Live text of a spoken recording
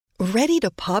Ready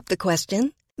to pop the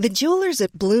question? The jewelers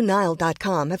at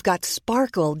BlueNile.com have got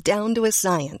sparkle down to a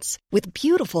science with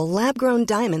beautiful lab-grown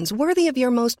diamonds worthy of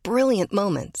your most brilliant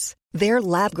moments. Their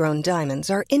lab-grown diamonds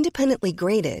are independently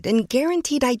graded and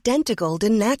guaranteed identical to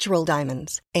natural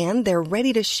diamonds, and they're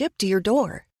ready to ship to your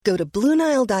door. Go to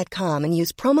BlueNile.com and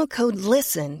use promo code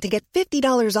LISTEN to get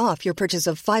 $50 off your purchase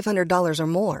of $500 or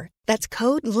more. That's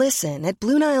code LISTEN at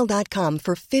BlueNile.com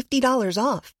for $50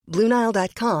 off.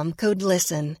 BlueNile.com, code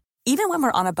LISTEN. Even when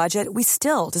we're on a budget, we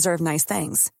still deserve nice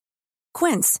things.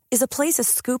 Quince is a place to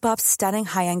scoop up stunning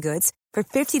high-end goods for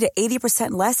 50 to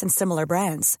 80% less than similar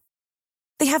brands.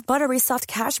 They have buttery soft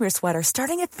cashmere sweaters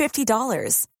starting at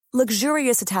 $50,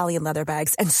 luxurious Italian leather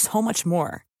bags, and so much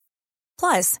more.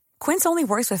 Plus, Quince only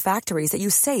works with factories that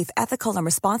use safe, ethical, and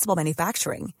responsible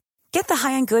manufacturing. Get the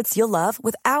high-end goods you'll love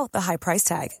without the high price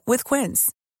tag with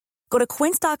Quince. Go to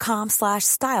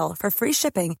quince.com/style for free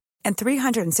shipping and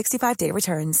 365-day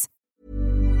returns.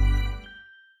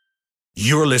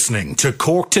 You're listening to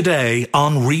Cork Today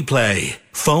on replay.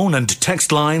 Phone and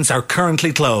text lines are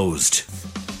currently closed.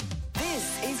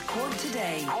 This is Cork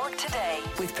Today. Cork Today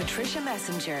with Patricia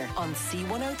Messenger on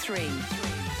C103.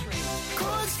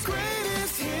 Cork's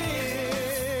greatest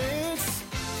hits,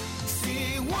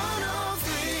 C103.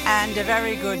 And a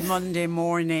very good Monday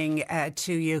morning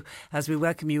to you as we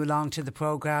welcome you along to the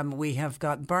programme. We have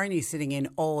got Bernie sitting in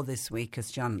all this week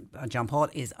because John Paul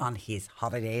is on his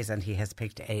holidays and he has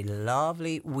picked a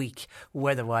lovely week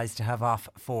weather-wise to have off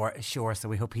for sure. So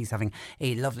we hope he's having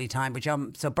a lovely time. But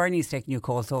so Bernie's taking your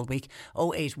calls all week.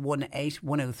 0818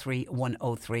 103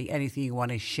 103. Anything you want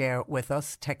to share with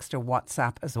us, text or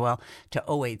WhatsApp as well to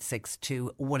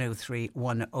 0862 103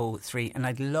 103. And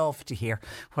I'd love to hear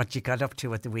what you got up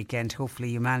to at the weekend. Hopefully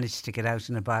you managed to get out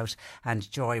and about and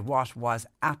enjoy what was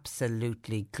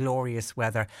absolutely glorious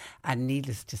weather. And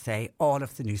needless to say, all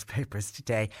of the newspapers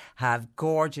today have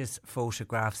gorgeous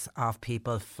photographs of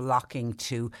people flocking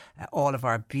to all of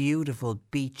our beautiful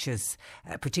beaches.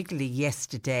 Particularly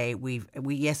yesterday, we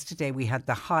had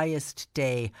the highest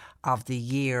day of the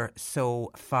year so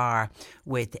far,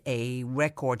 with a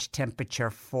record temperature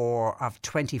of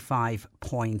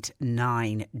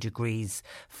 25.9 degrees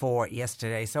for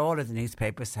yesterday. So all of the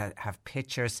newspapers have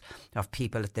pictures of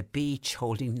people at the beach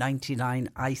holding 99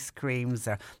 ice creams,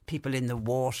 people in the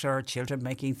water, children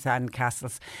making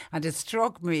sandcastles. And it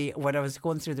struck me when I was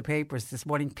going through the papers this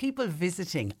morning, people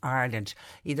visiting Ireland,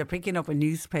 either picking up a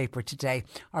newspaper today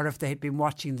or if they had been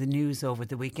watching the news over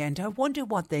the weekend. I wonder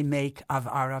what they make of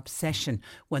our obsession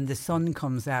when the sun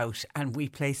comes out and we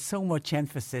place so much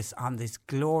emphasis on this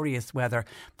glorious weather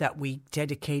that we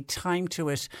dedicate time to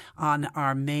it on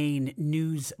our main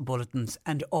news bulletins,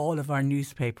 and all of our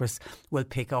newspapers will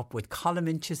pick up with column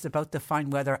inches about the fine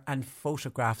weather and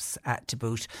photographs to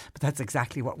boot. But that's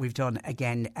exactly what we've done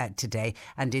again today,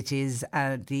 and it is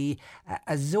the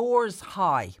Azores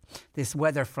high. This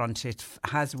weather front, it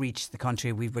has reached the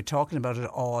country. We were talking about it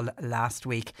all last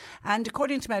week, and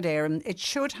according to Met Éireann, it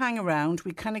should hang around.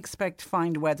 We can expect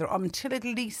fine weather until at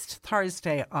least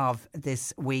Thursday of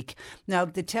this week. Now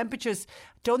the temperatures,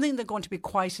 don't think they're going to be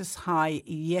quite as high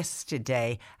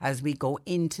yesterday as we go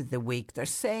into the week. They're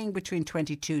saying between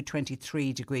 22,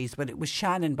 23 degrees, but it was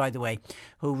Shannon, by the way,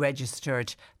 who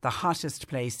registered the hottest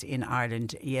place in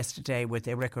Ireland yesterday with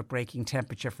a record-breaking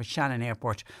temperature for Shannon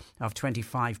Airport of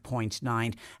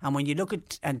 25.9. And when you look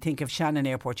at and think of Shannon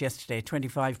Airport yesterday,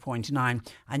 25.9,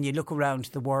 and you look around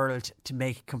the world to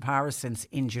make comparisons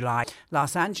in July,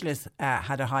 Los Angeles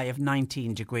had a high of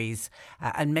 19 degrees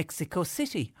and Mexico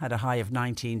City had a high of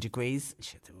 19 degrees.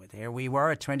 There we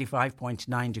were at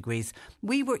 25.9 degrees.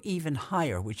 We were even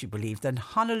higher, would you believe, than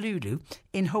Honolulu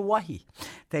in Hawaii.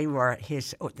 They were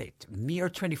hit, mere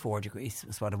 24 degrees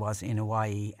was what it was in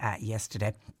Hawaii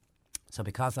yesterday. So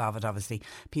because of it, obviously,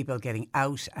 people getting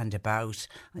out and about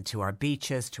to our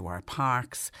beaches, to our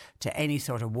parks, to any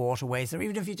sort of waterways, or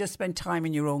even if you just spend time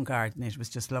in your own garden, it was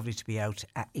just lovely to be out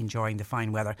enjoying the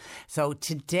fine weather. So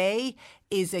today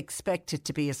is expected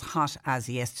to be as hot as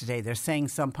yesterday. They're saying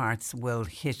some parts will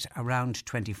hit around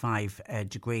 25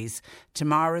 degrees.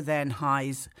 Tomorrow then,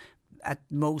 highs at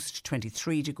most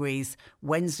 23 degrees,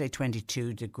 Wednesday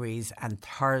 22 degrees and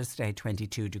Thursday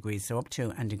 22 degrees, so up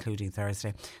to and including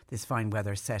Thursday. This fine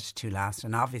weather set to last,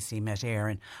 and obviously Met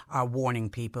Éireann are warning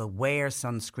people, wear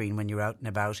sunscreen when you're out and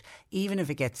about, even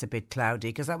if it gets a bit cloudy,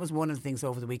 because that was one of the things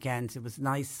over the weekend. It was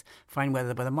nice fine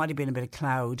weather, but there might have been a bit of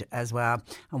cloud as well,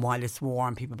 and while it's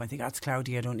warm, people might think, oh, it's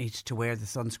cloudy, I don't need to wear the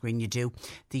sunscreen. You do.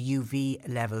 The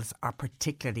UV levels are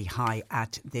particularly high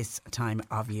at this time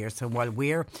of year, so while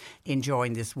we're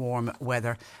enjoying this warm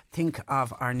weather. Think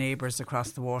of our neighbours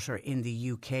across the water in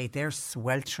the UK. They're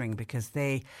sweltering because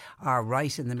they are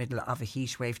right in the middle of a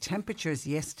heat wave. Temperatures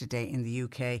yesterday in the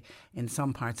UK in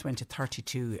some parts went to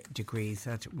 32 degrees.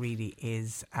 That really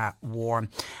is warm.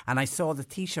 And I saw the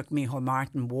Taoiseach Micheál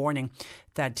Martin warning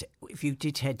that if you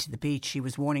did head to the beach, he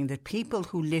was warning that people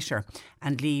who litter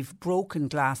and leave broken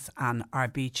glass on our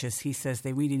beaches, he says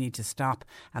they really need to stop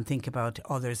and think about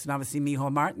others. And obviously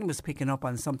Micheál Martin was picking up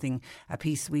on something, a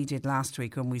piece we did last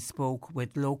week when we spoke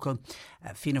with local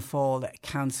Fianna Fáil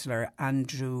councillor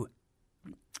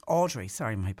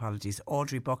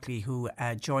Audrey Buckley, who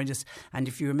joined us. And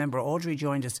if you remember, Audrey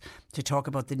joined us to talk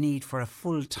about the need for a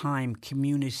full-time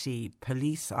community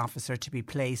police officer to be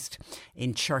placed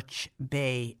in Church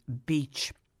Bay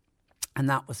Beach. And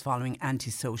that was following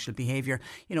antisocial behaviour.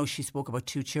 You know, she spoke about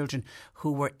 2 children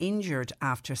who were injured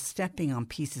after stepping on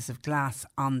pieces of glass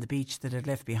on the beach that had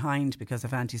left behind because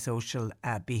of antisocial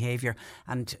behaviour.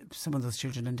 And some of those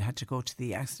children had to go to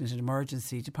the accident and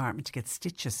emergency department to get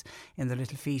stitches in their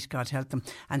little feet, God help them.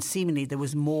 And seemingly there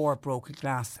was more broken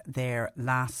glass there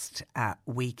last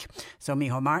week. So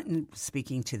Micheál Martin,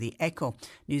 speaking to the Echo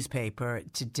newspaper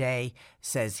today,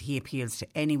 says he appeals to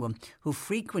anyone who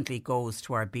frequently goes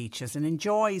to our beaches and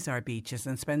enjoys our beaches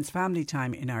and spends family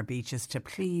time in our beaches to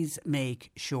please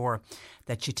make sure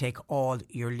that you take all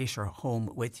your litter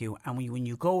home with you, and when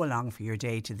you go along for your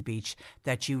day to the beach,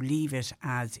 that you leave it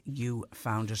as you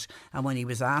found it. And when he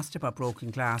was asked about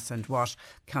broken glass and what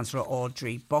Councillor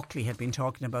Audrey Buckley had been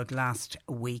talking about last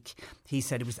week, he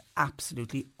said it was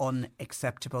absolutely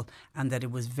unacceptable and that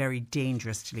it was very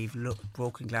dangerous to leave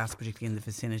broken glass, particularly in the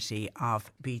vicinity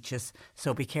of beaches.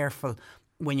 So be careful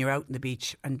when you're out on the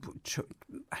beach, and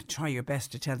try your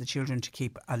best to tell the children to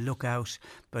keep a lookout.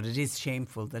 But it is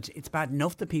shameful that it's bad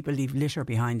enough that people leave litter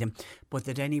behind them, but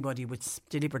that anybody would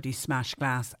deliberately smash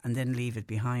glass and then leave it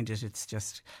behind it. It's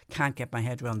just, can't get my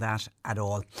head around that at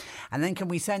all. And then can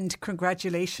we send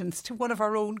congratulations to one of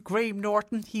our own, Graham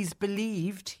Norton. He's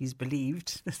believed,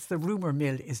 the rumour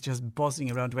mill is just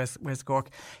buzzing around West Cork.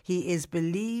 He is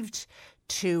believed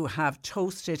to have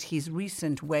toasted his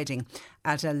recent wedding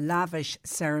at a lavish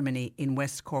ceremony in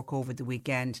West Cork over the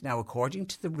weekend. Now, according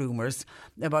to the rumours,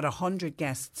 about 100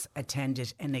 guests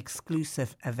attended an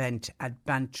exclusive event at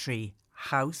Bantry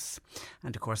House.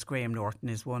 And of course, Graham Norton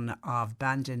is one of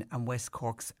Bandon and West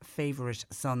Cork's favourite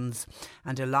sons.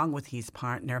 And along with his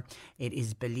partner, it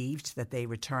is believed that they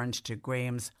returned to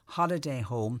Graham's holiday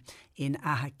home in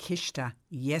Ahakishta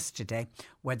yesterday,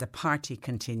 where the party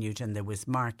continued, and there was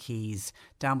marquees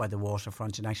down by the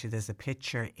waterfront. And actually there's a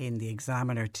picture in the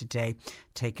Examiner today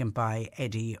taken by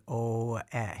Eddie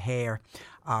O'Hare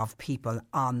of people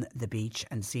on the beach,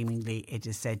 and seemingly it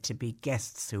is said to be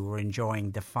guests who were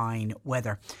enjoying the fine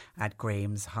weather at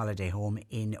Graham's holiday home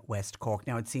in West Cork.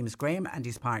 Now, it seems Graham and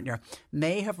his partner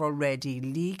may have already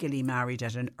legally married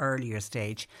at an earlier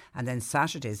stage, and then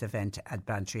Saturday's event at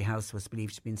Bantry House was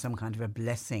believed to be in some kind of a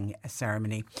blessing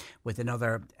ceremony, with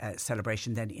another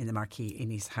celebration then in the marquee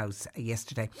in his house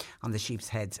yesterday on the Sheep's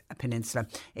Head Peninsula.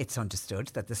 It's understood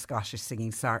that the Scottish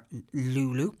singing star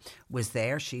Lulu was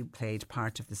there. She played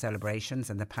part of the celebrations,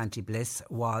 and the Panty Bliss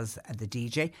was the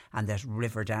DJ, and that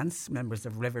Riverdance, members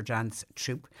of Riverdance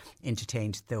troupe,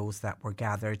 entertained those that were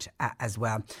gathered as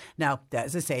well. Now,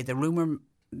 as I say, the rumour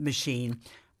machine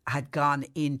had gone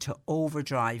into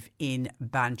overdrive in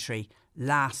Bantry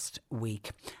last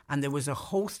week, and there was a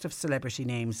host of celebrity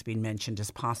names being mentioned as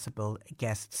possible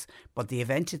guests, but the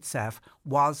event itself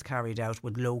was carried out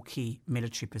with low-key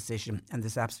military precision, and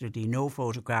there's absolutely no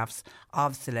photographs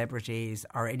of celebrities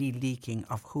or any leaking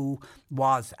of who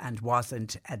was and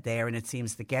wasn't there. And it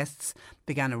seems the guests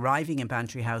began arriving in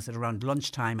Bantry House at around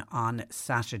lunchtime on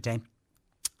Saturday.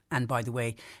 And by the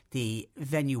way, the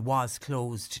venue was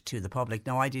closed to the public.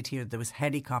 Now, I did hear there was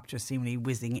helicopters seemingly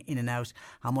whizzing in and out.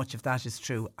 How much of that is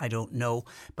true, I don't know.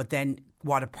 But then,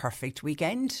 what a perfect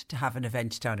weekend to have an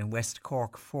event down in West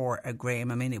Cork for Graham.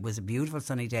 I mean, it was a beautiful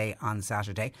sunny day on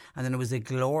Saturday, and then it was a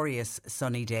glorious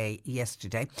sunny day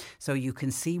yesterday. So you can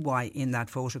see why in that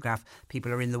photograph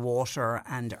people are in the water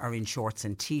and are in shorts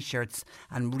and t-shirts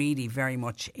and really very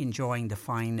much enjoying the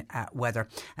fine weather.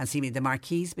 And seemingly the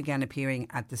marquees began appearing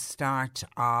at the start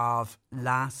of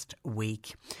last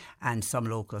week, and some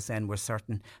locals then were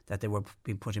certain that they were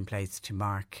being put in place to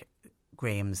mark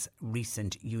Graham's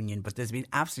recent union. But there's been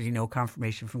absolutely no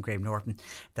confirmation from Graham Norton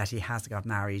that he has got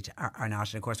married or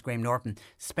not. And of course, Graham Norton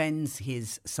spends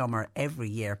his summer every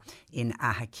year in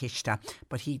Ahakishta,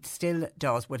 but he still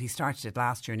does, he started it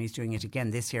last year and he's doing it again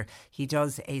this year. He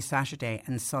does a Saturday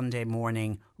and Sunday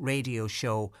morning radio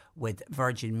show with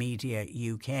Virgin Media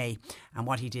UK, and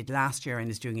what he did last year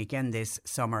and is doing again this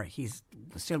summer, he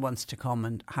still wants to come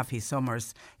and have his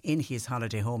summers in his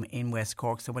holiday home in West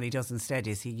Cork. So what he does instead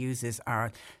is he uses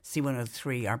our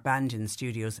C103, our Bandon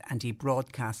studios, and he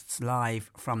broadcasts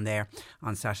live from there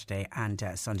on Saturday and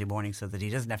Sunday morning, so that he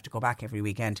doesn't have to go back every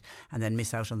weekend and then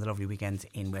miss out on the lovely weekends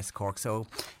in West Cork. So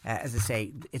as I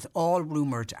say, it's all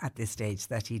rumoured at this stage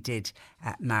that he did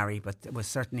marry, but there was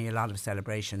certainly a lot of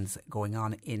celebrations going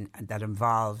on that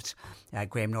involved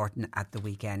Graham Norton at the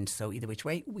weekend. So either which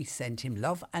way, we send him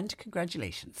love and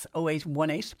congratulations.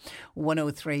 0818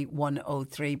 103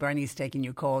 103. Bernie's taking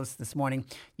your calls this morning.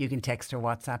 You can text or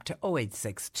WhatsApp to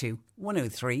 0862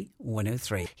 103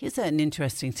 103. Here's an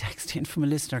interesting text in from a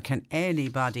listener. Can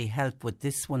anybody help with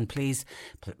this one, please?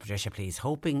 Patricia, please.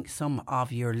 Hoping some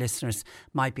of your listeners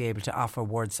might be able to offer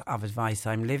words of advice.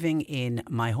 I'm living in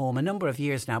my home a number of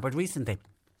years now, but recently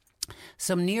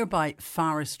some nearby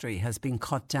forestry has been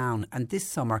cut down, and this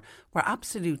summer we're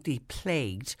absolutely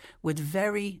plagued with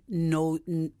very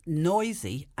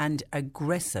noisy and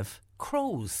aggressive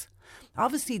crows.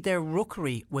 Obviously their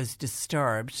rookery was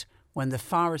disturbed when the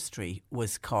forestry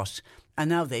was cut, and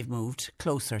now they've moved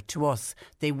closer to us.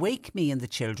 They wake me and the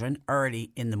children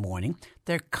early in the morning.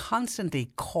 They're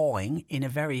constantly cawing in a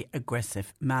very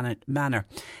aggressive manner.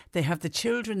 They have the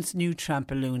children's new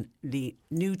trampoline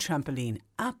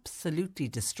absolutely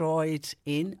destroyed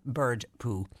in bird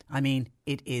poo. I mean,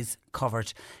 it is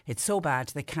covered. It's so bad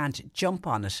they can't jump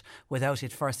on it without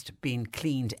it first being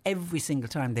cleaned every single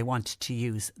time they want to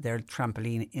use their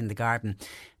trampoline in the garden.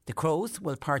 The crows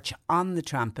will perch on the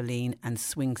trampoline and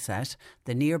swing set,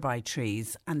 the nearby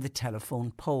trees and the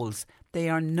telephone poles. They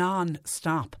are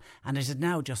non-stop, and it has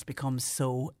now just become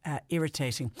so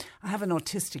irritating. I have an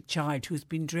autistic child who's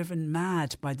been driven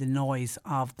mad by the noise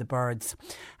of the birds,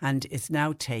 and it's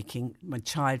now taking, my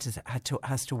child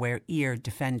has to wear ear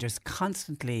defenders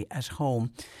constantly at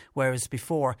home, whereas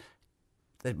before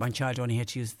that my child only had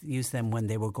to use them when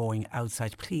they were going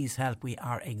outside. Please help, we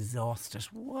are exhausted.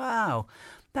 Wow,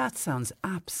 that sounds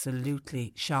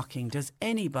absolutely shocking. Does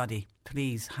anybody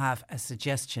please have a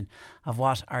suggestion of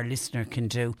what our listener can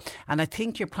do? And I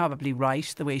think you're probably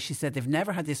right, the way she said they've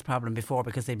never had this problem before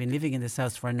because they've been living in this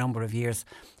house for a number of years.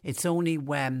 It's only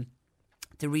when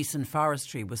the recent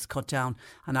forestry was cut down,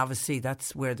 and obviously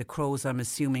that's where the crows, I'm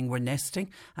assuming, were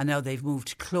nesting, and now they've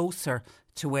moved closer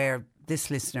to where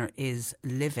this listener is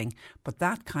living. But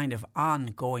that kind of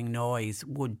ongoing noise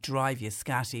would drive you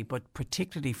scatty, but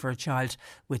particularly for a child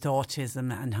with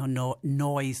autism and how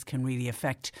noise can really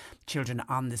affect children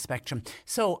on the spectrum.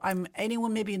 So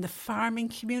anyone maybe in the farming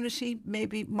community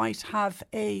maybe might have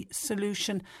a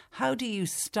solution. How do you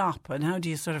stop and how do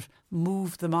you sort of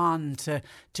move them on to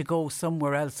go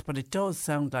somewhere else? But it does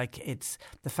sound like it's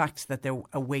the fact that they're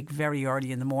awake very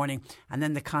early in the morning, and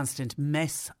then the constant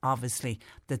mess obviously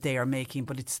that they are making,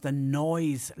 but it's the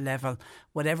noise level.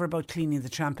 Whatever about cleaning the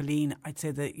trampoline, I'd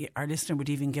say that our listener would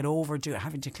even get over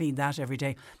having to clean that every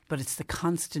day, but it's the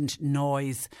constant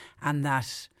noise and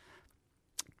that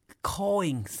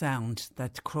cawing sound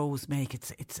that crows make.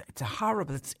 It's a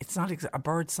horrible, it's not a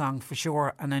bird song for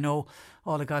sure, and I know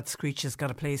All of God's Screeches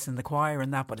got a place in the choir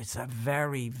and that, but it's a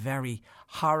very, very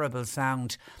horrible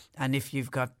sound. And if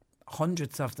you've got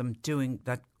hundreds of them doing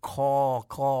that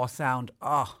caw sound,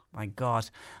 oh my God,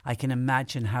 I can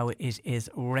imagine how it is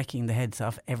wrecking the heads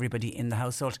off everybody in the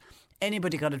household.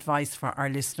 Anybody got advice for our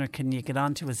listener? Can you get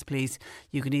on to us, please?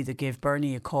 You can either give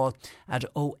Bernie a call at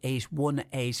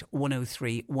 0818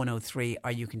 103 103,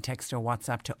 or you can text or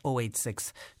WhatsApp to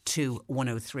 0862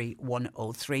 103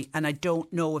 103. And I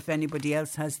don't know if anybody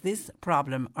else has this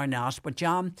problem or not, but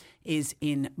John is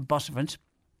in Buttevant,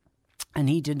 and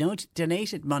he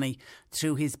donated money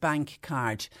through his bank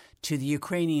card to the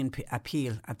Ukrainian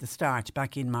appeal at the start,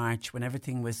 back in March, when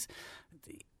everything was,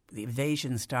 the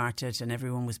invasion started and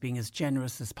everyone was being as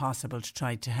generous as possible to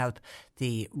try to help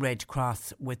the Red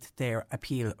Cross with their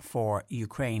appeal for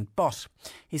Ukraine. But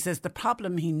he says the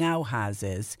problem he now has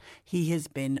is he has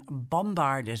been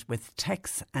bombarded with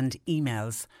texts and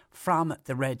emails from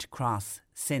the Red Cross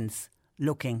since,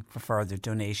 looking for further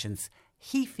donations.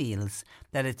 He feels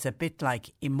that it's a bit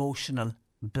like emotional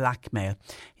blackmail.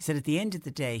 He said at the end of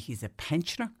the day he's a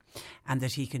pensioner and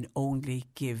that he can only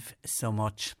give so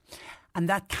much. And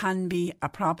that can be a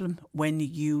problem when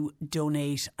you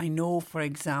donate. I know, for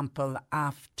example,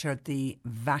 after the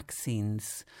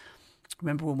vaccines,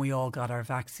 remember when we all got our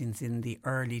vaccines in the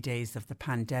early days of the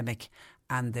pandemic,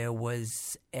 and there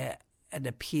was an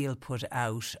appeal put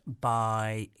out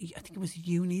by, I think it was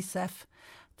UNICEF,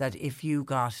 that if you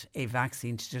got a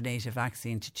vaccine, to donate a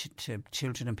vaccine to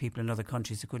children and people in other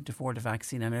countries who couldn't afford a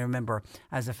vaccine. And I remember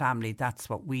as a family, that's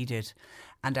what we did.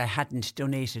 And I hadn't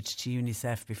donated to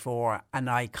UNICEF before, and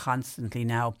I constantly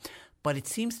now. But it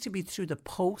seems to be through the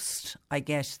post. I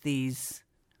get these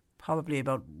probably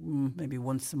about maybe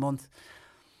once a month.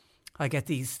 I get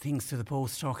these things to the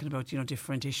post talking about,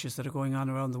 different issues that are going on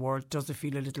around the world. Does it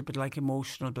feel a little bit like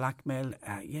emotional blackmail?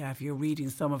 If you're reading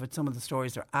some of it, some of the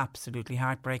stories are absolutely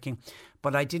heartbreaking.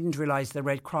 But I didn't realise the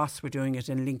Red Cross were doing it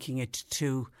and linking it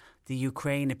to the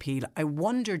Ukraine appeal. I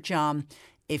wonder, John,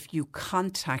 if you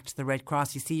contact the Red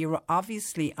Cross. You see, you're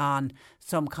obviously on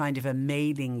some kind of a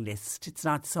mailing list. It's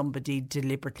not somebody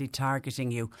deliberately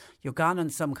targeting you. You're gone on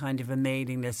some kind of a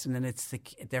mailing list, and then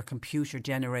they're computer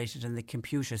generated and the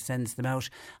computer sends them out.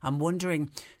 I'm wondering,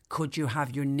 could you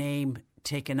have your name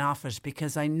taken off it?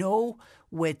 Because I know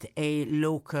with a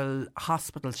local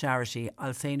hospital charity,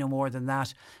 I'll say no more than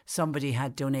that, somebody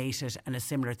had donated and a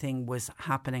similar thing was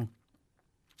happening.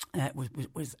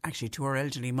 Was actually to her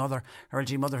elderly mother. Her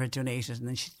elderly mother had donated, and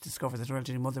then she discovered that her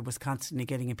elderly mother was constantly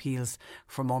getting appeals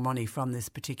for more money from this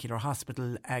particular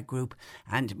hospital group.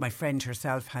 And my friend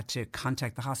herself had to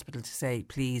contact the hospital to say,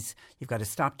 please, you've got to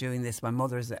stop doing this. My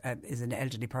mother is an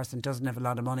elderly person, doesn't have a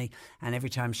lot of money, and every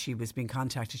time she was being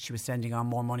contacted, she was sending on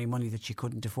more money that she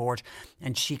couldn't afford.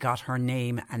 And she got her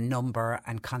name and number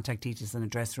and contact details and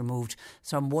address removed.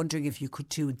 So I'm wondering if you could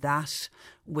do that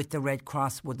with the Red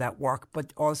Cross. Would that work?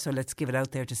 But also, let's give it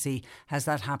out there to see, has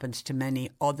that happened to many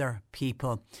other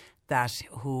people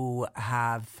who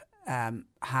have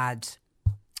had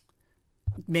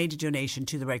made a donation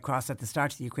to the Red Cross at the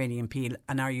start of the Ukrainian appeal?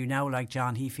 And are you now like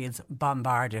John? He feels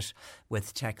bombarded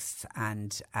with texts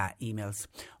and emails.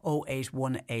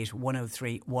 0818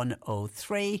 103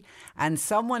 103. And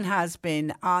someone has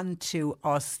been on to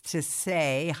us to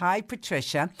say, hi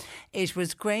Patricia, it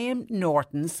was Graham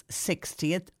Norton's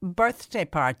 60th birthday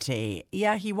party.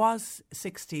 Yeah, he was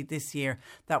 60 this year.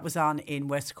 That was on in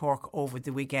West Cork over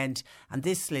the weekend. And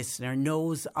this listener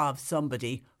knows of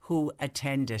somebody who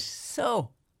attended. So,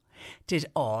 did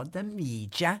all the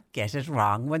media get it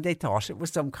wrong when they thought it was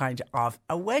some kind of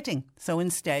a wedding? So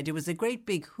instead, it was a great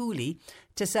big hoolie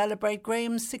to celebrate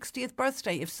Graham's 60th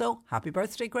birthday. If so, happy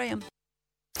birthday, Graham.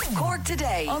 Cork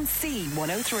Today on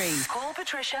C103. Call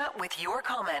Patricia with your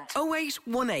comment.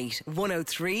 0818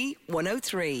 103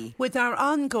 103. With our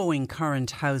ongoing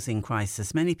current housing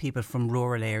crisis, many people from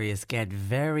rural areas get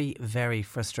very, very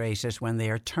frustrated when they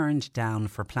are turned down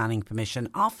for planning permission,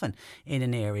 often in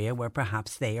an area where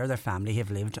perhaps they or their family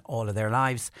have lived all of their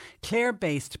lives.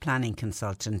 Clare-based planning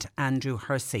consultant Andrew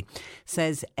Hersey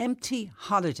says empty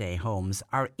holiday homes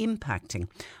are impacting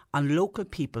on local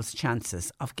people's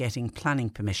chances of getting planning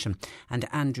permission. And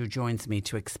Andrew joins me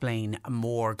to explain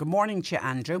more. Good morning to you,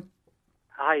 Andrew.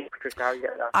 Hi, Patricia. How are you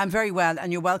getting on? I'm very well,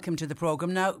 and you're welcome to the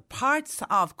programme. Now, parts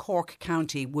of Cork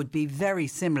County would be very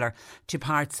similar to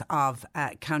parts of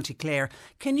County Clare.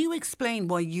 Can you explain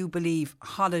why you believe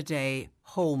holiday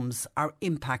homes are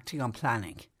impacting on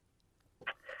planning?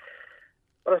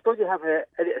 Well, I suppose you have a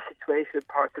situation in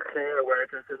parts of Clare where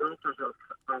there's a lot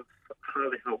of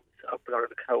holiday homes up along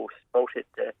the coast, both in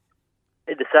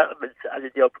the settlements and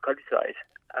in the open countryside.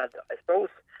 And I suppose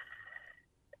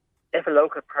if a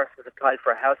local person has applied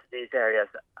for a house in these areas,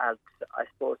 and I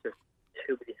suppose there's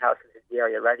too many houses in the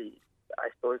area already, I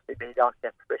suppose they may not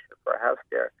get permission for a house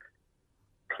there.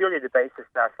 Purely the basis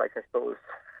that, I suppose,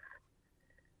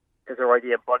 there's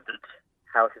already abundant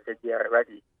houses in the area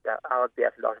already.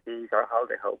 RBS, a lot of these are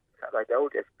holiday homes, and I know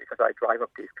this because I drive up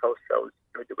these coast roads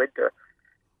during the winter,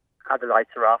 and the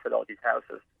lights are off in all these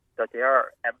houses, that they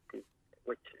are empty,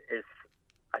 which is,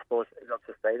 I suppose, is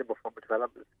unsustainable from a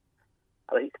development.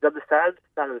 And you can understand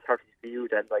standard authorities' view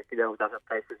then, that a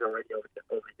place is already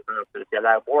overdeveloped, but if they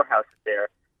allow more houses there,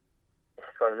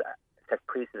 it's going to set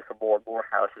precedent for more and more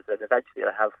houses, and eventually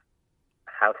you'll have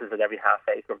houses in every half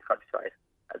acre of the countryside.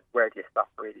 And where do you stop,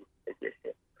 really, is the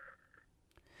issue.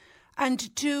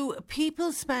 And do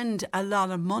people spend a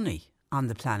lot of money on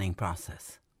the planning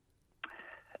process?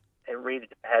 It really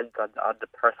depends on the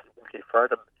person working for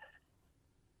them.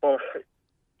 But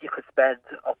you could spend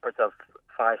upwards of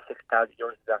 5,000-6,000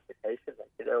 euros in application.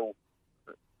 It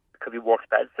could be more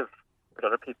expensive with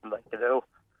other people,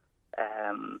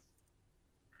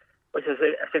 which is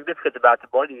a significant amount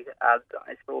of money. And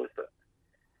I suppose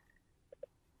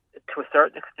to a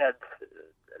certain extent,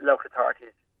 local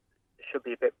authorities should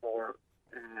be a bit more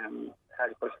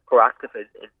proactive in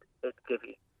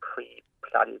giving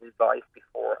pre-planning advice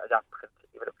before an applicant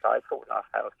even applies for one-off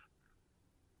house.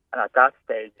 And at that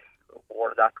stage,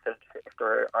 warn an applicant if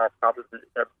there are problems in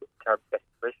terms of getting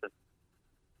permission.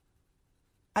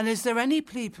 And is there any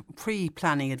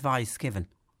pre-planning advice given?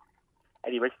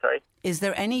 Any which, sorry? Is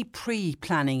there any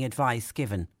pre-planning advice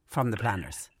given from the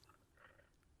planners?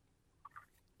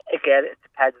 Again, it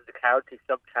depends on the county.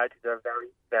 Some counties are very,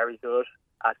 very good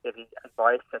at giving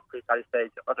advice at pre-planning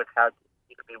stage. Other counties,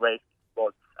 you could be waiting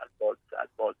months and months and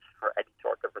months for any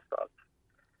sort of response.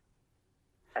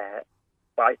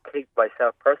 But I think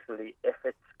myself personally, if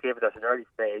it's given at an early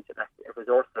stage and if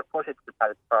resources are put into the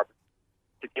planning department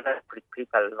to give out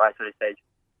pre-planning advice at an early stage,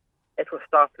 it will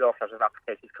stop the awful lot of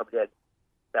applications coming in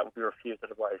that would be refused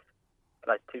otherwise.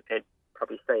 And I think they'd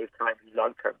probably save time in the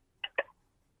long term.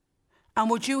 And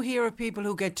would you hear of people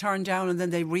who get turned down and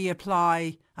then they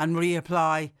reapply and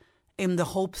reapply in the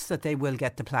hopes that they will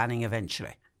get the planning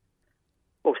eventually?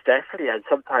 Most definitely, and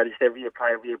sometimes they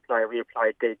reapply,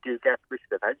 they do get permission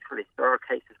eventually. There are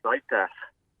cases like that.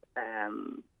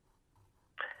 And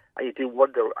you do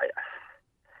wonder,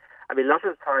 I mean, a lot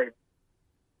of the time,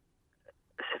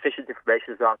 sufficient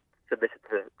information is not submitted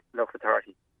to the local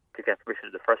authority to get permission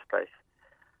in the first place.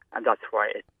 And that's why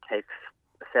it takes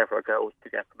several goes to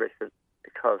get permission,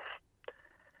 because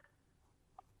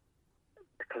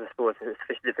I suppose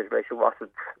sufficient information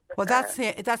wasn't. Well, that's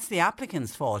the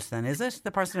applicant's fault then, is it?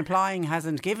 The person applying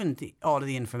hasn't given all of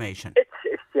the information.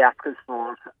 It's the applicant's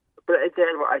fault. But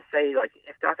again, what I say, like,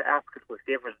 if that applicant was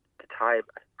given the time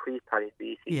at pre-planning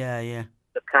meeting,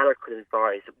 the planner could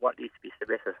advise what needs to be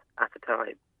submitted at the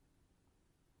time.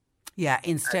 Yeah,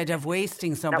 instead of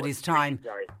wasting somebody's time.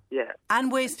 Yeah.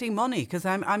 And wasting money, because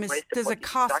there's a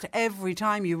cost every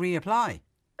time you reapply.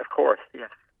 Of course, yes.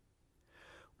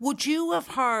 Would you have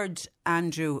heard,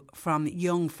 Andrew, from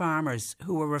young farmers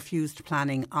who were refused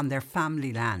planning on their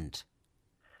family land?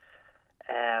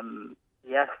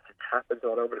 Yes, it happens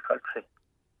all over the country,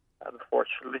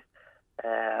 unfortunately.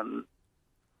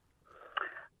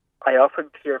 I often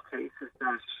hear cases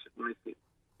that, like,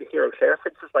 you hear in Clare, for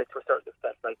instance, like, to a certain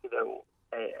extent, like, you know,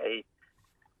 a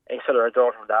son or a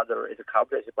daughter of another is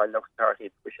accommodated by the local authority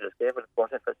and permission is given,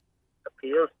 but if it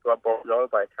appeals to a board law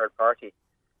by a third party,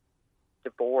 the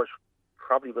board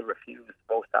probably will refuse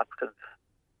most applicants.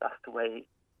 That's the way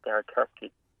they're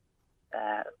interpreting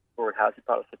rural housing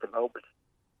policy at the moment.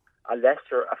 Unless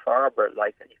you're a farmer,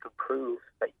 like, and you can prove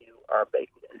that you are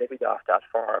making a living off that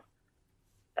farm,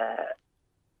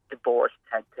 the boards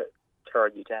tend to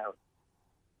turn you down.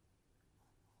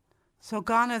 So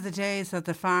gone are the days of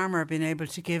the farmer being able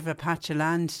to give a patch of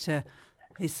land to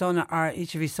his son or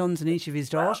each of his sons and each of his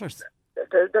daughters.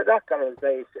 That's gone are the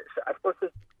days. I suppose the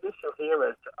issue here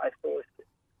is, I suppose,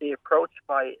 the approach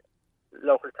by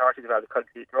local authorities around the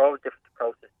country. They're all different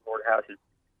approaches to rural housing,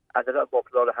 and the local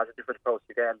law has a different approach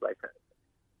again. Like,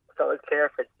 so in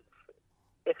Clare, for instance,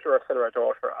 if you're a son or a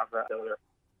daughter of a owner,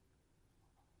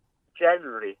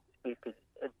 generally speaking,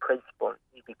 in principle,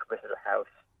 you'd be permitted a house.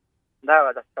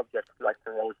 Now that's subject to, like,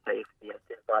 the road safety and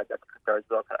the environmental concerns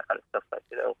and all that kind of stuff, like,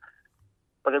 you know.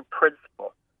 But in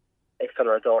principle, a son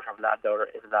or a daughter of a landowner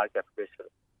is allowed to get permission.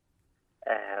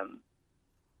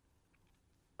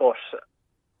 But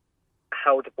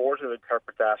how the board will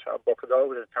interpret that, or both law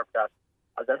will interpret that,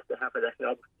 unless they have an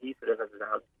economic need to live in the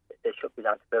land, they should be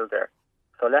allowed to build there.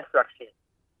 So unless they're actually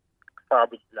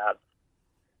farming the land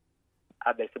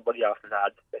and making money off the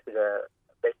land, making a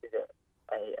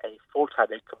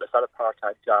full-time income, it's not a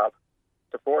part-time job,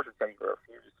 the board is going to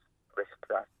refuse risk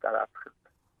to that applicant.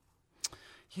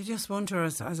 You just wonder,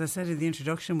 as I said in the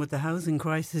introduction, with the housing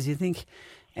crisis, you think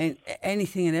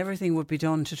anything and everything would be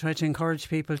done to try to encourage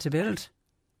people to build.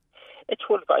 It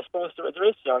would, but I suppose there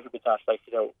is the argument that, like,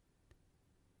 you know,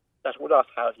 that one-off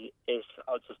housing is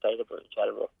unsustainable in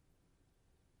general.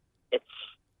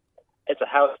 It's a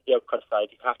house on the countryside.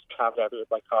 You have to travel everywhere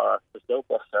by car. There's no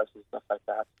bus services and stuff like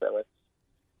that. So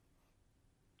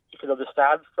you can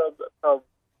understand from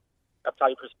a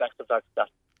planning perspective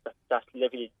that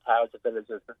living in towns and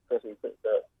villages and cities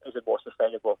is a more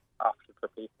sustainable option for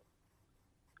people,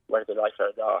 whether they like it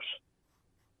or not.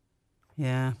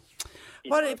 Yeah.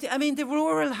 Well, I mean, the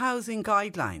rural housing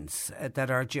guidelines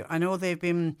that are due, I know they've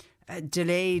been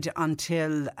delayed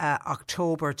until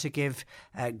October to give.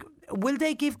 Will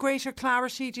they give greater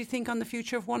clarity, do you think, on the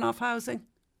future of one-off housing?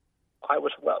 I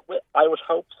would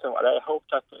hope so, and I hope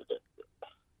that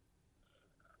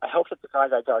the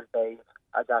guidelines are vague,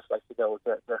 and that, like, you know,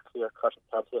 they're clear cut in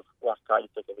terms of what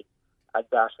guidance they're giving, and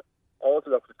that all the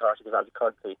local authorities around the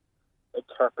country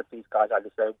interpret these guidelines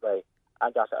the same way,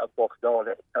 and that above all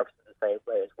it interprets in the same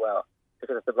way as well.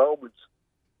 Because at the moment,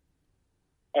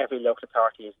 every local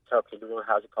authority is interpreting the rural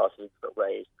housing policy in different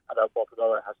ways, and above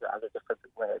all it has a different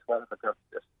way as well of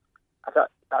interpreting this.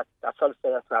 That's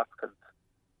unfair to applicants.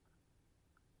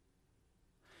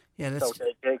 Yeah, so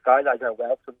the guidelines are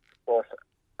welcome, but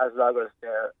as long as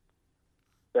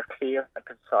they're clear and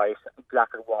concise and black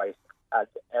and white, and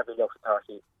every local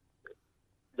authority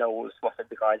knows what's in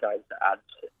the guidelines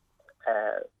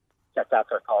and gets out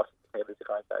their thoughts in the same as the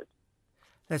guidelines.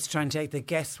 Let's try and take the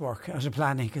guesswork out of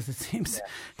planning, because it seems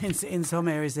in some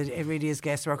areas it really is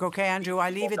guesswork. Okay, Andrew,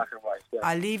 I'll leave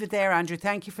it there, Andrew.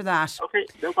 Thank you for that. Okay,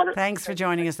 no bother. Thanks for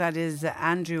joining us. That is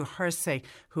Andrew Hersey,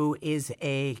 who is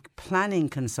a planning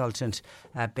consultant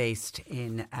based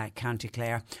in County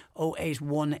Clare.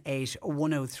 0818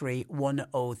 103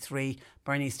 103.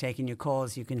 Bernie's taking your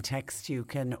calls. You can text, you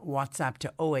can WhatsApp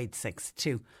to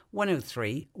 0862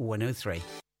 103 103.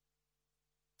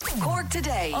 Cork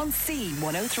Today on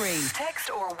C103. Text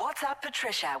or WhatsApp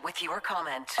Patricia with your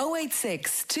comment.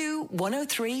 0862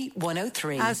 103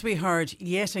 103. As we heard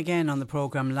yet again on the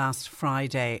programme last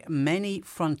Friday, many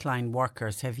frontline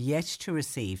workers have yet to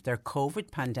receive their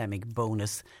COVID pandemic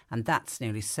bonus, and that's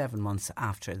nearly 7 months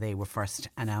after they were first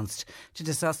announced. To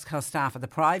discuss how staff at the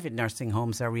private nursing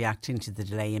homes are reacting to the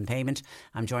delay in payment,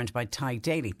 I'm joined by Tig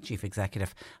Daly, Chief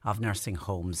Executive of Nursing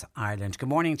Homes Ireland. Good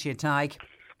morning to you, Tig.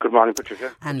 Good morning,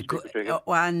 Patricia.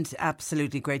 And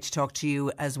absolutely great to talk to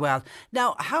you as well.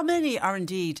 Now, how many are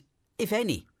indeed, if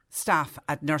any, staff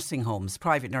at nursing homes,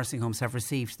 private nursing homes, have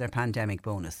received their pandemic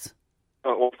bonus?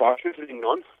 Unfortunately,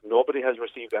 none. Nobody has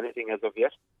received anything as of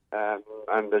yet.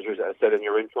 And as I said in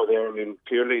your intro there, I mean,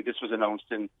 clearly this was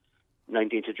announced in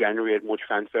 19th of January at much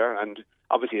fanfare, and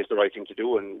obviously it's the right thing to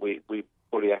do, and we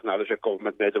fully acknowledge that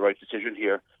government made the right decision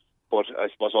here. But I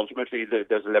suppose ultimately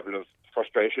there's a level of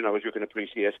frustration, as you can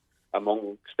appreciate,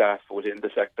 among staff within the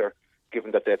sector,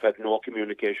 given that they've had no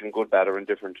communication, good, bad or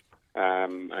indifferent,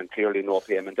 and clearly no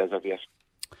payment as of yet.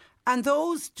 And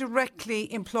those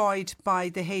directly employed by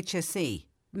the HSE,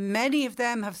 many of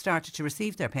them have started to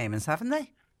receive their payments, haven't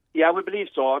they? Yeah, we believe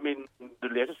so. I mean, the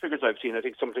latest figures I've seen, I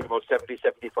think something about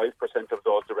 70-75% of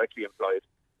those directly employed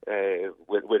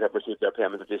will have received their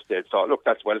payment at this stage. So, look,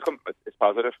 that's welcome. It's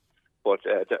positive. But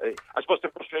I suppose the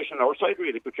frustration on our side,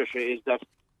 really, Patricia, is that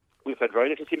we've had very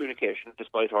little communication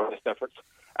despite our best efforts.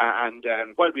 And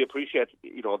while we appreciate,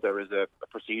 there is a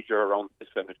procedure around this,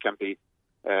 and it can be,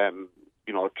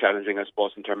 challenging, I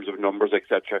suppose, in terms of numbers,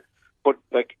 etc. But,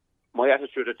 my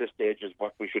attitude at this stage is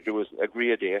what we should do is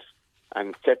agree a date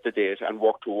and set the date and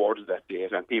work towards that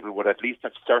date, and people would at least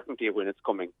have certainty when it's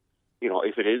coming.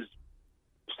 If it is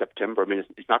September, I mean,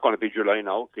 it's not going to be July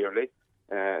now, clearly.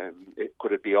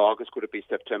 Could it be August? Could it be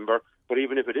September? But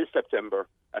even if it is September,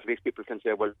 at least people can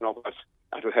say, well, you know what,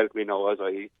 that will help me now as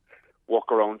I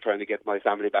walk around trying to get my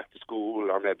family back to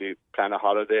school, or maybe plan a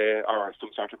holiday or some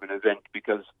sort of an event,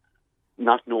 because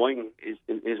not knowing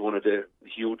is one of the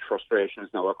huge frustrations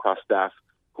now across staff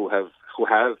who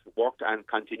have worked and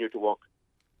continue to work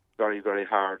very, very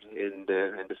hard in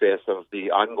the face of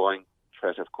the ongoing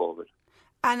threat of COVID.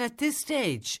 And at this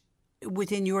stage,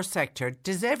 within your sector,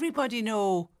 does everybody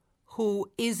know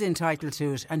who is entitled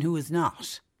to it and who is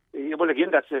not? Yeah, well,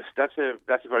 again, that's a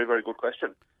very, very good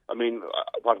question. I mean,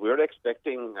 what we're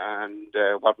expecting and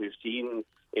what we've seen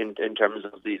in terms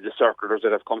of the circulars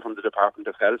that have come from the Department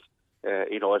of Health,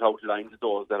 it outlines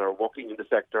those that are working in the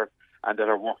sector and that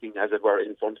are working, as it were,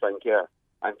 in frontline care.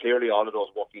 And clearly all of those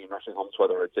working in nursing homes,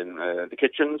 whether it's in the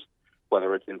kitchens,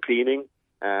 whether it's in cleaning,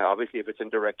 obviously if it's in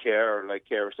direct care, like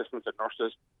care assistants and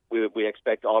nurses, we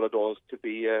expect all of those to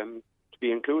be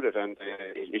included, and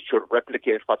it should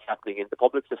replicate what's happening in the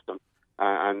public system.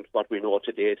 And what we know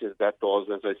to date is that those,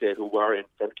 as I said, who were in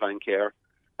frontline care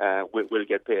will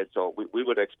get paid. So we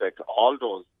would expect all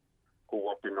those who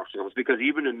work in nursing homes, because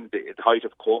even in the height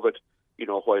of COVID,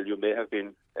 while you may have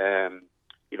been,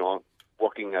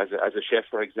 working as a chef,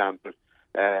 for example,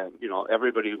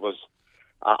 everybody was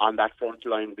on that front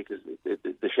line, because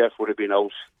the chef would have been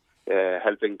out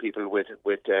helping people with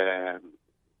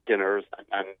dinners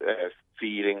and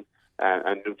feeding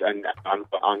and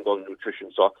ongoing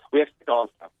nutrition. So we expect all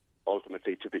staff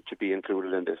ultimately to be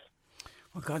included in this.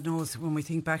 Well, God knows, when we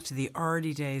think back to the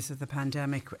early days of the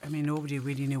pandemic, I mean, nobody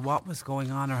really knew what was going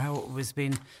on or how it was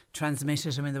being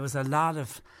transmitted. I mean, there was a lot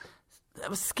of it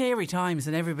was scary times,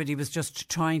 and everybody was just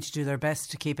trying to do their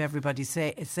best to keep everybody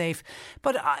safe.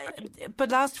 But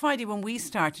last Friday when we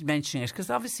started mentioning it, because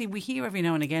obviously we hear every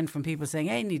now and again from people saying,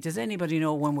 hey, does anybody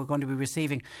know when we're going to be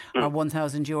receiving our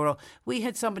 €1,000? We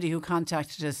had somebody who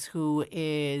contacted us who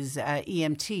is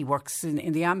EMT, works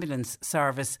in the ambulance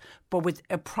service, but with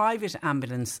a private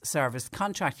ambulance service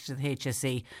contracted to the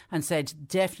HSE, and said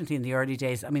definitely in the early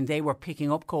days, I mean, they were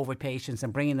picking up COVID patients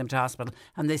and bringing them to hospital,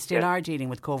 and they still are dealing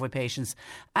with COVID patients.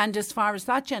 And as far as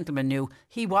that gentleman knew,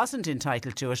 he wasn't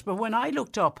entitled to it. But when I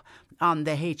looked up on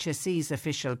the HSE's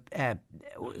official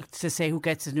to say who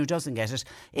gets it and who doesn't get it,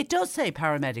 it does say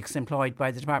paramedics employed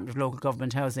by the Department of Local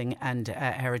Government Housing and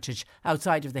Heritage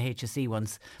outside of the HSE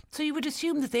ones. So you would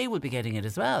assume that they will be getting it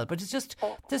as well. But it's just,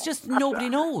 there's just nobody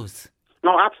knows.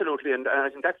 No, absolutely. And I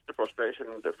think that's the frustration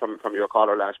from your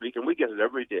caller last week. And we get it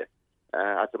every day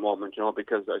at the moment,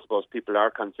 because I suppose people are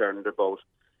concerned about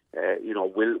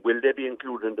will they be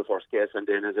included in the first case? And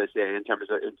then, as I say, in terms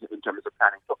of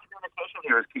planning, so communication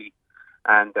here is key.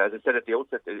 And as I said at the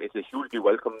outset, it's a hugely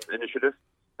welcome initiative.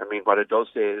 I mean, what it does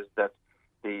say is that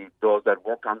those that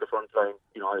work on the front line,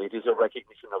 it is a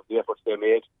recognition of the efforts they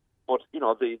made. But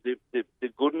the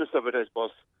goodness of it, I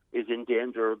suppose, is in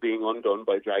danger of being undone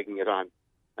by dragging it on.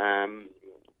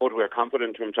 But we're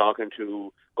confident from talking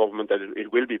to government that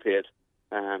it will be paid.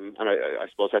 And I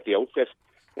suppose at the outset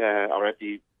or at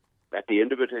the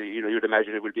end of it, you'd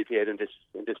imagine it will be paid in this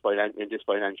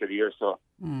financial year. So,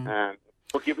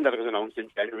 but given that it was announced in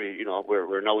January,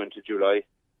 we're now into July.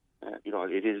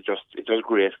 It does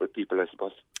great with people, I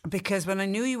suppose. Because when I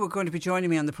knew you were going to be joining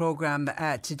me on the programme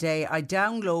today, I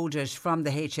downloaded from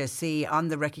the HSE on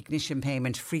the recognition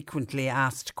payment frequently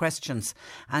asked questions,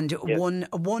 and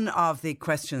one of the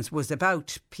questions was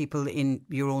about people in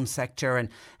your own sector and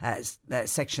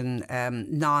section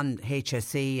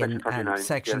non-HSE and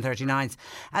section 39s,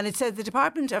 and it said the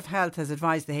Department of Health has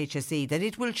advised the HSE that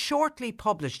it will shortly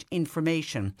publish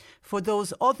information for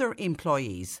those other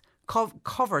employees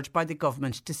covered by the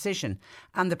government decision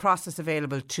and the process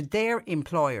available to their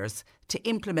employers to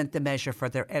implement the measure for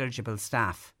their eligible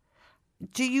staff.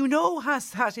 Do you know,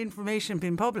 has that information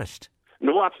been published?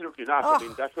 No, absolutely not. I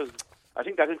mean, I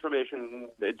think that information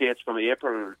dates from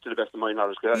April, to the best of my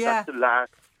knowledge. That's the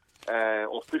last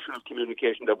official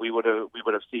communication that we would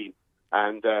have seen.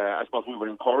 And I suppose we were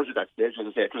encouraged at that stage. As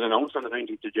I say, it was announced on the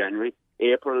 19th of January.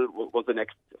 April was the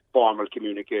next formal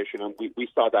communication, and we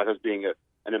saw that as being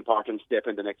an important step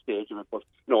in the next stage of it. But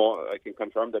no, I can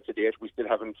confirm that to date we still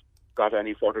haven't got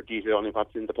any further detail on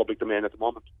what's in the public domain at the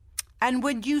moment. And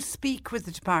when you speak with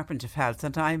the Department of Health,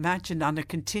 and I imagine on a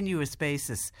continuous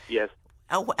basis, yes,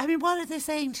 I mean, what are they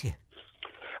saying to you?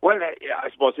 Well,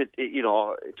 I suppose, to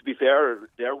be fair,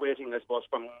 they're waiting, I suppose,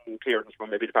 from clearance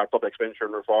from maybe the Department of Public Expenditure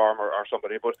and Reform or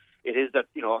somebody, but it is that,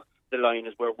 the line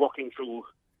is we're working through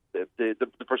the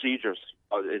procedures.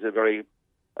 It's a very,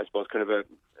 I suppose, kind of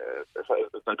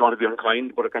I don't want to be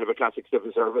unkind, but a kind of a classic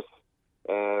civil service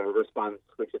response,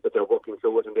 which is that they're working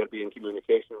through it and they'll be in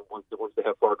communication once they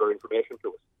have further information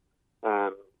to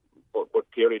us. But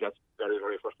clearly that's very,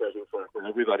 very frustrating for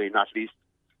everybody, not least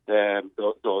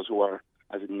those who are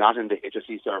not in the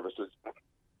HSE services.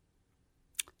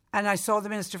 And I saw the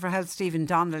Minister for Health, Stephen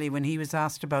Donnelly, when he was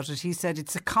asked about it, he said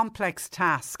it's a complex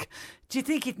task. Do you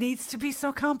think it needs to be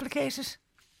so complicated?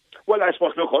 Well, I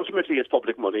suppose, look, ultimately it's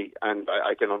public money, and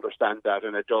I can understand that,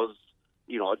 and it does,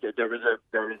 there is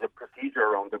a procedure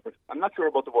around it, but I'm not sure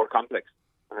about the word complex,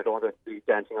 and I don't want to be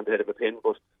dancing on the head of a pin,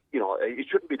 but, it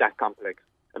shouldn't be that complex.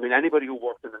 I mean, anybody who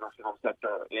worked in the nursing home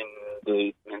sector in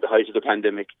the height of the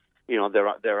pandemic,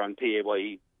 they're on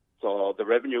PAYE. So the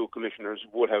revenue commissioners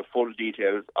would have full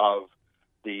details of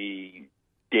the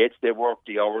dates they worked,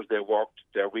 the hours they worked,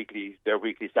 their weekly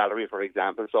salary, for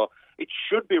example. So it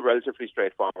should be relatively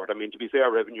straightforward. I mean, to be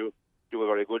fair, revenue do a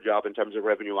very good job in terms of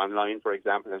revenue online, for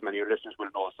example, as many of your listeners will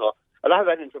know. So a lot of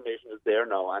that information is there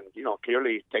now, and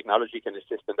clearly technology can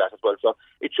assist in that as well. So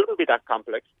it shouldn't be that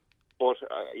complex. But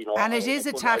and it is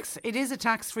a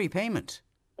tax-free payment.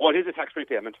 Well, it is a tax-free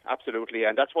payment, absolutely,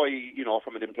 and that's why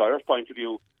from an employer's point of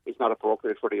view, it's not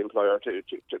appropriate for the employer to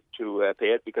pay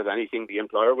it, because anything the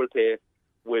employer will pay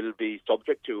will be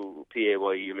subject to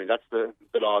PAYE. I mean, that's the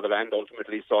law of the land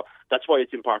ultimately. So that's why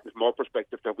it's important from our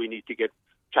perspective that we need to get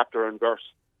chapter and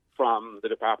verse from the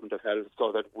Department of Health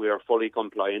so that we are fully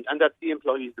compliant, and that the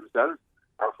employees themselves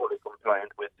are fully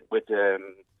compliant with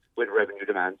revenue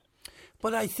demands.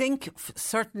 But I think,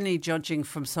 certainly judging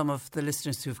from some of the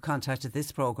listeners who've contacted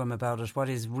this programme about it, what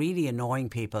is really annoying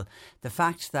people, the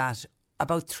fact that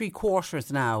about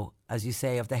 3/4 now as you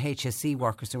say, of the HSE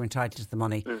workers who are entitled to the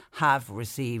money have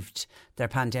received their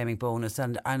pandemic bonus.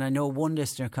 And I know one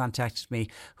listener contacted me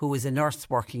who is a nurse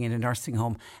working in a nursing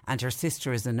home, and her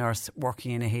sister is a nurse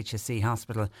working in a HSE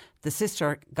hospital. The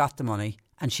sister got the money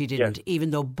and she didn't, even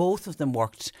though both of them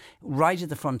worked right at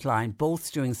the front line,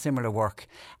 both doing similar work,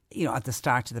 you know, at the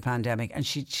start of the pandemic. And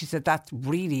she said that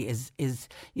really is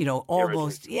you know,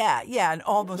 almost, and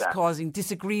almost causing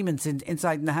disagreements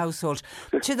inside the household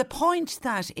to the point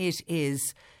that it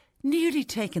is nearly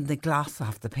taking the gloss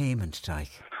off the payment, Tyke.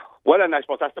 Well, and I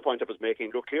suppose that's the point I was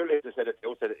making. Look, clearly, as I said at the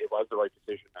outset, it was the right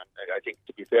decision. And I think,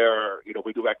 to be fair, you know,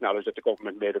 we do acknowledge that the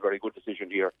government made a very good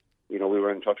decision here. You know, we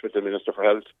were in touch with the Minister for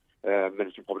Health,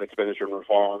 Minister of Public Expenditure and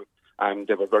Reform, and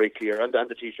they were very clear. And the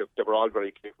Taoiseach, they were all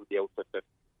very clear from the outset that,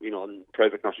 you know, in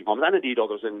private nursing homes, and indeed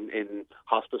others in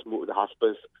hospice, the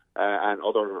hospice and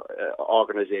other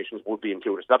organisations would be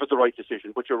included. So that was the right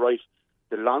decision. But you're right,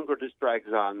 the longer this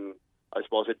drags on, I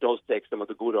suppose it does take some of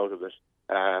the good out of it.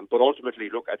 But ultimately,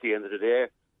 look, at the end of the day,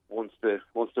 once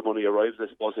the money arrives, I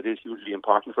suppose it is hugely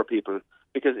important for people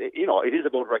because, you know, it is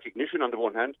about recognition on the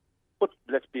one hand. But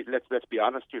let's be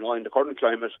honest, you know, in the current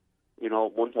climate, you know,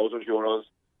 €1,000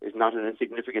 is not an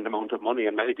insignificant amount of money,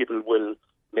 and many people will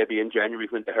maybe in January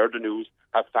when they heard the news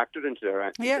have factored into their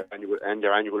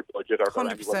annual budget or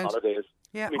their annual holidays.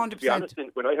 Yeah, 100%. I mean, to be honest,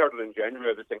 when I heard it in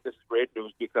January, I was thinking this is great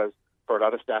news because for a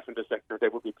lot of staff in the sector, they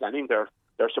would be planning their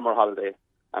summer holiday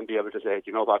and be able to say,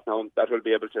 you know what, now that will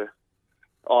be able to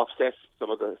offset some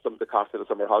of the cost of the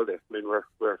summer holiday. I mean,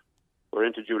 we're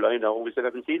into July now and we still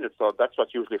haven't seen it, so that's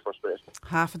what's usually frustrating.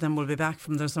 Half of them will be back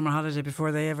from their summer holiday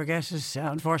before they ever get it,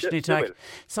 unfortunately.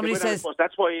 Somebody says...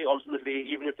 That's why ultimately,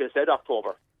 even if they said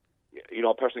October, you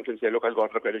know, a person can say, look, I'll go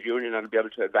to the credit union and I'll be able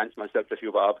to advance myself a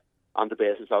few bob on the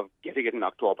basis of getting it in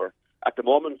October. At the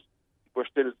moment, we're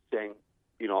still saying,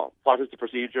 you know, what is the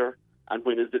procedure and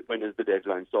when is the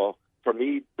deadline? So for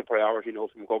me, the priority now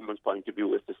from government's point of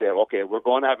view is to say, okay, we're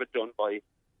going to have it done by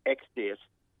X date.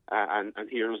 And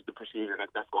here's the procedure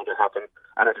that's going to happen.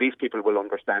 And at least people will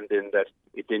understand that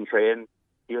it's in train.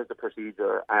 Here's the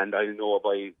procedure, and I know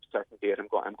by certain date I'm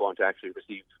going to actually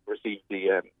receive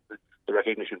the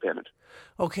recognition payment.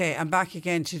 Okay, I'm back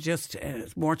again to just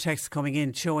more texts coming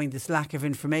in showing this lack of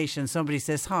information. Somebody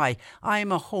says, hi,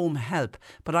 I'm a home help,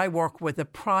 but I work with a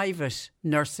private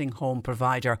nursing home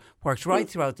provider, worked right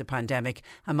throughout the pandemic.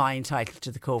 Am I entitled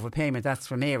to the COVID payment? That's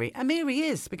from Mary. And Mary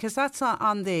is, because that's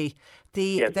on the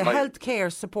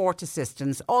healthcare support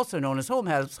assistance, also known as home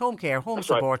helps, home care, home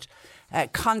support,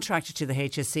 contracted to the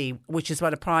HSE, which is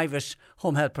what a private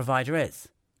home help provider is.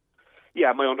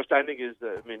 Yeah, my understanding is,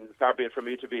 far be it from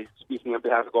me to be speaking on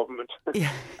behalf of government.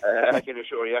 Yeah. I can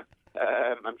assure you.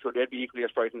 I'm sure they'd be equally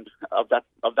as frightened of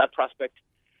that prospect.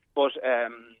 But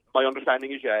my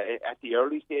understanding is, at the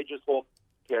early stages, home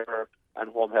care and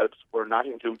home helps were not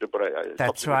included, but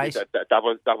that's right. That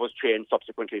was changed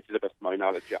subsequently, to the best of my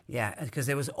knowledge. Yeah, because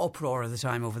there was uproar at the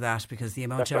time over that, because the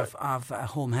amount of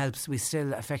home helps, we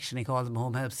still affectionately call them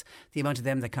home helps, the amount of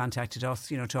them that contacted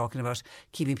us, you know, talking about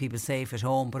keeping people safe at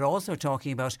home, but also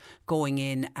talking about going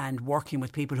in and working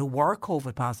with people who were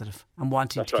COVID positive and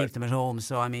wanting to keep them at home.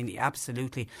 So I mean,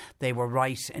 absolutely, they were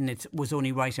right, and it was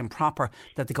only right and proper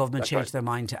that the government changed their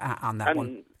mind on that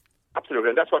one. Absolutely,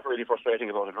 and that's what's really frustrating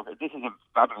about it. Look, this is a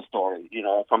fabulous story, you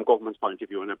know, from government's point of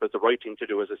view, and it was the right thing to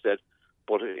do, as I said.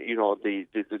 But you know, the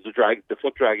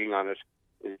foot dragging on it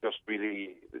is just really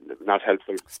not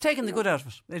helpful. It's taking the good out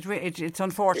of it. It's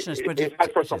unfortunate, but it's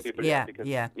bad for some people. Because,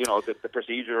 you know, the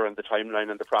procedure and the timeline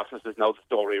and the process is now the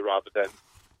story rather than,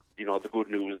 you know, the good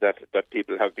news that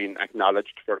people have been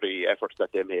acknowledged for the efforts that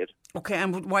they made. Okay,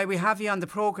 and while we have you on the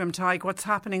programme, Tyke, what's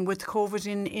happening with COVID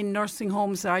in nursing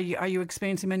homes? Are you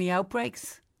experiencing many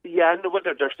outbreaks? Yeah, no, well,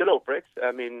 there's still outbreaks.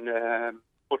 I mean,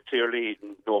 but clearly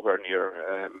nowhere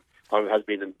near how it has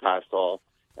been in the past. So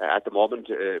at the moment,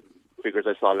 figures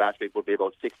I saw last week would be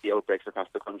about 60 outbreaks across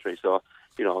the country. So,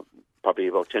 you know, probably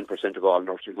about 10% of all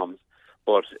nursing homes.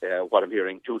 But what I'm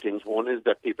hearing, two things. One is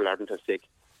that people aren't as sick,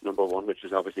 number one, which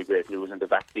is obviously great news, and the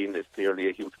vaccine is clearly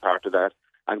a huge part of that.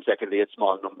 And secondly, it's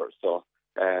small numbers. So,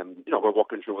 you know, we're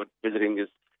working through it. Visiting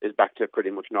is back to pretty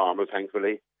much normal,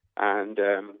 thankfully. And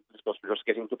I suppose we're just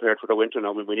getting prepared for the winter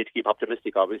now. I mean, we need to keep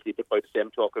optimistic, obviously, but by the same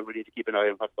token, we need to keep an eye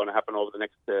on what's going to happen over the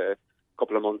next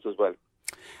couple of months as well.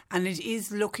 And it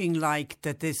is looking like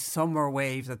that this summer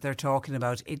wave that they're talking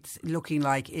about, it's looking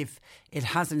like if it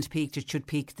hasn't peaked, it should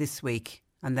peak this week.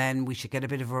 And then we should get a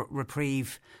bit of a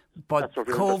reprieve. But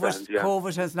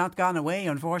COVID has not gone away,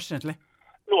 unfortunately.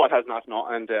 No, it has not. No,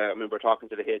 and I mean, we're talking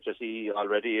to the HSE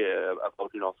already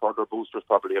about further boosters.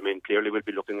 Probably, I mean, clearly we'll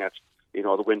be looking at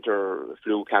the winter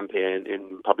flu campaign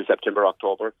in probably September,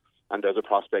 October, and there's a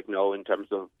prospect now in terms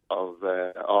of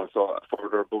also a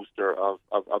further booster of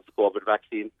the COVID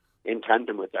vaccine in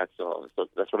tandem with that. So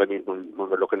that's what I mean when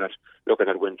we're looking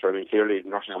at winter. I mean, clearly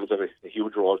nursing homes have a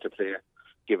huge role to play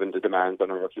given the demands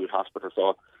on our acute hospital.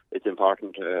 So it's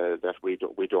important that we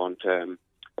don't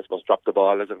I suppose drop the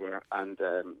ball, as it were, and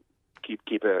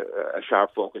keep a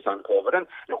sharp focus on COVID. And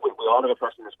we all have a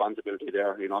personal responsibility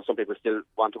there. Some people still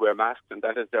want to wear masks, and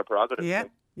that is their prerogative.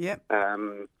 Yeah.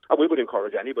 And we would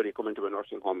encourage anybody coming to a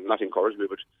nursing home, not encourage, we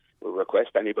would request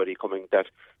anybody coming that,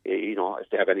 if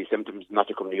they have any symptoms, not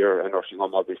to come near a nursing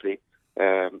home, obviously,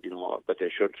 but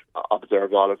they should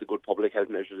observe all of the good public health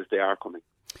measures if they are coming.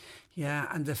 Yeah,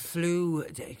 and the flu,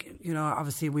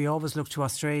 obviously we always look to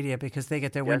Australia because they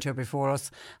get their winter before us.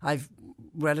 I've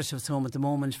relatives home at the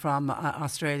moment from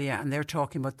Australia, and they're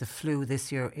talking about the flu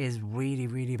this year is really,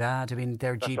 really bad. I mean,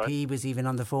 their GP was even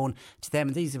on the phone to them.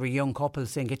 These were young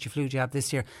couples saying, get your flu jab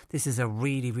this year. This is a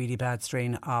really, really bad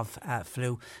strain of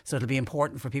flu. So it'll be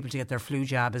important for people to get their flu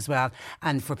jab as well.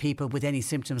 And for people with any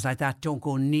symptoms like that, don't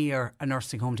go near a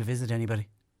nursing home to visit anybody.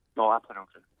 No,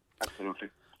 absolutely.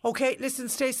 OK, listen,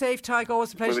 stay safe, Tig.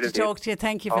 Always a pleasure to talk to you.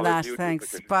 Thank you for that.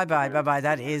 Thanks. Bye-bye.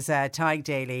 That is Tig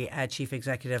Daly, Chief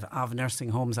Executive of Nursing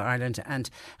Homes Ireland. And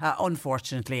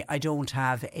unfortunately, I don't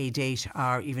have a date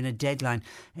or even a deadline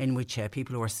in which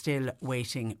people who are still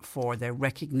waiting for their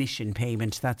recognition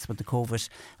payment, that's what the COVID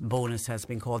bonus has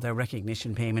been called, their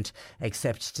recognition payment,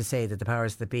 except to say that the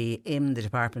powers that be in the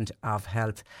Department of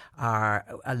Health are,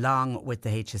 along with the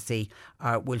HSE,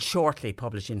 will shortly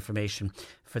publish information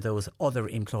for those other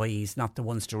employees, not the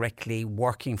ones directly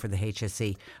working for the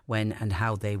HSE, when and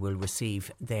how they will receive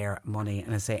their money.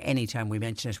 And I say, anytime we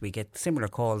mention it, we get similar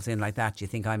calls in like that. Do you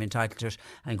think I'm entitled to it?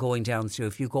 And going down through,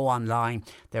 if you go online,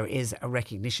 there is a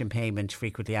recognition payment,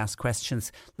 frequently asked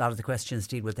questions. A lot of the questions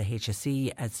deal with the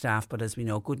HSE staff, but as we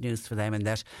know, good news for them in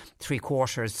that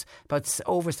 3/4, but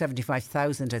over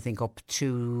 75,000, I think, up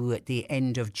to the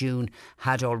end of June,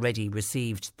 had already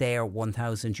received their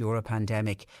 €1,000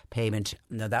 pandemic payment.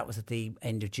 Now, that was at the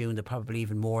end of June. There probably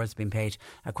even more has been paid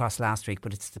across last week,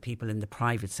 but it's the people in the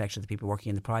private sector, the people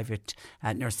working in the private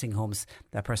nursing homes.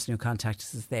 That person who contacts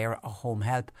us is there, a home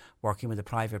help, working with a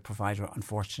private provider.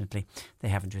 Unfortunately, they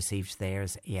haven't received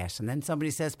theirs yet. And then somebody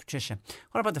says, Patricia,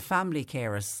 what about the family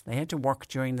carers? They had to work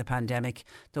during the pandemic.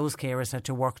 Those carers had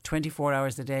to work 24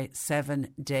 hours a day,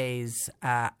 7 days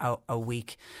a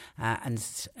week. Are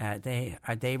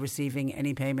they receiving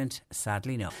any payment?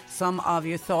 Sadly, no. Some of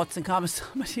your thoughts and comments.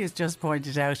 Somebody has just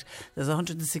pointed out there's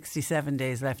 167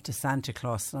 days left to Santa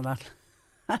Claus. Now that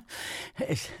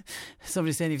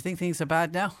somebody saying, if you think things are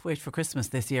bad now, wait for Christmas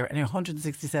this year. And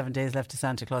 167 days left to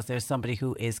Santa Claus. There's somebody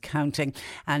who is counting.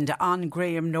 And on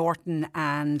Graham Norton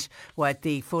and what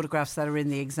the photographs that are in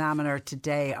the Examiner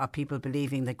today are people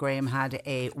believing that Graham had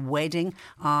a wedding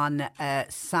on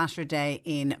Saturday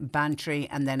in Bantry,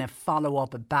 and then a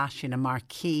follow-up bash in a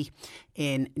marquee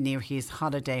near his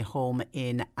holiday home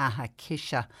in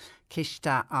Ahakishta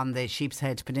on the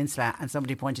Sheepshead Peninsula. And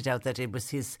somebody pointed out that it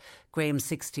was Graham's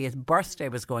 60th birthday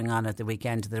was going on at the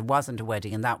weekend. There wasn't a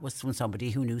wedding, and that was from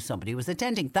somebody who knew somebody was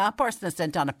attending. That person has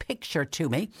sent on a picture to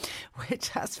me which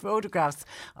has photographs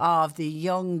of the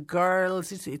young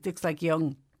girls. It looks like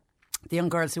the young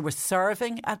girls who were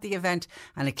serving at the event,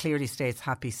 and it clearly states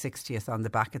happy 60th on the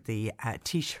back of the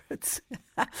t-shirts.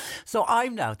 So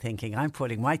I'm now thinking, I'm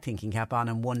putting my thinking cap on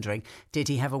and wondering, did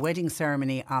he have a wedding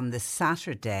ceremony on the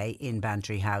Saturday in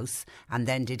Bantry House, and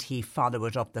then did he follow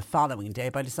it up the following day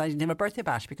by deciding to have a birthday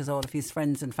bash, because all of his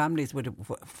friends and families would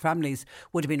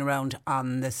have been around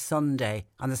on the Saturday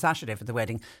for the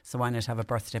wedding, so why not have a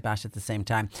birthday bash at the same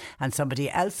time? And somebody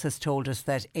else has told us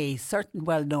that a certain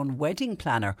well-known wedding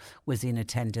planner was in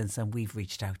attendance, and we've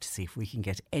reached out to see if we can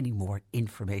get any more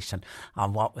information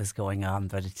on what was going on.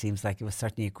 But it seems like it was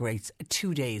certainly a great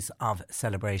 2 days of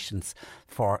celebrations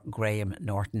for Graham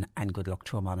Norton, and good luck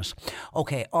to him on it.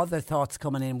 OK, other thoughts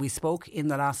coming in. We spoke in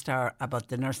the last hour about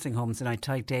the nursing homes, and I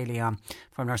Tig Daly on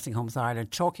from Nursing Homes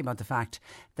Ireland, talking about the fact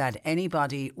that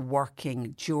anybody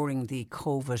working during the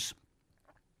COVID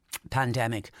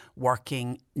pandemic,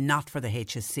 working not for the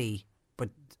HSE,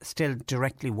 still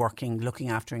directly working, looking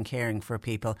after and caring for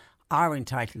people, are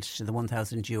entitled to the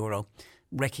 €1,000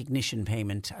 recognition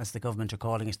payment, as the government are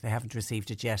calling it. They haven't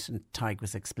received it yet, and Tig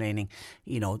was explaining,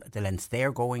 the lengths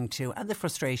they're going to, and the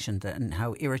frustration and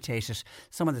how irritated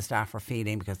some of the staff are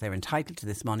feeling because they're entitled to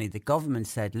this money. The government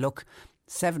said, look,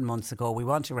 7 months ago. We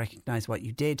want to recognise what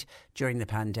you did during the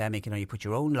pandemic. You put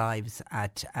your own lives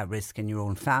at risk and your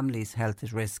own family's health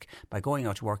at risk by going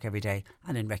out to work every day.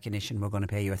 And in recognition, we're going to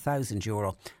pay you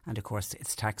 €1,000. And of course,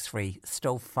 it's tax-free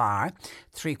so far.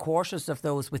 3/4 of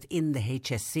those within the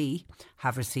HSE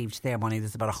have received their money.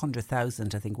 There's about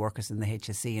 100,000, I think, workers in the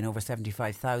HSE, and over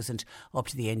 75,000 up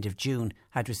to the end of June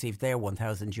had received their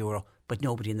 €1,000. But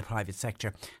nobody in the private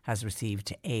sector has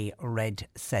received a red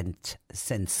cent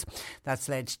since. That's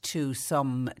led to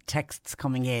some texts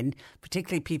coming in,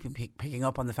 particularly people picking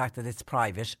up on the fact that it's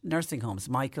private nursing homes.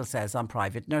 Michael says on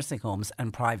private nursing homes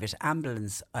and private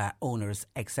ambulance owners,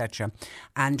 etc.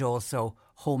 And also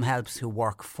home helps who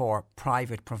work for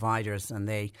private providers and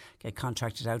they get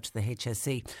contracted out to the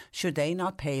HSE. Should they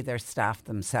not pay their staff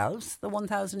themselves the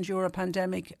 €1,000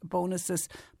 pandemic bonuses?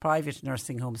 Private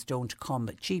nursing homes don't come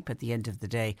cheap at the end of the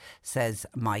day, says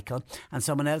Michael. And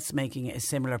someone else making a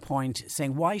similar point,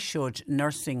 saying, why should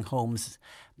nursing homes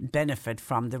benefit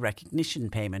from the recognition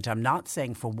payment? I'm not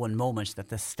saying for one moment that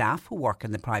the staff who work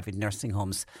in the private nursing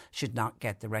homes should not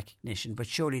get the recognition, but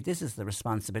surely this is the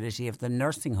responsibility of the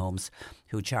nursing homes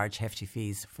who charge hefty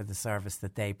fees for the service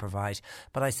that they provide.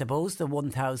 But I suppose the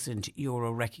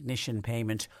 €1,000 recognition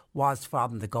payment was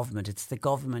from the government. It's the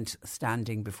government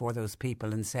standing before those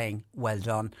people and saying, well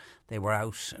done. They were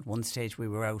out. At one stage we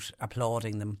were out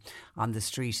applauding them on the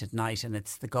street at night, and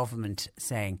it's the government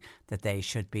saying that they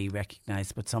should be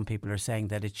recognised. But some people are saying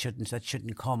that it shouldn't. That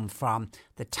shouldn't come from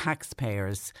the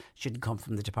taxpayers, shouldn't come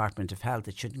from the Department of Health,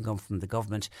 it shouldn't come from the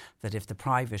government. That if the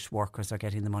private workers are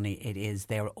getting the money, it is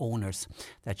their owners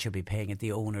that should be paying it,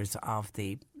 the owners of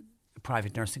the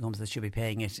private nursing homes that should be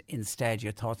paying it instead.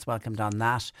 Your thoughts welcomed on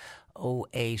that.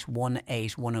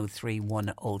 0818 103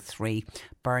 103.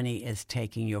 Bernie is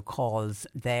taking your calls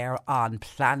there on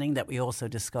planning that we also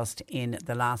discussed in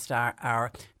the last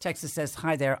hour. Texas says,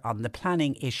 hi there, on the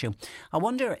planning issue. I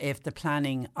wonder if the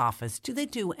planning office, do they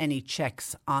do any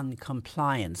checks on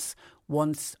compliance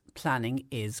once planning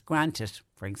is granted?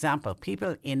 For example,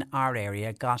 people in our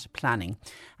area got planning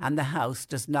and the house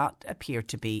does not appear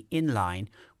to be in line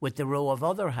with the row of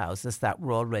other houses that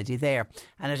were already there,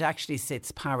 and it actually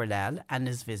sits parallel and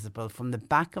is visible from the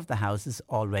back of the houses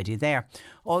already there.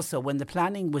 Also, when the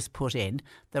planning was put in,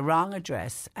 the wrong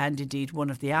address and indeed one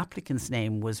of the applicant's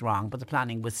name was wrong, but the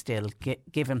planning was still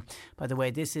given. By the way,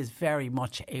 this is very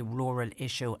much a rural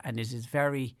issue and it is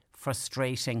very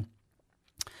frustrating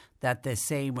that the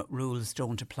same rules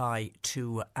don't apply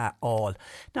to all.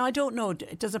 Now, I don't know,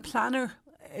 does a planner,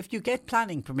 if you get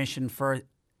planning permission for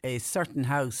a certain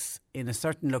house in a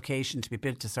certain location to be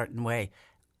built a certain way,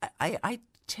 I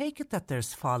take it that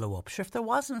there's follow-up. Sure, if there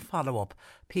wasn't follow-up,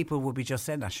 people would be just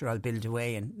saying, sure, I'll build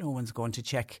away and no one's going to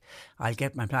check. I'll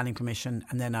get my planning permission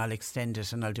and then I'll extend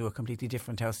it and I'll do a completely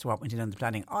different house to what went in on the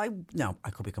planning. I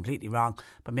could be completely wrong,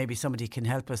 but maybe somebody can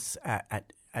help us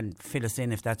and fill us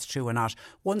in if that's true or not.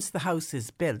 Once the house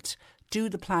is built, do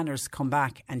the planners come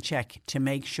back and check to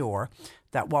make sure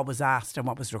that what was asked and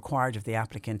what was required of the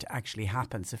applicant actually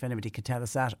happens? If anybody could tell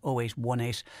us that,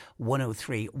 0818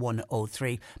 103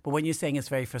 103. But when you're saying it's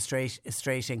very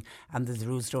frustrating and that the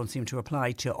rules don't seem to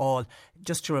apply to all,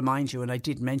 just to remind you, and I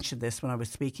did mention this when I was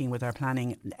speaking with our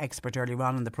planning expert earlier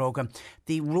on in the programme,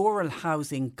 the rural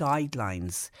housing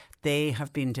guidelines, they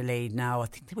have been delayed now. I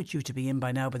think they were due to be in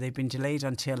by now, but they've been delayed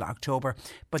until October.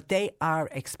 But they are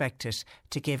expected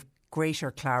to give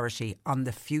greater clarity on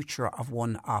the future of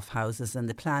one-off houses, and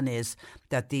the plan is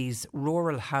that these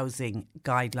rural housing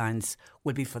guidelines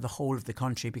will be for the whole of the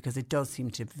country, because it does seem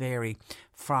to vary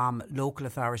from local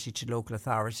authority to local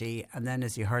authority. And then,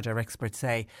 as you heard our experts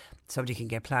say, somebody can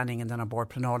get planning and then a board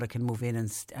planola can move in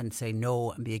and say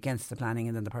no and be against the planning,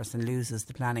 and then the person loses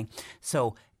the planning.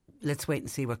 So let's wait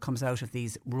and see what comes out of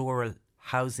these rural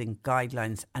housing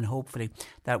guidelines, and hopefully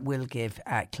that will give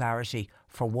clarity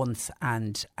for once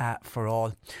and for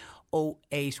all.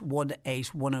 0818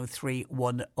 103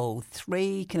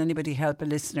 103. Can anybody help a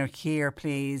listener here,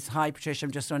 please? Hi Patricia,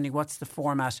 I'm just wondering, what's the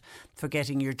format for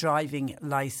getting your driving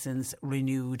licence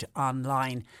renewed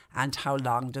online, and how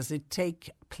long does it take,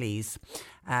 please?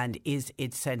 And is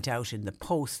it sent out in the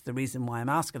post? The reason why I'm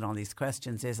asking all these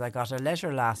questions is I got a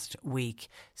letter last week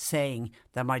saying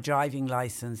that my driving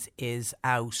licence is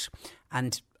out,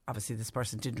 and obviously this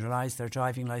person didn't realise their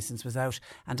driving licence was out,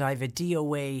 and I have a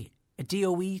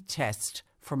DOE test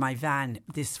for my van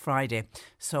this Friday.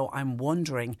 So I'm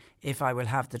wondering if I will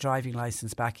have the driving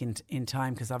licence back in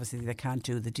time, because obviously they can't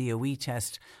do the DOE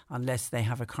test unless they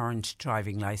have a current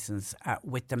driving licence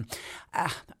with them.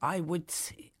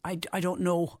 I don't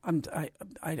know.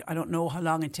 I don't know how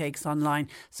long it takes online.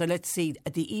 So let's see.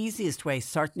 The easiest way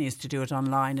certainly is to do it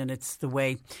online, and it's the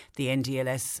way the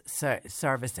NDLS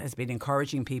service has been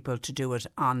encouraging people to do it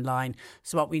online.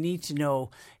 So what we need to know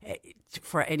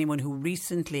for anyone who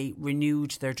recently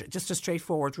renewed just a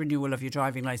straightforward renewal of your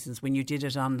driving licence, when you did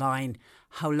it online,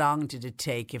 how long did it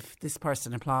take? If this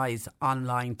person applies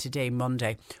online today,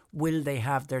 Monday, will they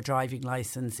have their driving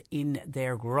licence in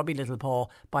their grubby little paw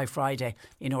by Friday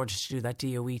in order to do that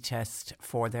DOE test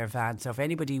for their van? So if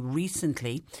anybody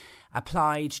recently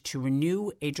applied to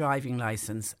renew a driving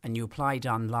licence and you applied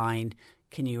online,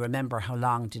 can you remember how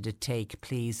long did it take?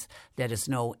 Please let us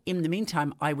know. In the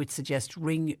meantime, I would suggest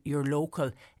ring your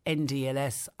local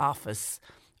NDLS office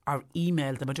or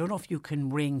email them. I don't know if you can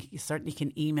ring. You certainly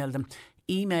can email them.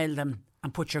 Email them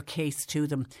and put your case to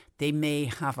them. They may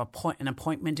have an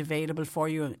appointment available for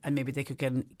you, and maybe they could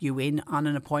get you in on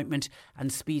an appointment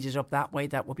and speed it up that way.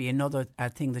 That would be another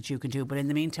thing that you can do. But in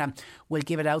the meantime, we'll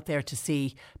give it out there to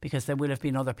see, because there will have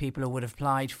been other people who would have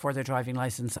applied for their driving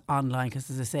licence online, because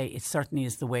as I say, it certainly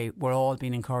is the way we're all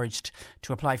being encouraged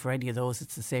to apply for any of those.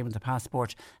 It's the same with the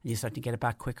passport, and you certainly get it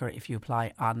back quicker if you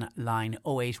apply online.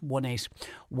 0818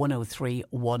 103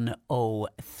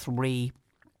 103.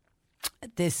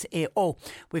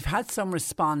 We've had some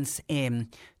response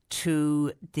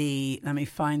to let me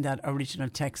find that original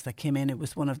text that came in. It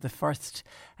was one of the first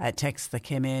texts that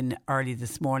came in early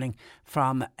this morning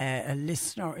from a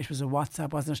listener. It was a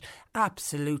WhatsApp, wasn't it?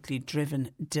 Absolutely driven,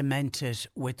 demented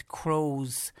with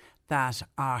crows that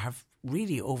have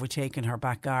really overtaken her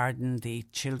back garden. The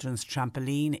children's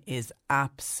trampoline is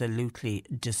absolutely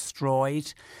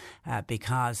destroyed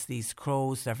because these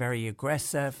crows are very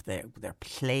aggressive. They're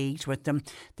plagued with them.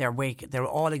 They're awake. They're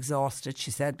all exhausted, she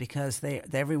said, because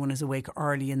everyone is awake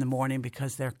early in the morning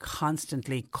because they're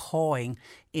constantly cawing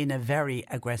in a very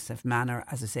aggressive manner.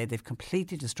 As I say, they've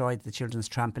completely destroyed the children's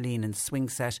trampoline and swing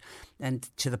set, and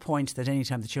to the point that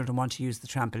anytime the children want to use the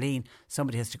trampoline,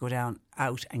 somebody has to go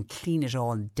out and clean it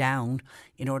all down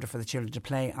in order for the children to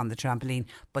play on the trampoline.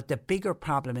 But the bigger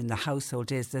problem in the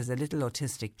household is there's a little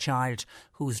autistic child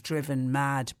who's driven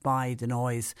mad by the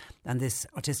noise, and this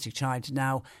autistic child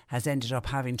now has ended up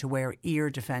having to wear ear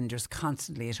defenders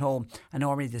constantly at home. And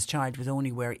normally this child would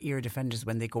only wear ear defenders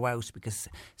when they go out, because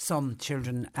some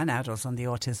children and adults on the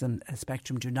autism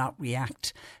spectrum do not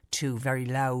react to very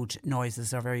loud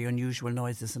noises or very unusual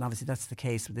noises, and obviously that's the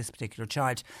case with this particular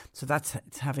child. So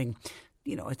it's having,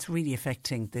 it's really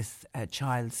affecting this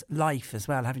child's life as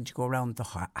well, having to go around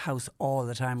the house all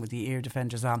the time with the ear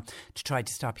defenders on to try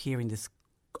to stop hearing this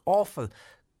awful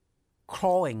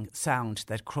crowing sound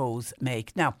that crows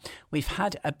make. Now, we've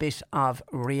had a bit of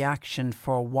reaction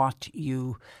for what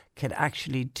you could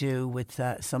actually do with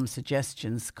some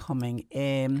suggestions coming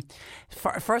in.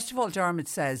 First of all, Dermot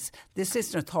says this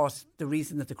listener thought the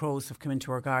reason that the crows have come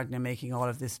into her garden and making all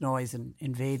of this noise and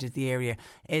invaded the area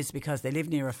is because they live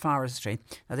near a forestry.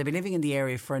 Now, they've been living in the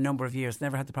area for a number of years,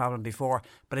 never had the problem before,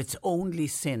 but it's only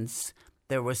since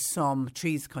there were some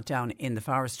trees cut down in the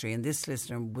forestry, and this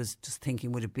listener was just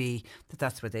thinking, would it be that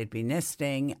that's where they'd be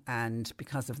nesting, and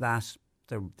because of that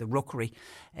the rookery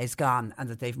is gone and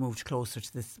that they've moved closer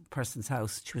to this person's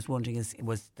house. She was wondering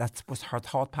that was her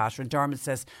thought pattern. Dermot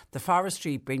says the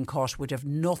forestry being cut would have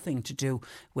nothing to do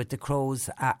with the crows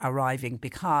arriving,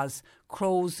 because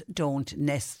crows don't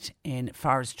nest in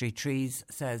forestry trees,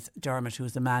 says Dermot,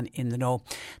 who's a man in the know.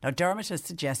 Now, Dermot has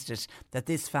suggested that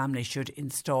this family should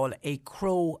install a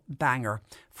crow banger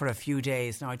for a few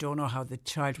days. Now, I don't know how the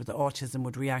child with the autism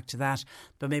would react to that,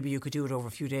 but maybe you could do it over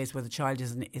a few days where the child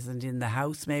isn't in the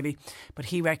house, maybe. But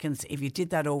he reckons if you did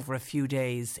that over a few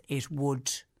days, it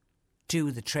would do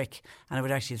the trick, and it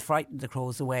would actually frighten the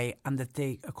crows away, and that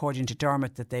they, according to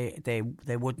Dermot, that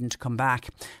they wouldn't come back.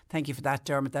 Thank you for that,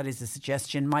 Dermot. That is a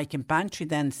suggestion. Mike in Bantry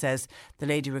then says the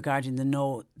lady regarding the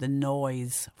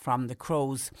noise from the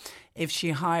crows, if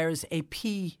she hires a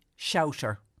pea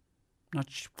shouter, not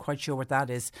quite sure what that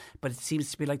is, but it seems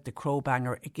to be like the crow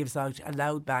banger. It gives out a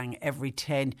loud bang every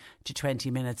 10 to 20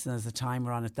 minutes, and there's a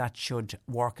timer on it. That should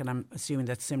work, and I'm assuming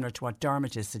that's similar to what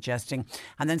Dermot is suggesting.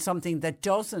 And then something that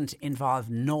doesn't involve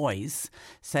noise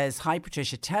says, hi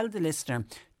Patricia, tell the listener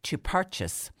to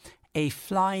purchase a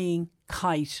flying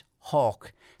kite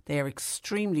hawk. They are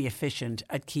extremely efficient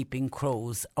at keeping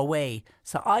crows away.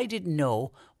 So I didn't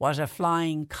know what a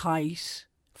flying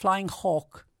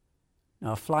hawk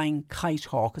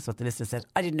is what the listener said.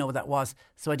 I didn't know what that was,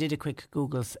 so I did a quick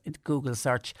Google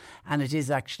search, and it is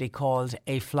actually called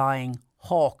a flying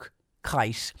hawk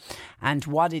kite. And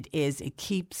what it is, it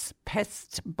keeps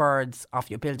pest birds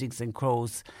off your buildings and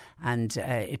crows, and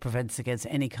it prevents against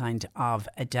any kind of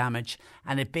damage.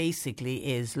 And it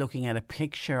basically is, looking at a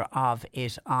picture of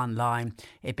it online,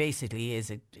 it basically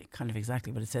is kind of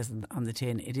exactly what it says on the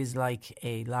tin. It is like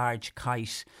a large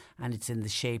kite, and it's in the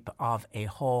shape of a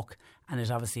hawk, and it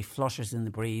obviously flutters in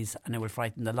the breeze, and it will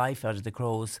frighten the life out of the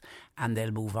crows, and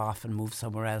they'll move off and move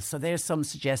somewhere else. So there's some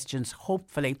suggestions.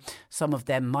 Hopefully some of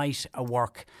them might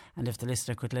work, and if the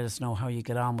listener could let us know how you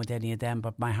get on with any of them.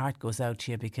 But my heart goes out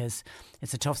to you, because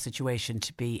it's a tough situation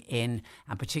to be in,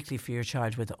 and particularly for your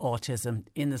child with autism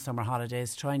in the summer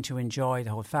holidays, trying to enjoy,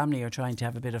 the whole family are trying to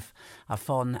have a bit of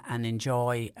fun and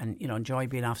enjoy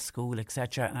being off school,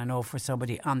 etc. And I know for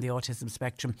somebody on the autism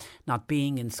spectrum, not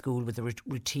being in school with the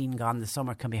routine gone, the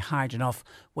summer can be hard enough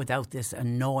without this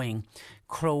annoying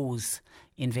crows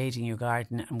invading your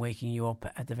garden and waking you up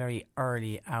at the very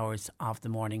early hours of the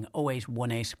morning.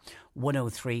 0818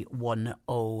 103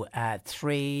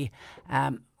 103.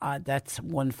 That's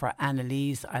one for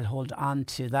Annalise. I'll hold on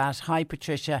to that. Hi,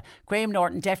 Patricia. Graham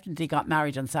Norton definitely got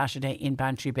married on Saturday in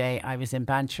Bantry Bay. I was in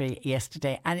Bantry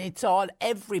yesterday, and it's all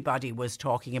everybody was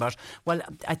talking about. Well,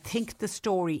 I think the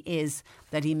story is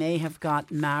that he may have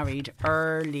got married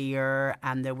earlier,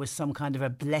 and there was some kind of a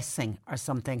blessing or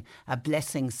something, a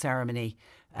blessing ceremony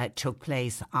took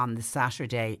place on the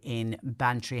Saturday in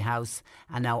Bantry House.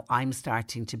 And now I'm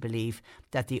starting to believe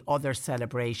that the other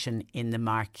celebration in the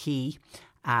Marquee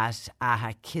at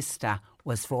Ahakista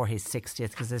was for his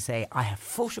 60th, because I say I have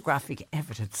photographic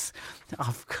evidence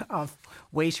of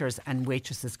waiters and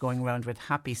waitresses going around with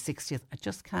happy 60th. I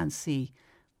just can't see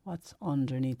what's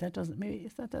underneath. That doesn't, maybe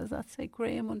does that say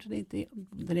Graham underneath the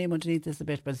name underneath this a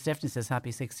bit, but it definitely says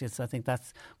happy 60th, so I think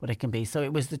that's what it can be. So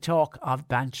it was the talk of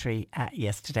Bantry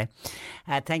yesterday.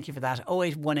 Thank you for that.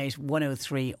 0818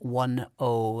 103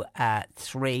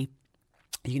 103.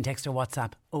 You can text or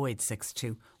WhatsApp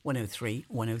 0862 103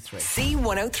 103.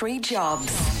 C103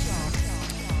 Jobs.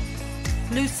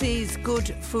 Lucy's Good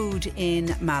Food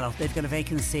in Mallow. They've got a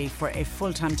vacancy for a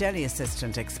full-time deli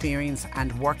assistant. Experience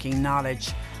and working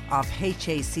knowledge of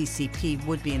HACCP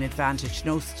would be an advantage.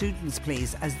 No students,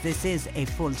 please, as this is a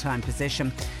full-time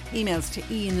position. Emails to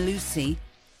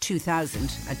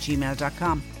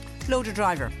ianlucy2000@gmail.com. Loader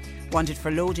driver. Wanted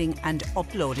for loading and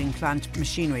uploading plant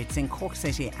machinery. It's in Cork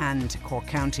City and Cork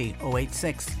County.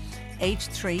 086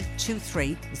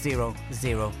 8323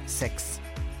 006.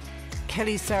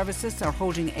 Kelly Services are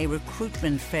holding a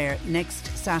recruitment fair next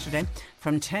Saturday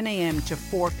from 10 a.m. to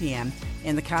 4 p.m.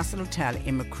 in the Castle Hotel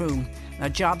in Macroom. Now,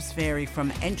 jobs vary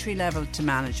from entry level to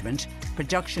management,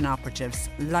 production operatives,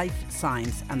 life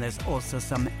science, and there's also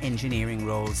some engineering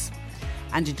roles.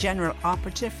 And a general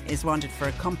operative is wanted for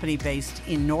a company based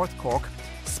in North Cork,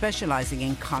 specialising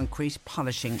in concrete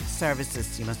polishing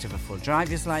services. You must have a full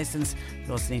driver's licence.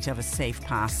 You also need to have a safe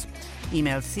pass.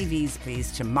 Email CVs,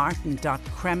 please, to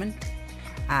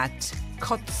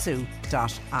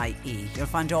martin.kremen@kutsu.ie. You'll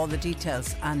find all the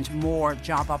details and more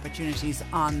job opportunities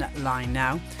online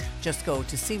now. Just go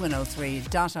to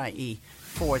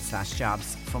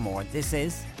c103.ie/jobs for more. This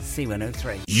is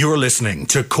C103. You're listening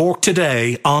to Cork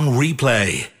Today on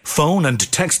replay. Phone and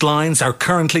text lines are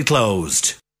currently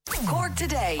closed. Cork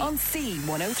Today on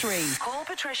C103. Call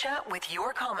Patricia with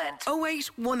your comment.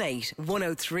 0818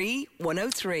 103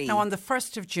 103. Now, on the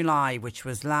 1st of July, which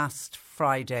was last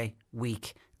Friday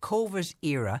week, COVID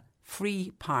era,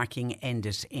 free parking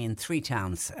ended in 3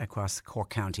 towns across Cork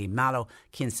County: Mallow,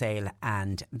 Kinsale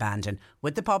and Bandon.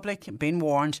 With the public being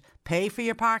warned, pay for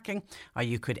your parking or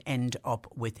you could end up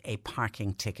with a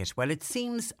parking ticket. Well, it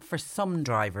seems for some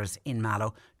drivers in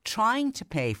Mallow, trying to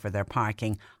pay for their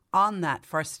parking on that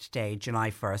first day,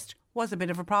 July 1st, was a bit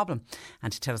of a problem.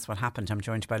 And to tell us what happened, I'm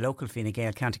joined by local Fine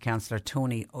Gael County Councillor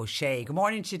Tony O'Shea. Good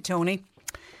morning to you, Tony.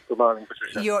 Good morning,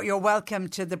 Patricia. You're welcome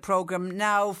to the programme.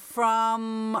 Now,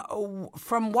 from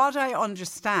what I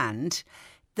understand,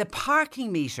 the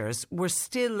parking meters were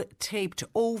still taped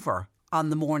over on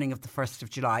the morning of the 1st of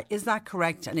July. Is that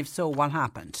correct? And if so, what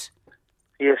happened?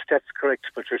 Yes, that's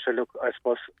correct, Patricia. Look, I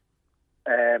suppose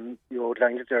you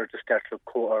outlined it there at the start. Look,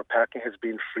 our parking has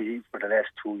been free for the last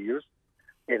 2 years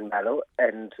in Mallow,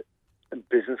 and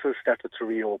businesses started to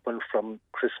reopen from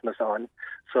Christmas on.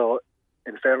 So,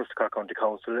 in fairness to Cork County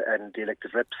Council and the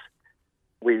elected reps,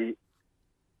 we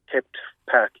kept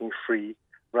parking free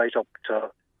right up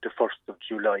to the 1st of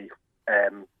July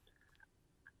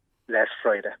last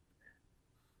Friday.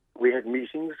 We had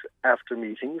meetings after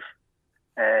meetings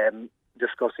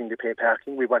discussing the pay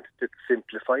parking. We wanted it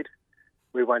simplified.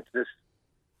 We wanted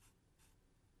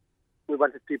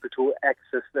people to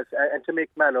access this and to make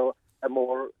Mallow a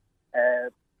more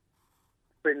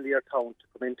friendlier town to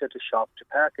come into the shop, to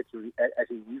park at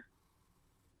ease.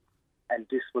 and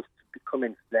this was to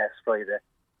commence last Friday.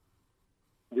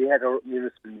 We had our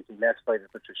municipal meeting last Friday,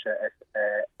 Patricia, at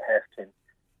 10:30,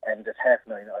 and at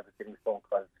 9:30 I was getting phone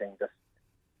calls saying that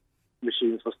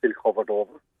machines were still covered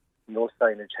over, no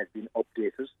signage had been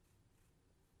updated,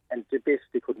 and they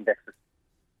basically couldn't access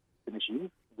the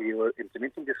machines. We were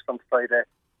implementing this from Friday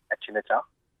at 10 o'clock.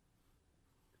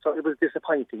 So it was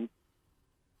disappointing.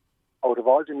 Out of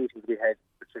all the meetings we had,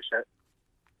 Patricia,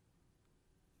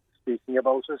 speaking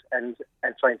about it and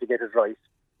trying to get it right,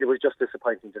 it was just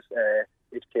disappointing that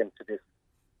it came to this.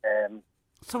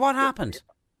 So what happened?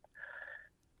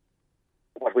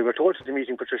 What we were told at the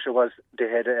meeting, Patricia, was they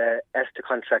had asked the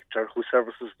contractor who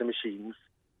services the machines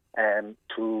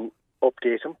to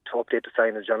update them, to update the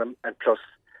signage on them, and plus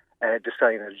the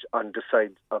signage on the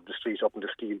side of the street up in the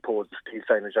steel poles, the steel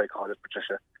signage I call it,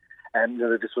 Patricia.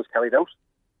 None of this was carried out.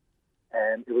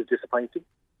 It was disappointing.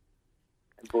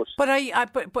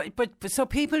 But so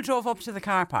people drove up to the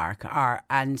car park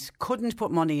and couldn't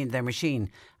put money in their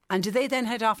machine, and did they then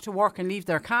head off to work and leave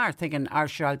their car thinking,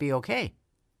 sure, I'll be okay?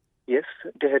 Yes,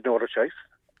 they had no other choice.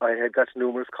 I had got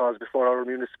numerous calls before our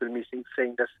municipal meeting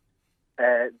saying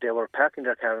that they were parking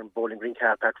their car in Bowling Green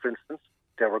car park, for instance.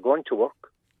 They were going to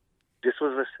work. This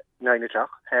was at 9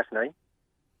 o'clock, 9:30.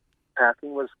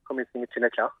 Parking was commencing at 10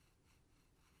 o'clock.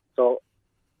 So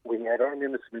we had our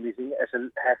municipal meeting at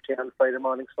 10:30 on Friday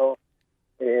morning. So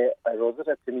I rose it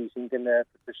at the meeting in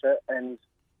Patricia, and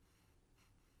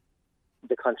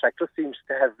the contractor seems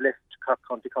to have left Cork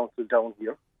County Council down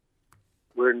here.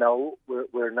 We're now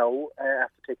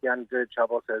after taking on the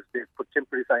job ourselves. They've put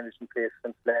temporary signage in place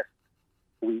since last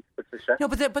week, Patricia. No,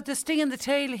 but the sting in the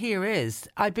tail here is,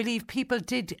 I believe people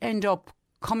did end up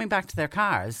coming back to their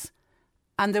cars,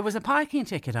 and there was a parking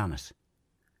ticket on it.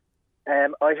 I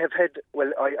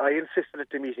insisted at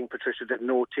the meeting, Patricia, that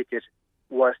no ticket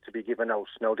was to be given out.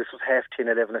 Now, this was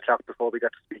 10:30, 11 o'clock before we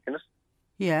got to speak on it.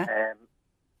 Yeah.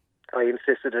 I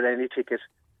insisted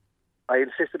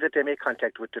that they make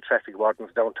contact with the traffic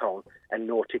wardens downtown, and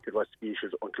no ticket was to be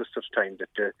issued until such time that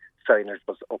the signage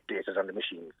was updated on the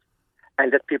machines.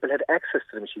 And that people had access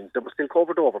to the machines. They were still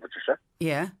covered over, Patricia.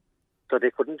 Yeah. So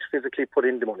they couldn't physically put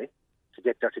in the money to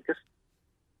get their ticket.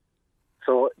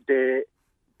 So they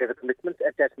gave a commitment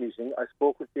at that meeting. I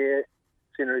spoke with the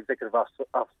senior executive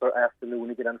officer afternoon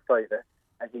again on Friday,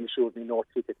 and he assured me no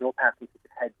parking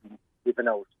ticket had been given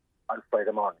out on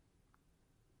Friday morning.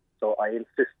 So I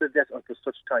insisted that until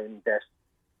such time that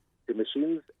the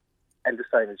machines and the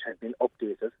signage had been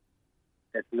updated,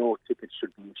 that no ticket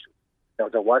should be issued. Now,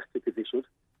 there was tickets issued,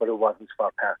 but it wasn't for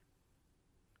parking.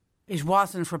 It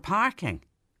wasn't for parking?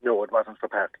 No, it wasn't for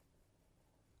parking.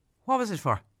 What was it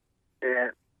for?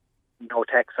 No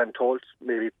tax, I'm told.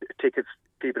 Maybe tickets,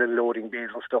 people in loading bays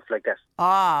and stuff like that.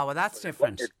 Ah, well, that's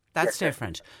different. That's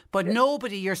different. But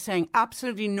nobody, you're saying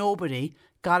absolutely nobody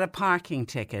got a parking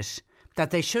ticket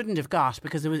that they shouldn't have got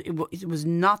because it was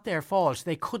not their fault.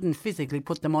 They couldn't physically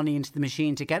put the money into the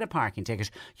machine to get a parking ticket.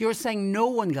 You're saying no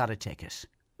one got a ticket?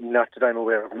 Not that I'm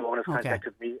aware of. No one has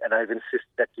contacted me, and I've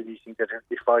insisted at the meeting that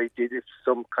if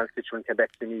some constituent came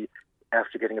back to me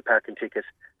after getting a parking ticket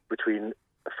between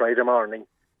Friday morning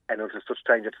and until such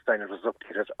time that the signage was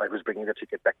updated, I was bringing the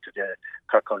ticket back to the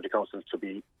Cork County Council to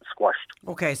be squashed.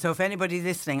 OK, so if anybody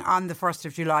listening on the 1st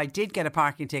of July did get a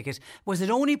parking ticket, was it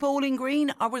only Bowling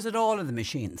Green or was it all of the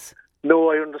machines?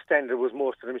 No, I understand there was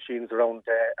most of the machines around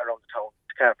the town,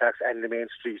 the car parks and the main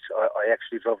street. I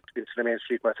actually drove into the main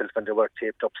street myself and they were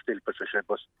taped up still, Patricia.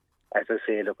 But as I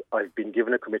say, look, I've been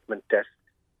given a commitment that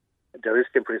there is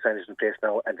temporary signage in place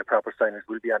now and the proper signage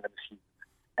will be on the machine.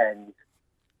 And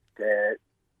the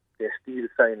steel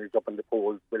signage up on the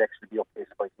poles will actually be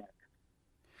updated by the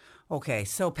OK,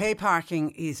 so pay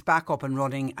parking is back up and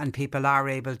running and people are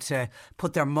able to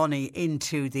put their money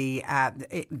into the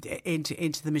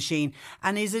into the machine.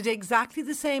 And is it exactly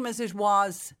the same as it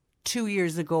was 2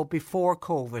 years ago before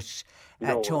COVID,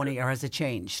 No, Tony, or has it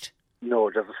changed? No,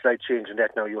 there's a slight change in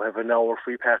that now. You have an hour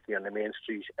free parking on the main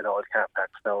street and all car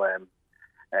parks now,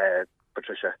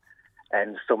 Patricia.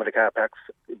 And some of the car parks,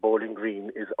 Bowling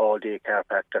Green is all-day car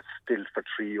park that's still for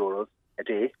 €3 a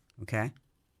day. Okay.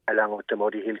 Along with the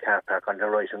Muddy Hill car park on the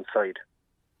right-hand side,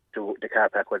 to the car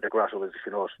park where the grotto is, if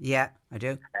you know it. Yeah, I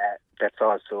do. That's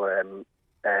also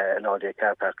an all-day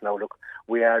car park. Now, look,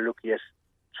 we are looking at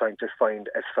trying to find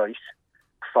a site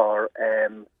for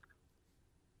an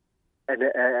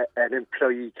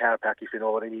employee car park, if you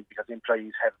know what I mean, because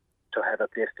employees have to have a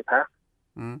place to park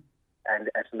and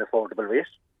at an affordable rate.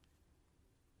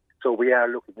 So we are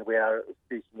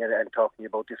speaking and talking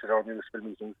about this at our municipal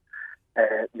meetings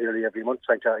nearly every month,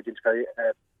 trying to identify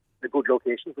a good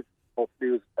location, which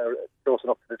hopefully is close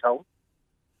enough to the town.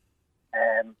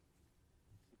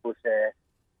 But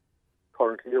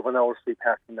currently, we have an hour free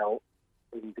parking now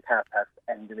in the car parks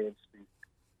and the main street,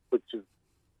 which is,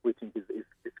 we think is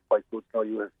quite good. Now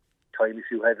you have time if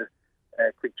you have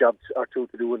a quick job or two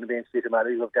to do in the main street of Mallow,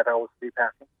 you have that hour free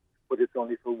parking. But it's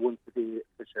only for once a day,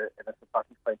 and it's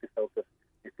important to point this out that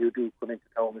if you do come into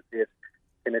town at say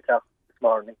 10 o'clock this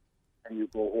morning and you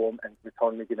go home and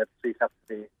return again at 3 o'clock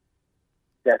today,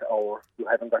 that hour, you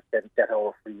haven't got that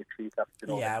hour free at 3 o'clock.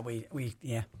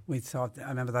 Yeah, we saw. I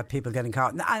remember that people getting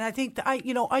caught, and I think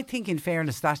I think in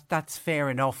fairness that's fair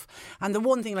enough. And the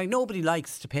one thing, like, nobody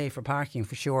likes to pay for parking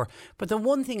for sure, but the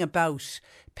one thing about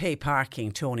pay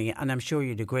parking, Tony, and I'm sure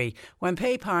you'd agree, when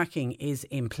pay parking is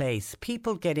in place,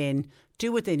 people get in,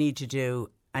 do what they need to do,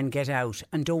 and get out,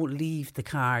 and don't leave the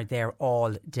car there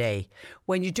all day.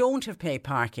 When you don't have pay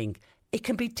parking, it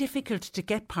can be difficult to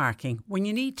get parking when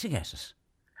you need to get it.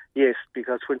 Yes,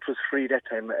 because when it was free that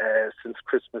time, since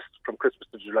Christmas, from Christmas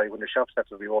to July, when the shops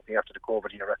started reopening after the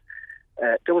COVID era,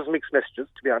 there was mixed messages,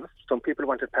 to be honest. Some people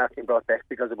wanted parking brought back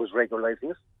because it was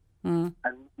regularising it,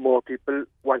 and more people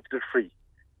wanted it free.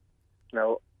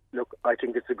 Now, look, I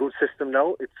think it's a good system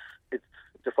now. It's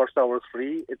the first hour is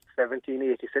free. It's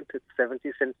 17.80 cents. It's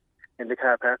 70 cents in the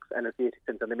car parks, and it's 80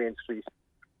 cents on the main street.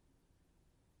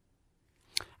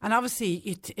 And obviously,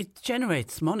 it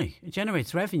generates money. It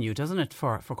generates revenue, doesn't it,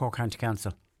 for Cork County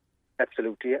Council?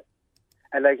 Absolutely, yeah.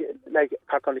 And like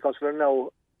Cork County Council are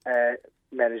now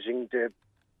managing the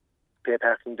pay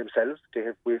parking themselves.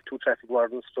 We have 2 traffic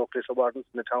wardens, stroke leisure wardens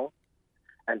in the town,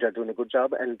 and they're doing a good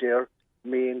job. And their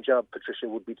main job, Patricia,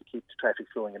 would be to keep the traffic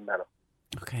flowing in Mallow.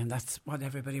 Okay, and that's what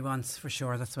everybody wants, for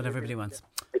sure. That's what everybody wants.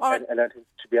 Yeah. All right. And I think,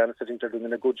 to be honest, I think they're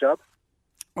doing a good job.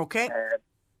 Okay.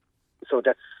 So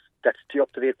that's the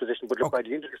up-to-date position. But look, by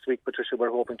the end of this week, Patricia, we're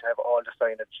hoping to have all the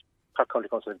signage. Cork County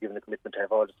Council have given a commitment to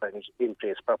have all the signage in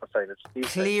place, proper signage.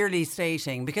 Clearly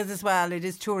stating, because as well, it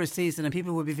is tourist season and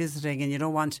people will be visiting, and you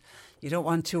don't want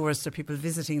tourists or people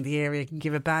visiting the area. It can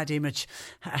give a bad image.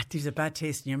 There's a bad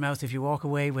taste in your mouth if you walk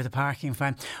away with a parking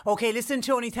fine. Okay, listen,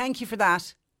 Tony, thank you for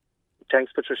that.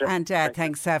 Thanks, Patricia. And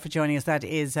thanks for joining us. That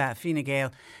is Fine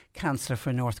Gael, Councillor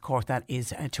for North Cork. That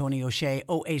is Tony O'Shea.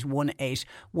 0818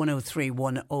 103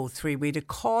 103. We had a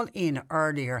call in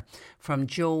earlier from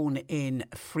Joan in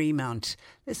Fremont.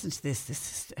 Listen to this.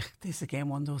 This is again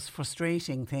one of those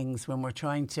frustrating things when we're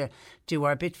trying to do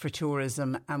our bit for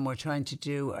tourism, and we're trying to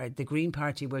do the Green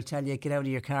Party will tell you get out of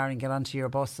your car and get onto your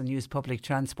bus and use public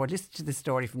transport. Listen to this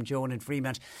story from Joan in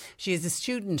Fremont. She is a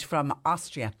student from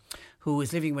Austria who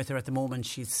is living with her at the moment.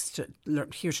 She's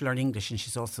here to learn English, and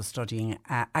she's also studying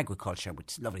agriculture,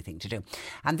 which is a lovely thing to do.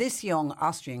 And this young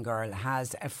Austrian girl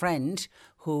has a friend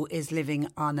who is living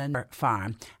on a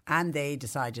farm, and they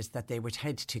decided that they would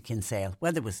head to Kinsale.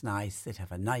 Weather was nice. They'd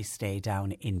have a nice day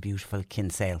down in beautiful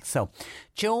Kinsale. So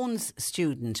Joan's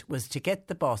student was to get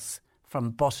the bus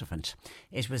from Buttevant.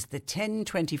 It was the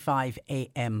 10:25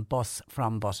 a.m. bus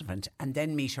from Buttevant, and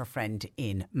then meet her friend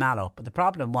in Mallow. But the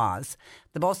problem was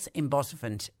the bus in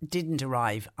Buttevant didn't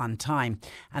arrive on time,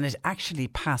 and it actually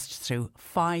passed through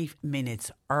 5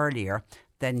 minutes earlier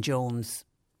than Joan's.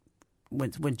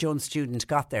 When Joan's student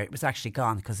got there, it was actually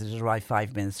gone because it had arrived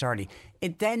 5 minutes early.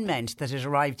 It then meant that it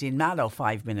arrived in Mallow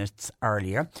 5 minutes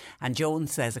earlier. And Joan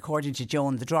says, according to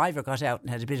Joan, the driver got out and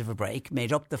had a bit of a break,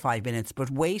 made up the 5 minutes,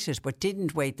 but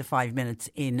didn't wait the 5 minutes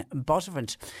in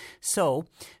Buttevant. So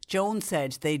Joan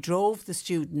said they drove the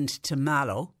student to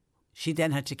Mallow. She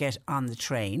then had to get on the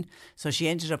train. So she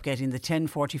ended up getting the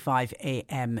 10:45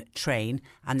 a.m. train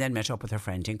and then met up with her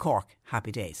friend in Cork.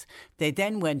 Happy days. They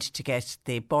then went to get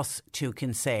the bus to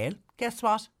Kinsale. Guess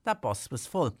what? That bus was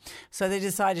full. So they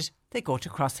decided they'd go to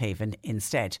Crosshaven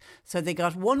instead. So they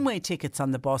got one-way tickets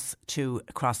on the bus to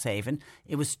Crosshaven.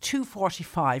 It was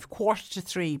 2:45,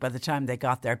 2:45 by the time they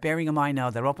got there. Bearing in mind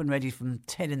now they're up and ready from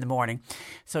 10 in the morning.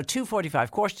 So 2:45,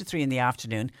 2:45 in the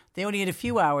afternoon. They only had a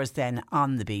few hours then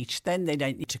on the beach. Then they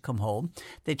need to come home.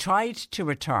 They tried to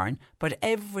return, but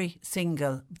every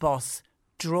single bus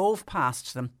drove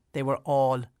past them. They were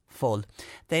all full.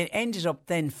 They ended up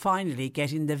then finally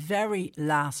getting the very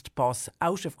last bus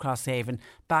out of Crosshaven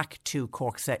back to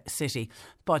Cork City.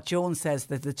 But Joan says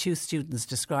that the two students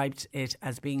described it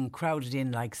as being crowded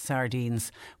in like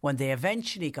sardines. When they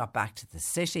eventually got back to the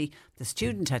city, the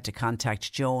student had to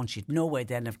contact Joan. She'd no way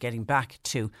then of getting back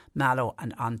to Mallow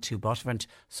and on to Buttevant.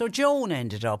 So Joan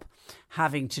ended up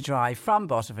having to drive from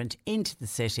Buttevant into the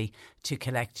city to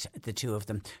collect the two of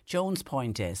them. Joan's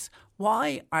point is,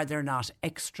 why are there not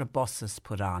extra buses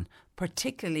put on?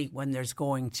 particularly when there's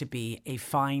going to be a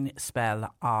fine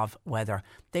spell of weather.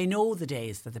 They know the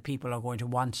days that the people are going to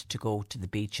want to go to the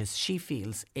beaches. She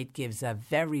feels it gives a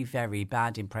very, very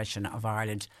bad impression of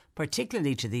Ireland,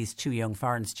 particularly to these two young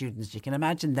foreign students. You can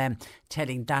imagine them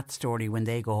telling that story when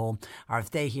they go home, or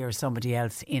if they hear somebody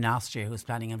else in Austria who's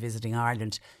planning on visiting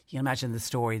Ireland, you can imagine the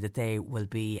story that they will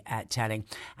be telling.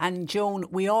 And Joan,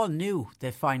 we all knew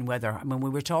the fine weather. I mean, we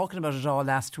were talking about it all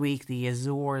last week. The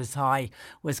Azores high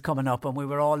was coming up and we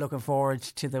were all looking forward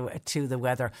to the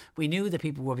weather. We knew that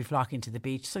people would be flocking to the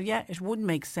beach. So yeah, it would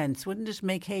make sense. Wouldn't it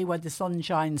make hay while the sun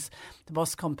shines? The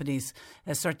bus companies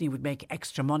certainly would make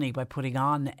extra money by putting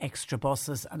on extra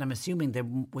buses, and I'm assuming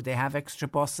they have extra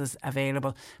buses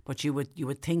available, but you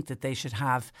would think that they should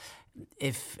have,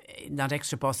 if not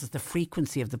extra buses, the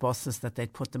frequency of the buses that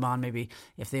they'd put them on. Maybe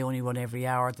if they only run every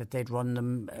hour, that they'd run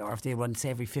them, or if they run say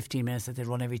every 15 minutes, that they'd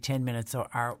run every 10 minutes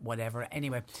or whatever.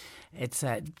 Anyway, it's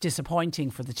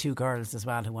disappointing for the two girls as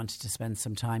well who wanted to spend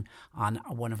some time on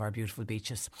one of our beautiful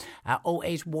beaches.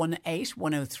 0818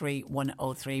 103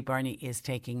 103. Bernie is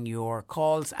taking your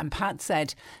calls. And Pat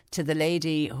said to the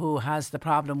lady who has the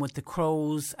problem with the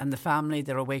crows and the family,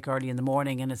 they're awake early in the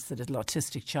morning and it's the little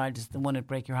autistic child, is the one that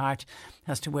break your heart,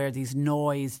 has to wear these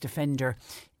noise defender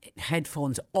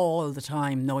headphones all the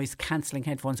time, noise cancelling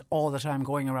headphones all the time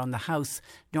going around the house.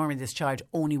 Normally this child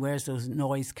only wears those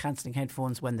noise cancelling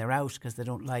headphones when they're out because they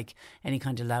don't like any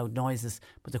kind of loud noises,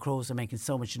 but the crows are making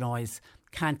so much noise,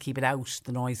 can't keep it out,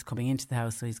 the noise coming into the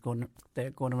house, so they're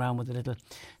going around with the little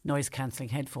noise cancelling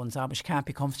headphones on, but she can't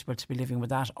be comfortable to be living with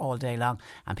that all day long.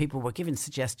 And people were giving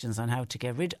suggestions on how to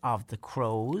get rid of the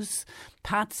crows.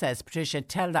 Pat says, Patricia,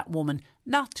 tell that woman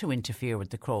not to interfere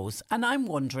with the crows. And I'm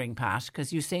wondering, Pat,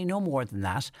 because you say no more than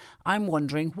that, I'm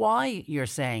wondering why you're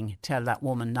saying tell that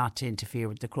woman not to interfere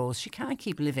with the crows. She can't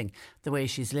keep living the way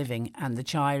she's living, and the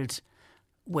child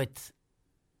with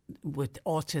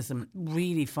autism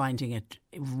really finding it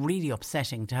really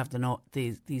upsetting to have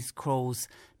these crows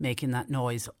making that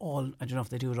noise all, I don't know if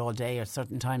they do it all day or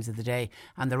certain times of the day,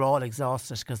 and they're all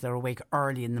exhausted because they're awake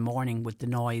early in the morning with the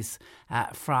noise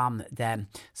from them.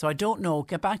 So I don't know,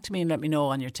 get back to me and let me know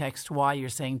on your text why you're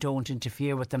saying don't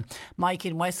interfere with them. Mike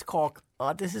in West Cork,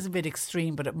 this is a bit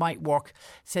extreme but it might work,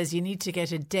 says you need to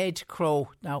get a dead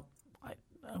crow. Now,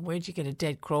 where'd you get a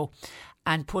dead crow?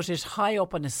 And put it high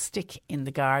up on a stick in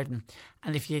the garden.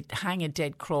 And if you hang a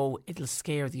dead crow, it'll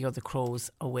scare the other crows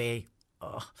away.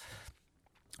 Oh.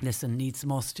 Listen, needs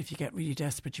must. If you get really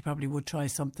desperate, you probably would try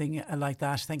something like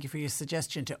that. Thank you for your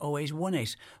suggestion to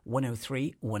 0818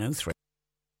 103 103.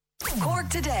 Cork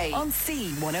Today on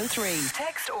C103.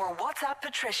 Text or WhatsApp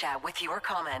Patricia with your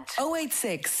comment.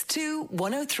 0862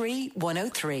 103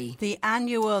 103. The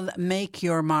annual Make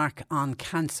Your Mark on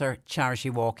Cancer charity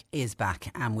walk is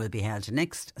back and will be held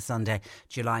next Sunday,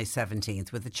 July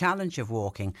 17th, with the challenge of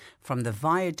walking from the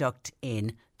Viaduct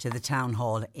Inn to the Town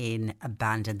Hall in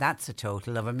Bandon. That's a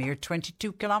total of a mere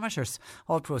 22 kilometres.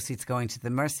 All proceeds going to the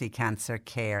Mercy Cancer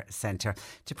Care Centre.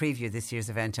 To preview this year's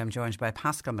event, I'm joined by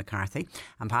Pascal McCarthy,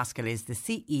 and Pascal is the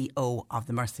CEO of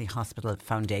the Mercy Hospital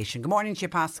Foundation. Good morning to you,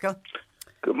 Pascal.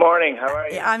 Good morning, how are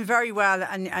you? I'm very well,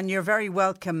 and you're very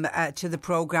welcome to the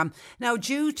programme. Now,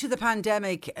 due to the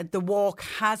pandemic, the walk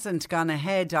hasn't gone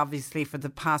ahead, obviously, for the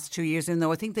past 2 years, even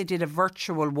though I think they did a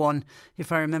virtual one,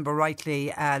 if I remember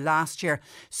rightly, last year.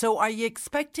 So are you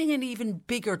expecting an even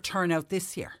bigger turnout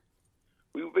this year?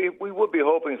 We would be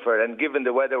hoping for it, and given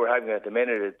the weather we're having at the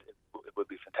minute, it would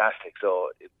be fantastic. So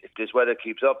if this weather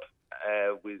keeps up,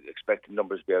 we expect the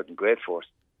numbers to be out in great force.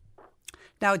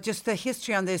 Now, just the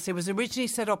history on this, it was originally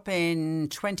set up in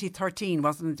 2013,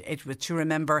 wasn't it? To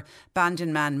remember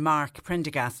Bandon man Mark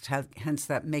Prendergast, hence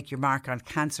that Make Your Mark on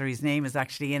Cancer. His name is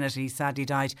actually in it. He sadly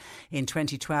died in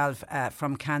 2012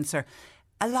 from cancer.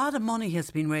 A lot of money has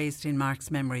been raised in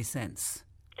Mark's memory since.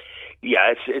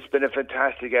 Yeah, it's been a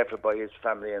fantastic effort by his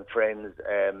family and friends.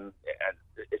 And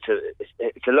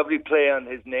it's a lovely play on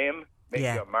his name, Make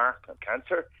Your Mark on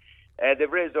Cancer.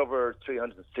 They've raised over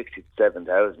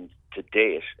 367,000 to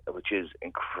date, which is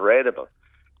incredible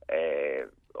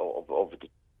over the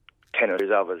 10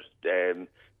 years of it.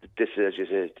 This is, as you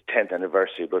say, the 10th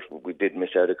anniversary, but we did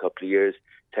miss out a couple of years,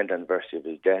 10th anniversary of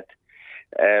his death.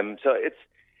 So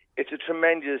it's a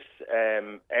tremendous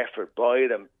effort by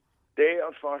them. They,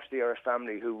 unfortunately, are a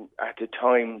family who, at the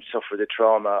time, suffered the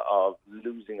trauma of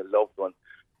losing a loved one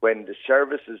when the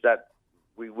services that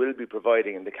we will be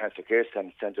providing in the Cancer Care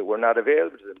Centre were not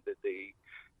available to them,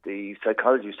 the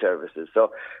psychology services.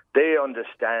 So they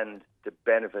understand the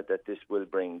benefit that this will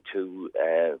bring to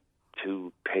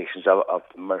patients of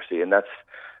Mercy, and that's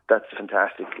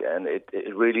fantastic. And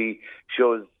it really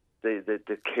shows the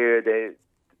care,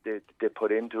 the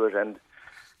put into it and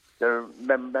their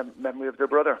memory of their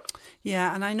brother.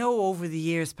 Yeah, and I know over the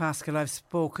years, Pascal, I've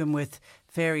spoken with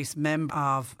various members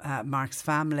of Mark's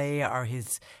family or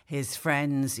his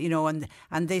friends, you know, and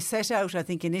they set out, I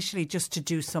think, initially just to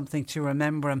do something to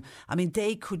remember him. I mean,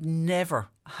 they could never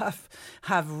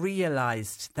have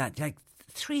realised that, like,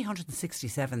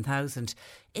 367,000,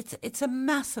 it's a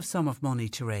massive sum of money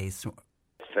to raise.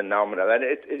 Phenomenal, and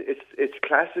it's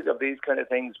classic of these kind of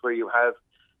things where you have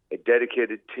a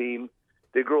dedicated team.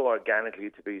 They grow organically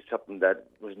to be something that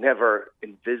was never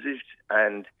envisaged,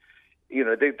 and you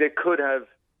know they could have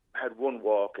had one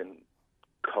walk and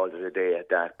called it a day at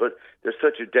that. But they're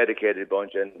such a dedicated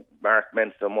bunch, and Mark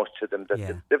meant so much to them that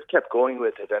they've kept going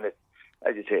with it. And it,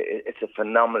 as you say, it's a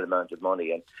phenomenal amount of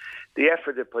money, and the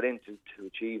effort they put into to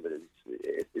achieve it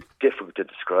is difficult to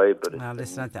describe. But well,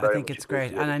 listen, I think it's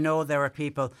great, and I know there are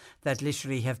people that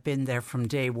literally have been there from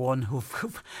day one who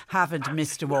haven't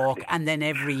missed a walk, and then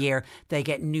every year they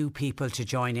get new people to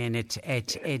join in.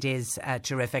 It is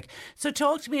terrific. So,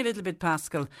 talk to me a little bit,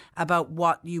 Pascal, about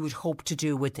what you would hope to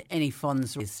do with any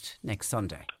funds raised next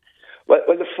Sunday. Well,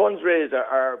 the funds raised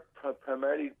are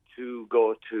primarily to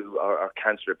go to our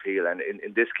cancer appeal, and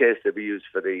in this case they'll be used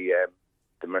for the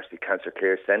Mercy Cancer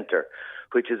Care Centre,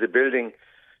 which is a building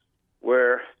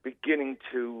we're beginning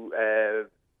to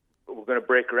we're going to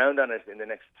break ground on it in the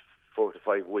next 4 to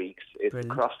 5 weeks. It's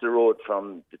Brilliant. Across the road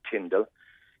from the Tyndall.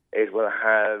 It will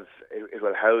house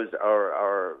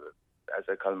our as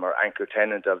I call them, our anchor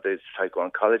tenant of the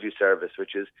psycho-oncology service,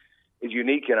 which is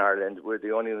unique in Ireland. We're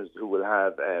the only ones who will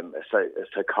have a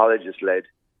psychologist-led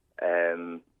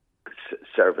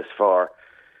service for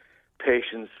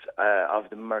patients of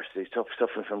the Mercy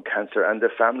suffering from cancer and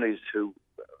their families who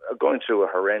are going through a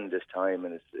horrendous time,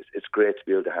 and it's great to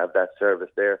be able to have that service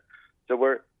there. So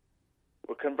we're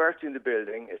converting the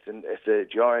building. It's a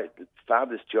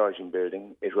fabulous Georgian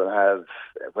building. It will have,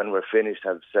 when we're finished,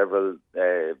 have several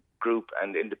group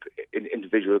and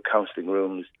individual counselling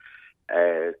rooms,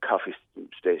 coffee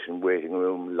station, waiting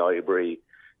room, library,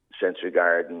 sensory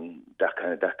garden, that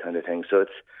kind of thing. So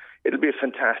it'll be a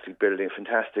fantastic building, a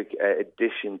fantastic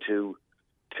addition to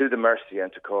the Mercy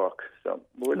and to Cork. So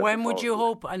when would you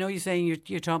hope? I know you're saying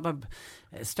you're talking about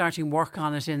starting work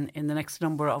on it in the next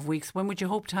number of weeks. When would you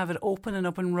hope to have it open and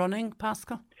up and running,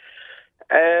 Pascal?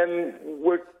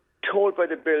 We're told by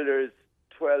the builders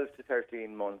 12 to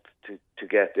 13 months to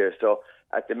get there. So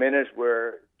at the minute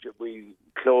we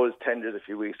closed tenders a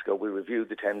few weeks ago. We reviewed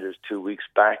the tenders 2 weeks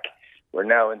back. We're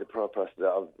now in the process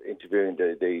of interviewing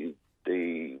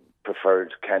the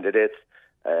preferred candidates,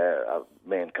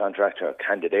 main contractor, or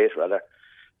candidate rather.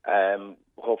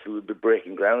 Hopefully we'll be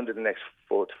breaking ground in the next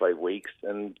 4 to 5 weeks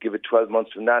and give it 12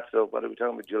 months from that. So what are we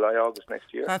talking about, July, August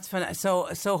next year? That's fun.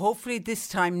 So hopefully this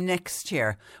time next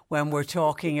year, when we're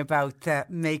talking about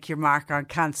Make Your Mark on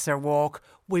Cancer Walk,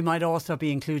 we might also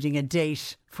be including a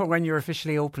date for when you're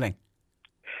officially opening.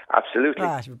 Absolutely.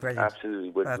 Brilliant. Absolutely.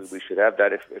 We should have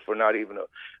that if we're not even...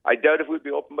 I doubt if we'll be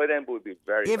open by then, but we'll be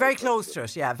very close to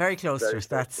it. Yeah, very close to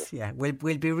it.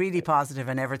 We'll be really positive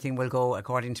and everything will go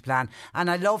according to plan.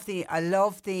 And I love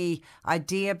the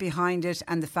idea behind it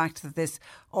and the fact that this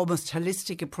almost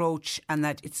holistic approach, and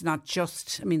that it's not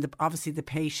just... I mean, obviously the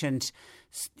patient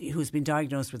who's been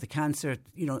diagnosed with the cancer,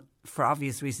 you know, for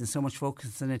obvious reasons, so much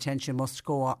focus and attention must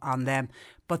go on them,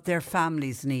 but their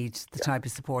families need the type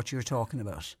of support you're talking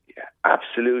about. Yeah,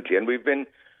 absolutely. And we've been,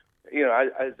 you know,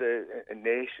 as a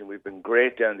nation, we've been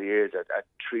great down the years at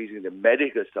treating the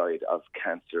medical side of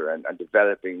cancer and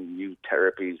developing new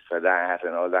therapies for that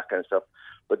and all that kind of stuff.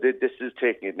 But this is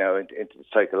taking it now into the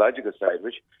psychological side,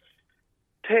 which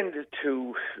tended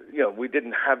to, you know, we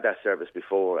didn't have that service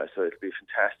before, so it'll be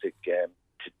fantastic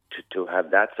to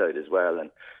have that side as well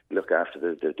and look after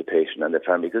the patient and the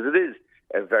family, because it is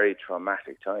a very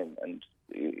traumatic time, and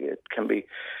it can be,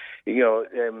 you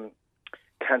know,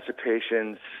 cancer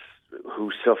patients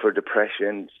who suffer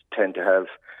depression tend to have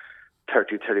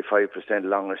 30-35%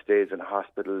 longer stays in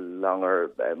hospital,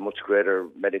 much greater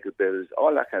medical bills,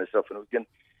 all that kind of stuff. And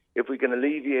if we can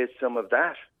alleviate some of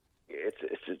that,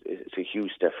 it's a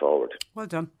huge step forward. Well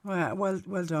done.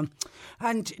 Well done.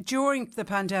 And during the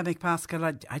pandemic, Pascal,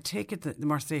 I take it that the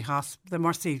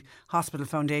Mercy Hospital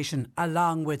Foundation,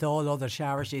 along with all other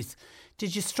charities,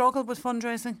 did you struggle with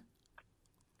fundraising?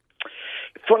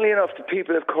 Funnily enough, the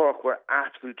people of Cork were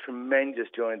absolutely tremendous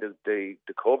during the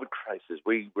COVID crisis.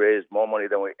 We raised more money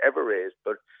than we ever raised,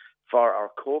 but for our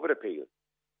COVID appeal,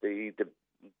 the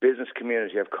business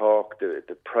community of Cork,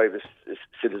 the private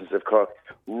citizens of Cork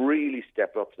really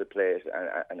stepped up to the plate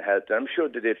and helped. And I'm sure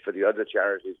they did for the other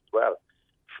charities as well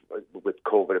with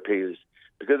COVID appeals.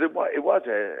 because it was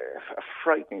a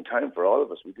frightening time for all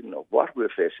of us. We didn't know what we were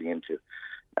facing into,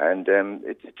 and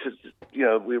it's just,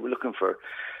 we were looking for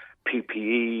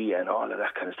PPE and all of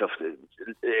that kind of stuff.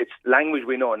 It's language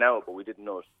we know now, but we didn't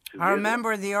know it 2 years I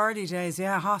remember ago. the early days,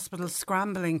 hospitals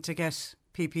scrambling to get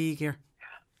PPE gear.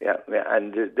 Yeah,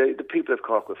 and the people of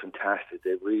Cork were fantastic.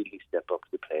 They really stepped up to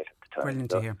the plate at the time. Brilliant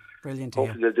to hear. Brilliant to hear.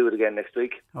 Hopefully they'll do it again next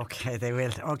week. Okay, they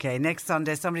will. Okay, next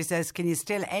Sunday, somebody says, can you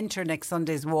still enter next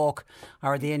Sunday's walk,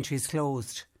 or are the entries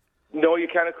closed? No, you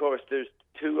can, of course. There's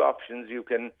two options. You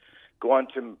can go on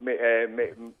to Make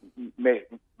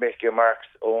Your Mark's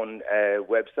own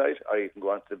website, or you can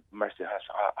go on to Mercy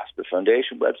Hospital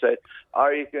Foundation website,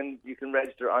 or you can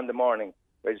register on the morning.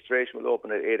 Registration will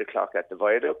open at 8 o'clock at the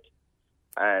Viaduct,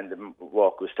 and the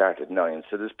walk will start at 9.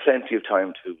 So there's plenty of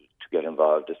time to get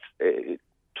involved. It's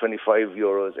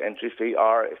 €25 entry fee,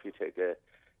 or if you take a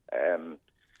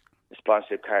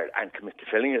sponsorship card and commit to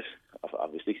filling it,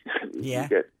 obviously. Yeah.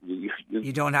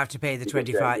 You don't have to pay the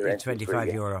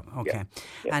 €25. Okay.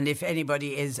 Yeah. And if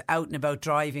anybody is out and about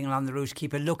driving along the route,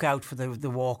 keep a lookout for the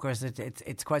walkers.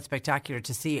 It's quite spectacular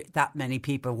to see that many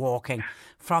people walking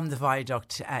from the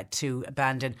Viaduct to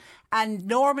Bandon. And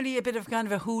normally a bit of kind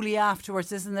of a hoolie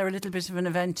afterwards, isn't there? A little bit of an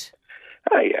event.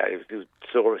 Yeah,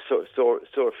 sore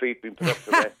feet being put up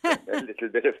to rest.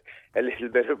 a little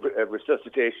bit of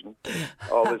resuscitation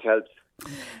always helps.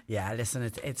 Yeah, listen,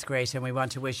 it's great, and we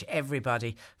want to wish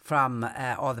everybody from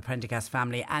all the Prendergast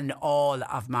family and all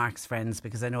of Mark's friends,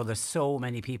 because I know there's so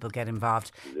many people get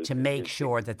involved to make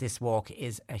sure that this walk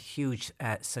is a huge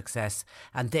success,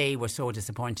 and they were so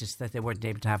disappointed that they weren't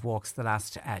able to have walks the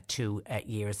last 2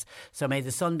 years. So may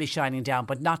the sun be shining down,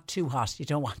 but not too hot. You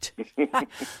don't want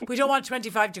we don't want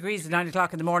 25 degrees at 9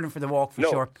 o'clock in the morning for the walk, for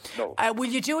sure. No.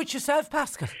 Will you do it yourself,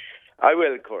 Pascal? I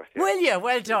will, of course. Yeah. Will you?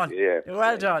 Well done. Yeah.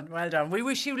 Well done. We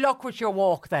wish you luck with your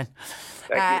walk then.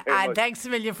 Thank you very much. Thanks a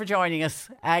million for joining us.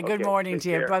 Good morning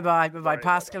to you. Bye-bye.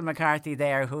 Pascal McCarthy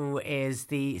there, who is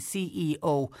the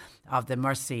CEO of the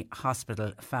Mercy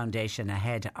Hospital Foundation,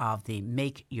 ahead of the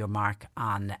Make Your Mark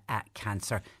on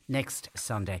Cancer next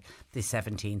Sunday, the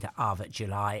 17th of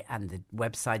July. And the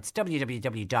website's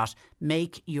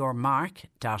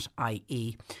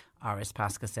www.makeyourmark.ie. Or as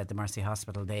Pascal said, the Mercy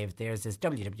Hospital, theirs is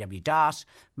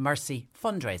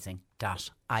www.mercyfundraising.ie.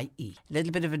 A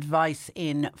little bit of advice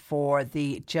in for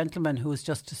the gentleman who's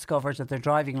just discovered that their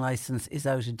driving licence is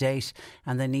out of date,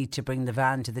 and they need to bring the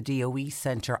van to the DOE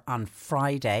centre on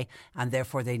Friday, and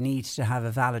therefore they need to have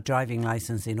a valid driving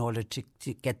licence in order to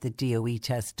get the DOE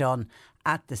test done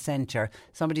at the centre.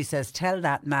 Somebody says, tell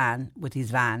that man with his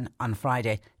van on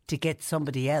Friday to get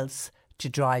somebody else to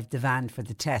drive the van for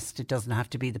the test. It doesn't have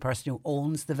to be the person who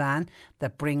owns the van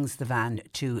that brings the van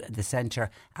to the centre,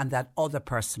 and that other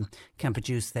person can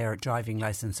produce their driving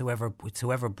licence. Whoever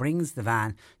brings the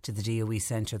van to the DOE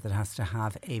centre that has to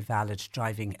have a valid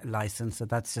driving licence. So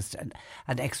that's just an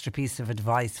extra piece of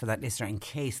advice for that listener in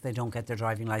case they don't get their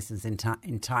driving licence in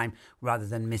time, rather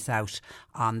than miss out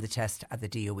on the test at the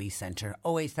DOE centre.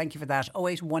 08, thank you for that.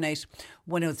 0818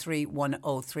 103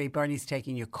 103. Bernie's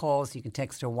taking your calls. You can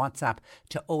text or WhatsApp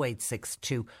to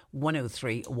 0862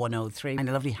 103 103. And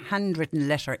a lovely handwritten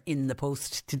letter in the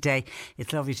post today.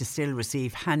 It's lovely to still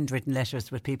receive handwritten letters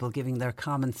with people giving their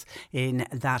comments in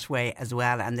that way as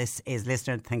well. And this is,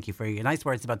 listener, thank you for your nice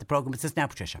words about the programme. It says, now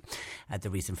Patricia, the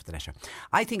reason for the letter.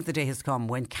 I think the day has come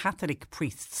when Catholic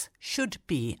priests should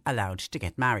be allowed to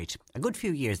get married. A good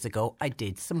few years ago, I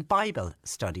did some Bible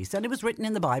studies, and it was written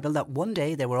in the Bible that one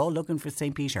day they were all looking for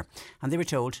St. Peter, and they were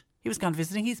told he was gone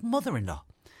visiting his mother-in-law.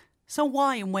 So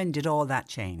why and when did all that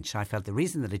change? I felt the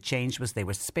reason that it changed was they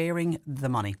were sparing the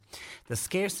money. The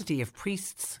scarcity of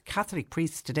priests, Catholic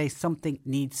priests today, something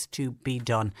needs to be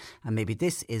done. And maybe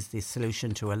this is the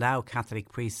solution to allow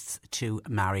Catholic priests to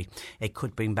marry. It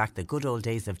could bring back the good old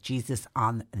days of Jesus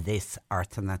on this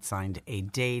earth. And that signed a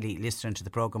daily listener to the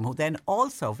programme, who then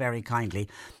also very kindly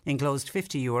enclosed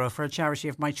 €50 for a charity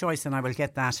of my choice. And I will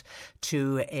get that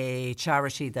to a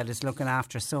charity that is looking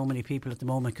after so many people at the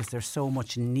moment, because there's so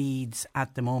much need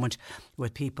at the moment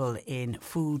with people in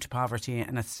food poverty,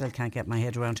 and I still can't get my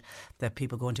head around that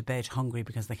people going to bed hungry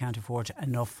because they can't afford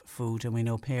enough food. And we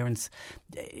know parents,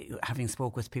 having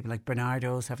spoke with people like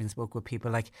Bernardo's, having spoke with people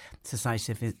like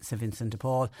Society of St Vincent de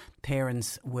Paul,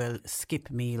 parents will skip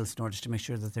meals in order to make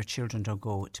sure that their children don't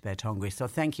go to bed hungry. So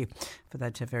thank you for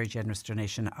that very generous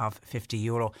donation of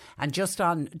 €50. And just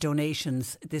on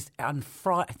donations, I think I'm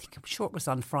sure it was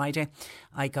on Friday,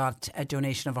 I got a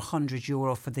donation of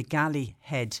 €100 for the the Galley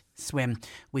Head swim.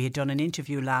 We had done an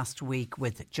interview last week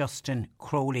with Justin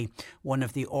Crowley, one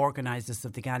of the organisers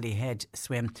of the Galley Head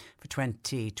swim for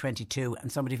 2022,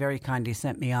 and somebody very kindly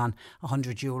sent me on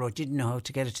 €100. Didn't know how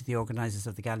to get it to the organisers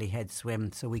of the Galley Head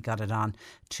swim, so we got it on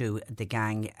to the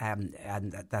gang, and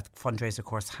that fundraiser, of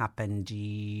course, happened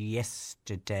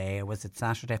yesterday. Or was it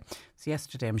Saturday? It's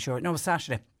yesterday, I'm sure. No, it was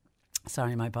Saturday.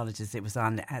 Sorry, my apologies. It was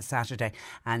on Saturday,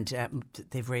 and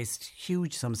they've raised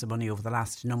huge sums of money over the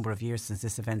last number of years since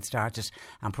this event started,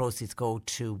 and proceeds go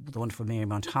to the wonderful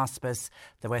Marymount Hospice,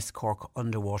 the West Cork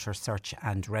Underwater Search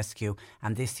and Rescue,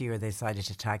 and this year they decided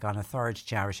to tag on a third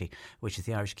charity, which is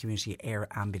the Irish Community Air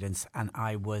Ambulance. And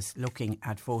I was looking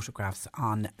at photographs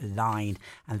online,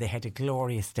 and they had a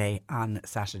glorious day on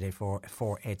Saturday for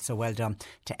it. So well done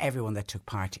to everyone that took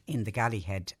part in the Galley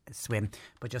Head swim.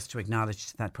 But just to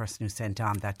acknowledge that person who sent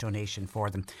on that donation for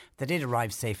them. They did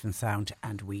arrive safe and sound,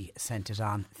 and we sent it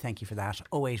on. Thank you for that.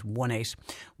 0818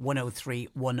 103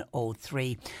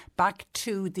 103. Back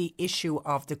to the issue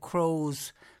of the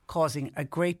crows causing a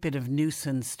great bit of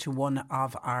nuisance to one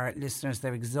of our listeners.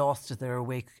 They're exhausted. They're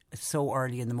awake so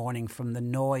early in the morning from the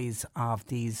noise of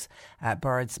these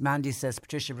birds. Mandy says,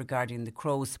 Patricia, regarding the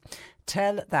crows,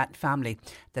 tell that family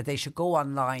that they should go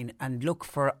online and look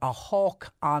for a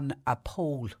hawk on a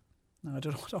pole. Now, I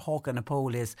don't know what a hawk on a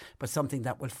pole is, but something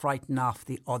that will frighten off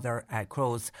the other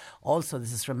crows. Also,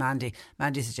 this is from Mandy.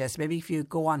 Mandy suggests maybe if you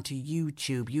go onto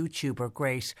YouTube are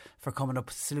great for coming up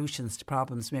with solutions to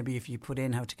problems. Maybe if you put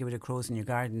in how to get rid of crows in your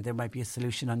garden, there might be a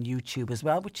solution on YouTube as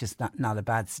well, which is not a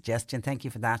bad suggestion. Thank you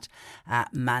for that,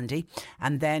 Mandy.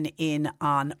 And then do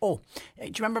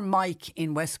you remember Mike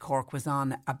in West Cork was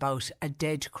on about a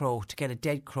dead crow? To get a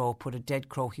dead crow, put a dead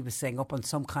crow, he was saying, up on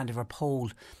some kind of a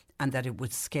pole, and that it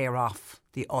would scare off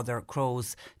the other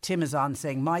crows. Tim is on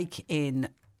saying Mike is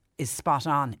spot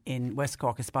on in West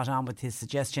Cork, is spot on with his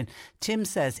suggestion. Tim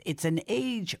says it's an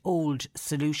age-old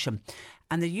solution,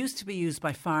 and they used to be used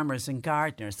by farmers and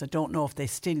gardeners. I don't know if they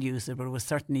still use it, but it was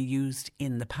certainly used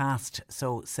in the past,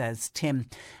 so says Tim.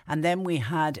 And then we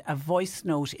had a voice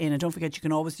note in, and don't forget you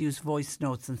can always use voice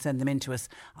notes and send them in to us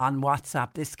on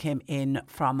WhatsApp. This came in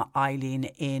from Eileen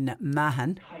in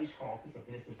Mahon.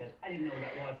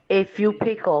 If you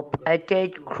pick up a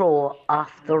dead crow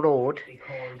off the road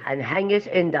and hang it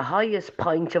in the highest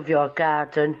point of your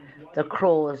garden, the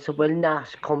crows will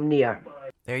not come near.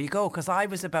 There you go, because I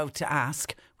was about to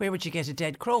ask, where would you get a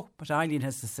dead crow? But Eileen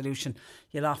has the solution.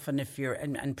 You'll often, if you're,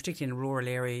 and particularly in a rural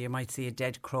area, you might see a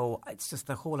dead crow. It's just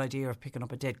the whole idea of picking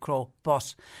up a dead crow.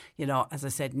 But, you know, as I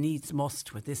said, needs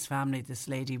must with this family. This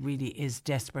lady really is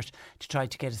desperate to try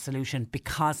to get a solution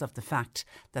because of the fact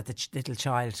that the little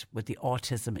child with the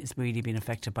autism is really being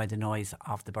affected by the noise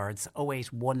of the birds.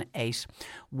 0818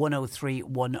 103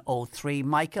 103.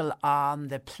 Michael, on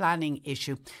the planning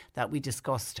issue that we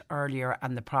discussed earlier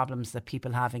and the problems that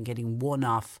people have in getting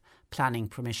one-off planning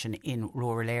permission in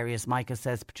rural areas. Michael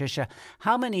says, Patricia,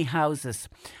 how many houses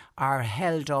are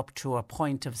held up to a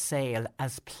point of sale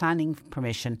as planning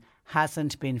permission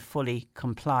hasn't been fully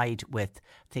complied with?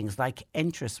 Things like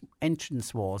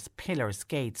entrance walls, pillars,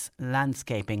 gates,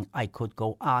 landscaping. I could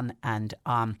go on and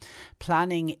on.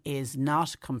 Planning is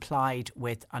not complied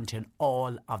with until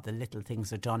all of the little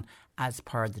things are done as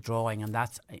per the drawing, and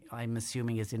that's, I'm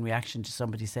assuming, is in reaction to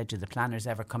somebody said, do the planners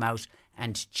ever come out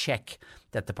and check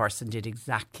that the person did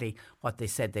exactly what they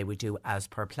said they would do as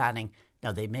per planning?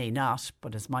 Now, they may not,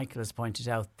 but as Michael has pointed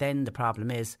out, then the problem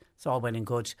is, it's all well and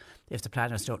good if the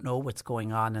planners don't know what's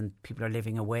going on and people are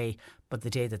living away, but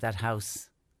the day that house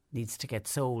needs to get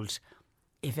sold,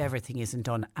 if everything isn't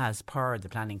done as per the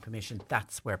planning permission,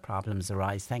 that's where problems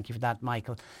arise. Thank you for that,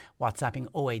 Michael. WhatsApping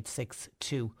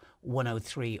 0862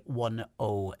 103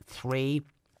 103.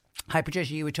 Hi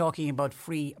Patricia, you were talking about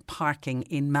free parking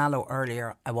in Mallow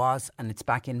earlier. I was, and it's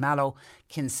back in Mallow,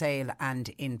 Kinsale and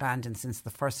in Bandon since the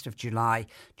 1st of July.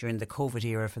 During the COVID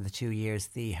era for the 2 years,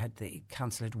 the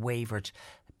council had waived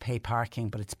pay parking,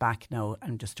 but it's back now.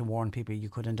 And just to warn people, you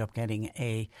could end up getting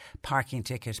a parking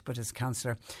ticket. But as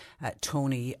Councillor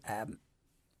Tony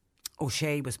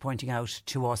O'Shea was pointing out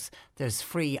to us, there's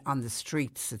free on the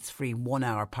streets. It's free 1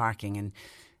 hour parking,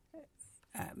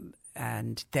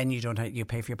 and then you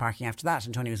pay for your parking after that.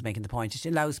 And Tony was making the point, it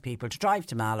allows people to drive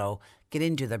to Mallow, get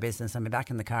into their business and be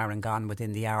back in the car and gone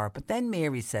within the hour. But then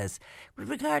Mary says, with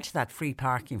regard to that free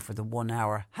parking for the 1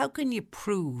 hour, how can you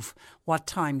prove what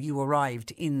time you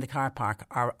arrived in the car park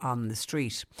or on the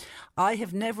street? I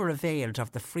have never availed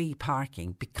of the free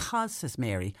parking because, says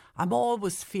Mary, I'm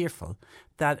always fearful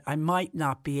that I might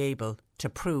not be able to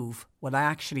prove when I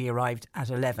actually arrived at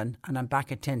 11 and I'm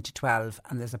back at 10 to 12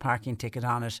 and there's a parking ticket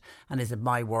on it, and is it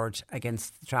my word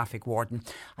against the traffic warden?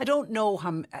 I don't know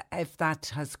if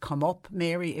that has come up,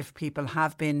 Mary, if people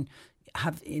have been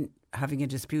having a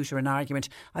dispute or an argument.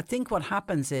 I think what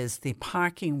happens is the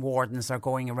parking wardens are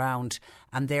going around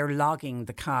and they're logging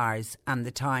the cars and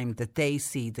the time that they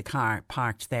see the car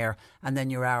parked there, and then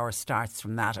your hour starts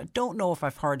from that. I don't know if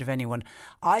I've heard of anyone.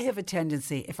 I have a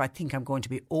tendency, if I think I'm going to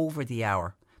be over the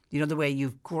hour, you know, the way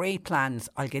you've great plans,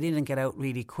 I'll get in and get out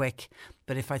really quick.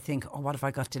 But if I think, oh, what if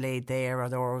I got delayed there,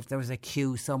 or if there was a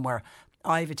queue somewhere,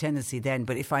 I have a tendency then.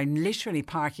 But if I'm literally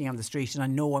parking on the street and I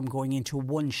know I'm going into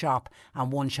one shop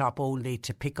and one shop only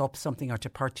to pick up something or to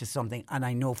purchase something, and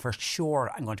I know for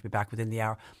sure I'm going to be back within the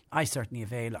hour, I certainly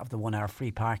avail of the 1 hour free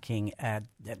parking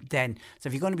then. So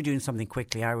if you're going to be doing something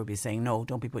quickly, I would be saying, no,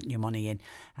 don't be putting your money in.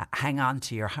 Hang on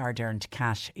to your hard-earned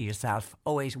cash yourself.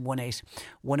 0818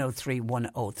 103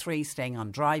 103. Staying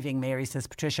on driving, Mary says,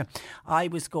 Patricia, I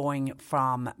was going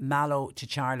from Mallow to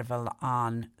Charleville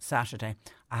on Saturday.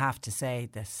 I have to say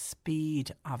the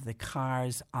speed of the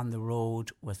cars on the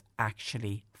road was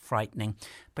actually frightening,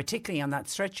 particularly on that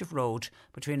stretch of road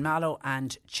between Mallow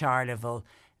and Charleville,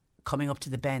 coming up to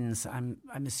the bends. I'm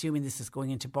assuming this is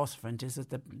going into Butterfront, is it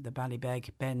the Ballybeg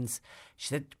bends? She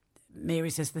said, Mary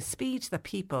says, the speed that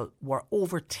people were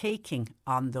overtaking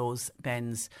on those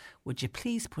bends, would you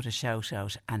please put a shout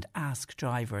out and ask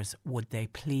drivers, would they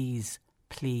please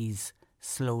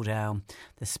slow down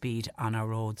the speed on our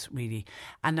roads, really.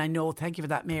 And I know, thank you for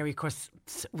that, Mary. Of course,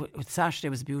 Saturday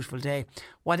was a beautiful day.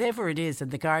 Whatever it is, and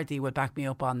the Gardaí will back me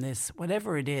up on this,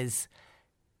 whatever it is,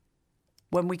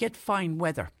 when we get fine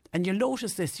weather, and you'll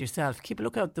notice this yourself, keep a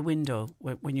look out the window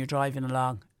when you're driving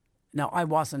along. Now, I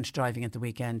wasn't driving at the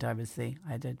weekend, I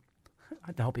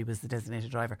hope he was the designated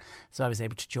driver, so I was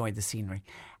able to enjoy the scenery.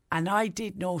 And I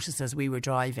did notice as we were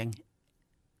driving,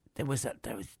 there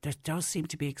does seem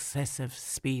to be excessive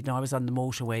speed. Now, I was on the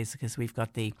motorways because we've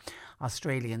got the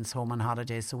Australians home on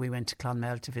holidays, so we went to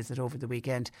Clonmel to visit over the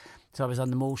weekend. So I was on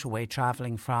the motorway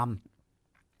travelling from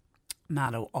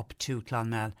Mallow up to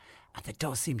Clonmel, and there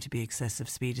does seem to be excessive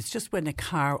speed. It's just when a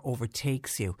car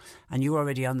overtakes you and you're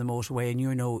already on the motorway and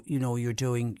you're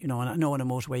doing, and I know on a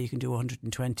motorway you can do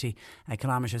 120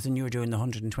 kilometres and you're doing the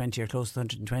 120 or close to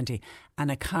 120,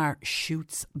 and a car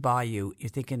shoots by you, you're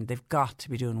thinking they've got to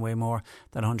be doing way more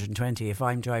than 120. If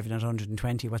I'm driving at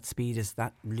 120, what speed is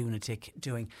that lunatic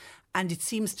doing? And it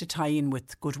seems to tie in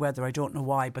with good weather. I don't know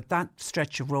why, but that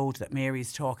stretch of road that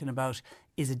Mary's talking about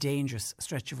is a dangerous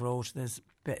stretch of road. There's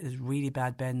really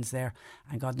bad bends there,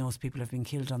 and God knows people have been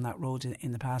killed on that road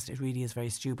in the past. It really is very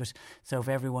stupid. So if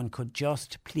everyone could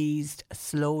just please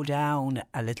slow down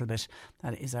a little bit,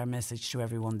 that is our message to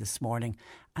everyone this morning.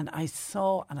 And I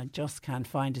saw, and I just can't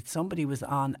find it, somebody was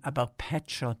on about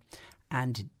petrol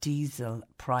and diesel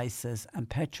prices, and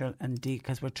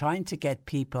because we're trying to get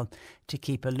people to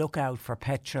keep a lookout for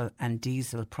petrol and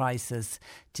diesel prices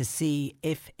to see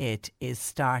if it is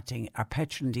starting, are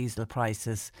petrol and diesel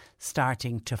prices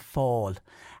starting to fall.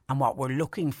 And what we're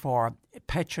looking for,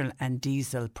 petrol and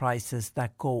diesel prices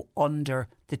that go under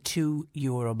the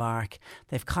 €2 mark.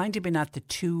 They've kind of been at the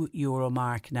 €2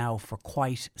 mark now for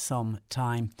quite some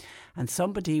time. And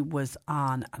somebody was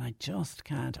on, and I just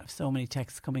can't, I have so many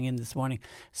texts coming in this morning.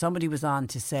 Somebody was on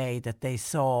to say that they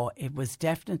saw, it was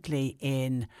definitely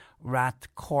in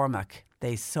Rathcormac,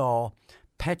 they saw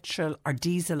petrol or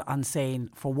diesel on sale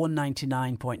for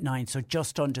 199.9, so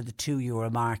just under the €2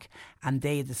 mark. And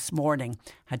they this morning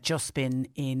had just been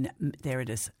in, there it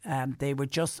is, they were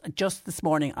just this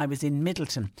morning I was in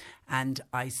Middleton and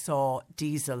I saw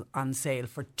diesel on sale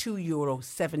for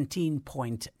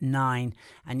 €17.9,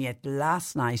 and yet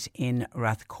last night in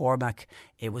Rathcormac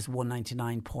it was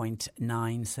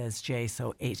 199.9, says Jay.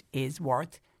 So it is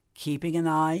worth keeping an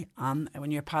eye on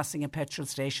when you're passing a petrol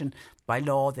station. By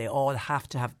law, they all have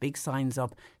to have big signs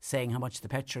up saying how much the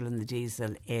petrol and the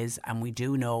diesel is, and we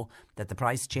do know that the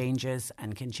price changes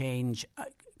and can change a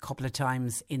couple of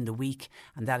times in the week,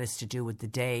 and that is to do with the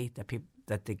day that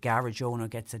that the garage owner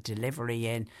gets a delivery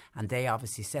in, and they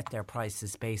obviously set their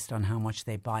prices based on how much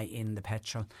they buy in the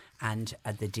petrol and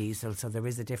the diesel. So there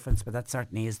is a difference, but that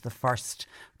certainly is the first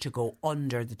to go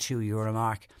under the €2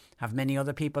 mark. Have many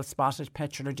other people spotted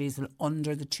petrol or diesel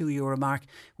under the €2 mark?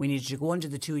 We need to go under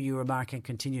the €2 mark and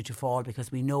continue to fall,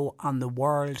 because we know on the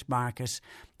world market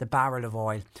the barrel of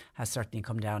oil has certainly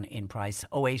come down in price.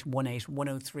 0818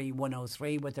 103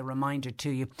 103, with a reminder to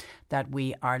you that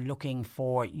we are looking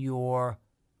for your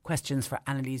questions for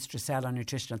Annalise Dressel, our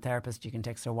nutritional therapist. You can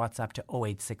text or WhatsApp to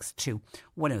 0862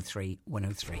 103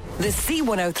 103. The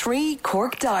C103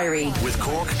 Cork Diary. With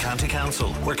Cork County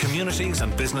Council, where communities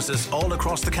and businesses all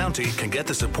across the county can get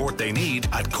the support they need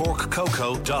at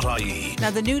corkcoco.ie. Now,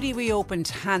 the newly reopened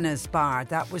Hannah's Bar,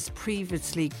 that was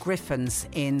previously Griffin's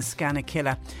in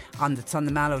Scanakilla, it's on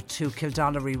the Mallow to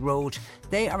Kildallery Road.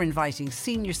 They are inviting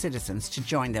senior citizens to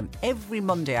join them every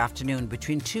Monday afternoon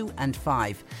between 2 and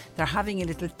 5. They're having a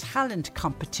little talent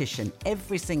competition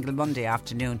every single Monday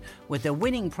afternoon, with a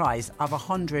winning prize of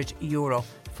 €100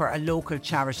 for a local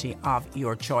charity of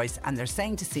your choice. And they're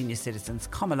saying to senior citizens,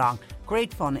 come along,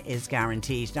 great fun is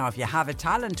guaranteed. Now, if you have a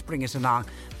talent, bring it along,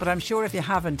 but I'm sure if you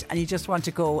haven't and you just want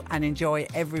to go and enjoy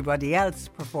everybody else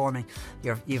performing,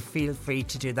 you feel free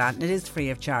to do that, and it is free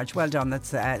of charge. Well done.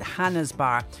 That's Hannah's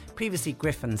Bar, previously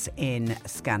Griffin's in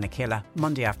Scanakilla,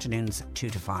 Monday afternoons 2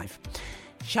 to 5.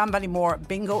 Shanballymore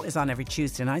Bingo is on every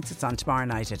Tuesday night. It's on tomorrow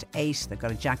night at 8. They've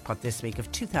got a jackpot this week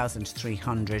of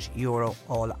 €2,300.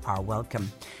 All are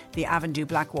welcome. The Avondhu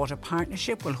Blackwater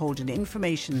Partnership will hold an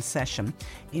information session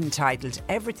entitled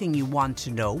Everything You Want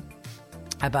to Know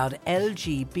about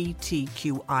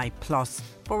LGBTQI+,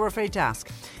 but we're afraid to ask.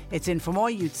 It's in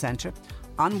Fermoy Youth Centre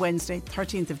on Wednesday,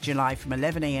 13th of July from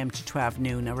 11 a.m. to 12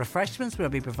 noon. Now, refreshments will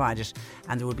be provided,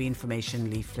 and there will be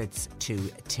information leaflets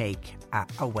to take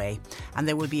away. And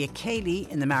there will be a Kaylee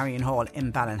in the Marion Hall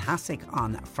in Ballinhassig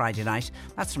on Friday night.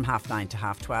 That's from 9:30 to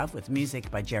 12:30, with music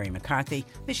by Jerry McCarthy.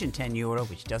 Admission €10,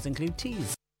 which does include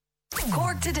teas.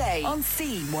 Cork Today on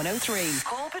C103.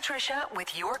 Call Patricia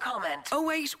with your comment.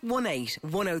 0818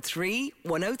 103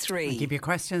 103. Keep your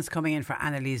questions coming in for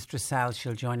Annalise Dressel.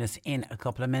 She'll join us in a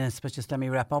couple of minutes, but just let me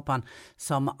wrap up on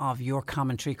some of your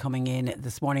commentary coming in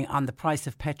this morning on the price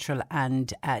of petrol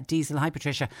and diesel. Hi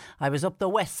Patricia, I was up the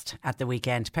west at the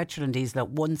weekend. Petrol and diesel at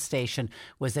one station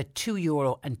was at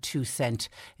 €2.02.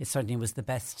 It certainly was the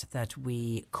best that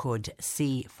we could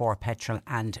see for petrol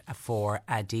and for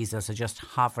diesel, so just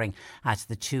hovering at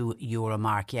the €2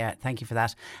 mark. Yeah, thank you for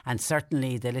that. And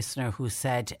certainly the listener who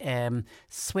said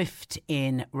Swift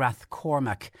in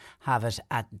Rathcormac have it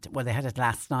at, well, they had it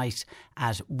last night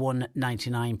at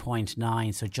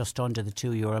 199.9, so just under the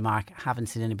 €2 mark. Haven't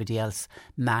seen anybody else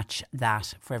match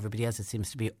that. For everybody else, it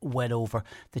seems to be well over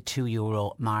the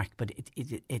 €2 mark, but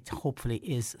it hopefully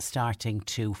is starting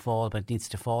to fall, but it needs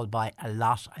to fall by a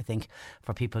lot, I think,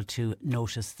 for people to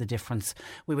notice the difference.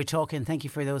 We were talking, thank you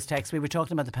for those texts, we were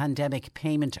talking about the pandemic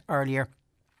payment earlier.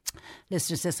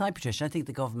 Listener says, hi Patricia, I think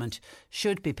the government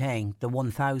should be paying the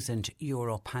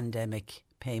 €1,000 pandemic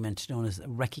payment, known as a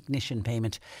recognition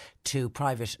payment, to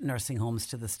private nursing homes,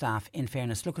 to the staff. In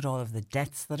fairness, look at all of the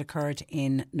deaths that occurred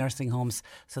in nursing homes.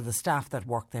 So the staff that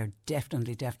worked there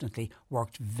definitely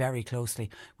worked very closely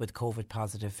with COVID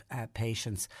positive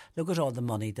patients. Look at all the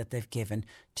money that they've given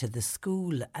to the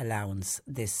school allowance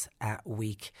this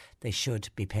week. They should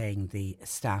be paying the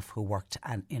staff who worked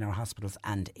in our hospitals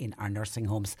and in our nursing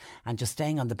homes. And just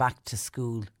staying on the back to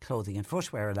school clothing and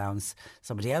footwear allowance,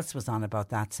 somebody else was on about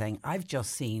that, saying, I've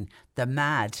just seen the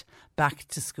mad back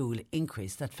to school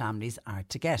increase that families are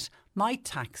to get. My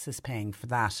tax is paying for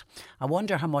that. I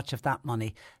wonder how much of that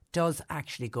money does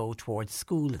actually go towards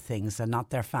school things and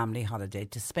not their family holiday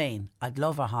to Spain. I'd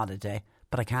love a holiday,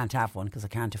 but I can't have one because I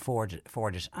can't afford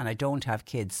it, and I don't have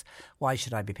kids. Why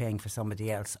should I be paying for somebody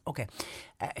else? Okay,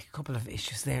 a couple of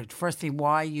issues there. Firstly,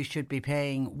 why you should be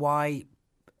paying, why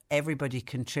everybody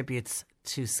contributes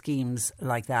to schemes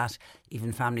like that,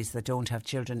 even families that don't have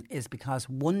children, is because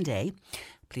one day,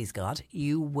 please God,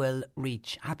 you will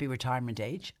reach happy retirement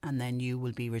age, and then you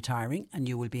will be retiring and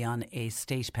you will be on a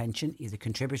state pension, either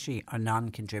contributory or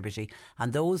non-contributory.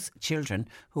 And those children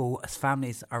whose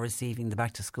families are receiving the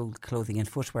back to school clothing and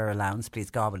footwear allowance,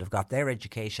 please God, will have got their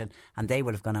education and they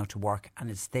will have gone out to work, and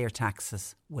it's their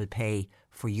taxes will pay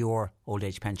for your old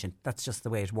age pension. That's just the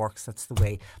way it works. That's the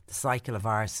way the cycle of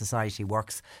our society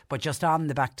works. But just on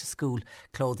the back to school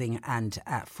clothing and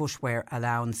footwear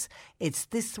allowance, it's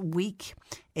this week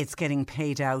it's getting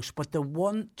paid out. But the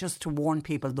one, just to warn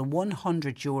people, the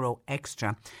 €100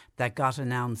 extra that got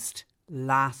announced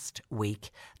last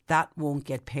week, That won't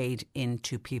get paid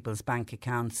into people's bank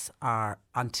accounts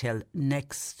until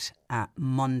next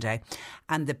Monday.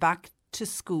 And the back to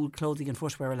school clothing and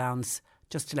footwear allowance,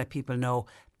 just to let people know,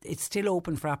 it's still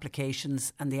open for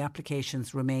applications, and the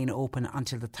applications remain open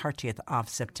until the 30th of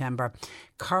September.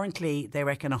 Currently, they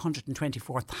reckon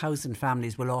 124,000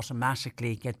 families will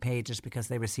automatically get paid it because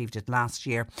they received it last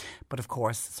year. But of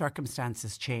course,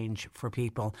 circumstances change for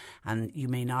people, and you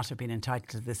may not have been entitled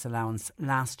to this allowance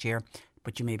last year,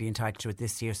 but you may be entitled to it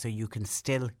this year, so you can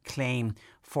still claim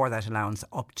for that allowance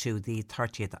up to the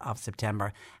 30th of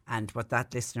September. And what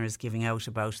that listener is giving out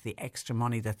about the extra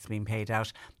money that's been paid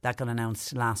out, that got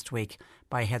announced last week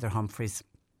by Heather Humphreys,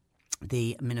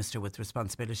 the Minister with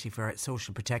responsibility for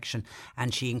social protection,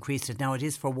 and she increased it. Now it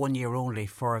is for 1 year only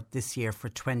for this year, for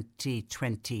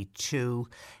 2022.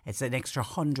 It's an extra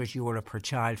 €100 per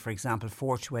child. For example,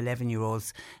 4 to 11 year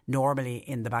olds, normally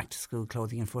in the back to school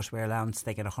clothing and footwear allowance,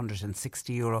 they get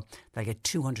 €160. They get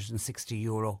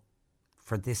 €260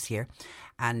 for this year.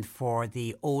 And for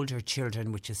the older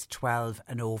children, which is 12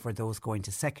 and over, those going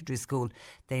to secondary school,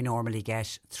 they normally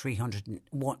get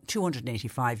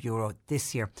 €285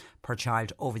 this year per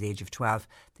child over the age of 12.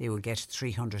 They will get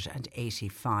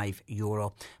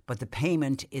 €385. But the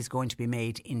payment is going to be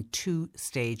made in 2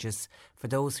 stages. For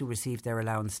those who receive their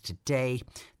allowance today,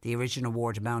 the original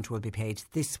award amount will be paid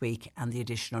this week, and the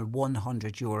additional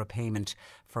 €100 payment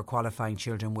for qualifying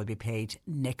children will be paid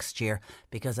next year.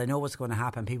 Because I know what's going to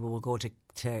happen. People will go to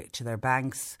their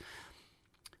banks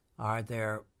or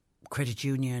their credit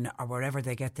union or wherever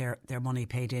they get their money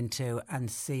paid into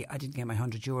and see, I didn't get my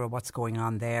 €100, what's going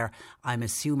on there? I'm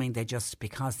assuming they just,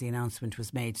 because the announcement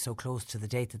was made so close to the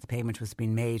date that the payment was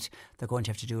being made, they're going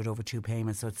to have to do it over 2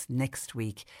 payments. So it's next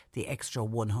week the extra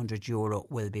 €100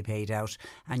 will be paid out.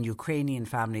 And Ukrainian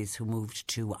families who moved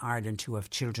to Ireland who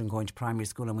have children going to primary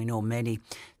school, and we know many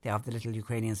of the little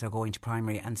Ukrainians are going to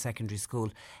primary and secondary school,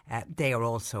 they are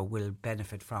also will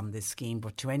benefit from this scheme.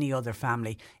 But to any other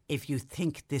family, if you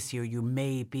think this year you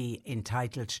may be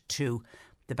entitled to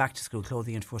the back to school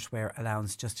clothing and footwear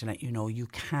allowance, just to let you know, you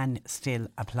can still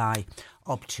apply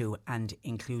up to and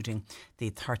including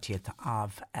the 30th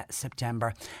of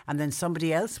September. And then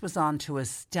somebody else was on to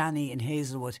us, Danny in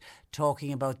Hazelwood,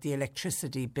 talking about the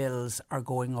electricity bills are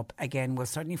going up again. Well,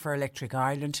 certainly for Electric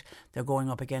Ireland, they're going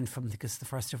up again because the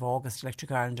 1st of August,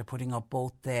 Electric Ireland are putting up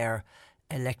both their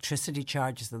electricity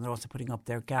charges and they're also putting up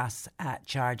their gas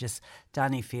charges.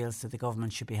 Danny feels that the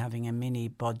government should be having a mini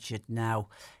budget now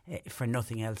for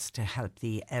nothing else to help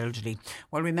the elderly.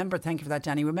 Well, remember, thank you for that,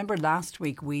 Danny. Remember last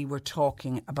week we were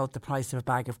talking about the price of a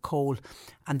bag of coal,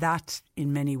 and that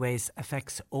in many ways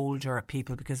affects older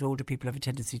people because older people have a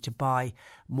tendency to buy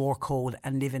more coal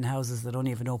and live in houses that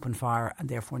only have an open fire and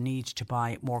therefore need to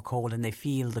buy more coal, and they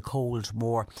feel the cold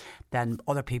more than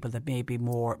other people that may be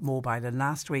more mobile. And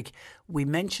last week we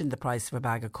mentioned the price of a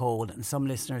bag of coal, and some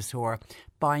listeners who are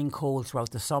buying coal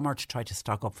throughout the summer to try to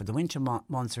stock up for the winter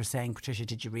months are saying, Patricia,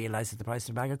 did you realise that the price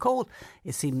of a bag of coal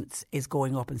is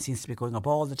going up and seems to be going up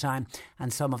all the time?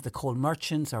 And some of the coal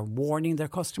merchants are warning their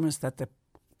customers that the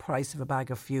price of a bag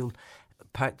of fuel,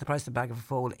 the price of a bag of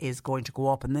coal is going to go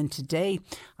up. And then today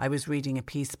I was reading a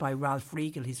piece by Ralph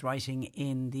Riegel. He's writing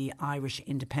in the Irish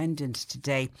Independent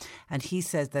today, and he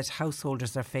says that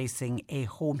householders are facing a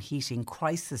home heating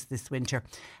crisis this winter,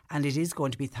 and it is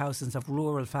going to be thousands of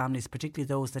rural families, particularly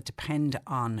those that depend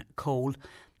on coal.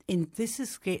 This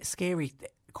is scary.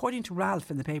 According to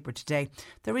Ralph in the paper today,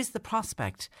 there is the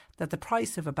prospect that the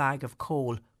price of a bag of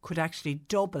coal could actually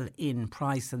double in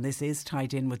price, and this is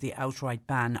tied in with the outright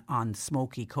ban on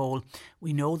smoky coal.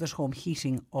 We know that home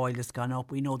heating oil has gone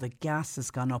up. We know that gas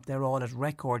has gone up. They're all at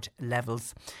record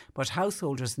levels. But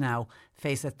householders now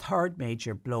face a third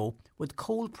major blow with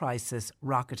coal prices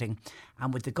rocketing,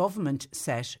 and with the government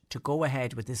set to go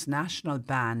ahead with this national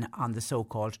ban on the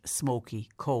so-called smoky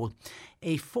coal.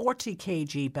 A 40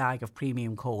 kg bag of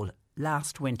premium coal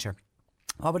last winter,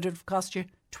 what would it have cost you?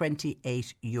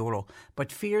 €28. But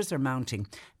fears are mounting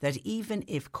that even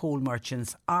if coal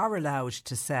merchants are allowed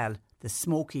to sell the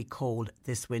smoky coal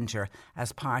this winter,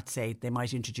 as parts say they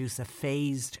might introduce a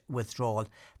phased withdrawal,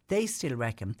 they still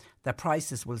reckon that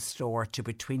prices will soar to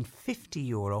between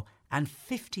 €50 and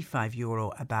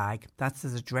 €55 a bag. That's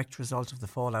as a direct result of the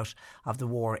fallout of the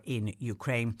war in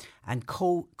Ukraine. And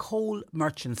coal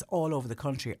merchants all over the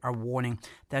country are warning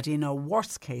that in a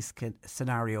worst case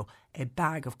scenario, a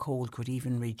bag of coal could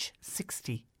even reach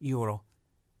 €60.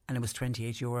 And it was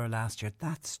 €28 last year.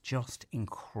 That's just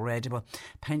incredible.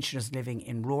 Pensioners living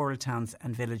in rural towns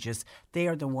and villages, they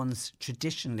are the ones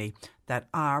traditionally that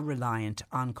are reliant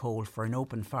on coal for an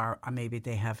open fire, or maybe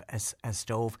they have a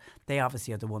stove, they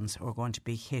obviously are the ones who are going to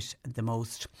be hit the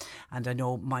most. And I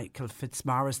know Michael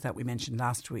Fitzmaurice that we mentioned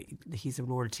last week, he's a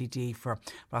rural TD for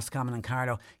Roscommon and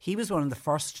Carlow. He was one of the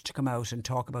first to come out and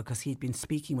talk about, because he'd been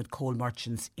speaking with coal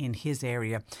merchants in his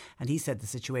area, and he said the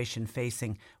situation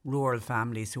facing rural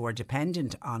families who are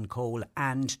dependent on coal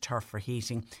and turf for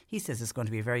heating, he says it's going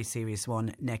to be a very serious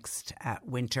one next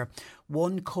winter.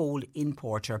 One coal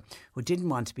importer who didn't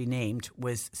want to be named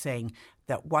was saying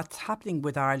that what's happening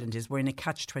with Ireland is we're in a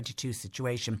catch-22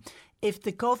 situation. If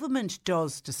the government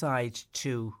does decide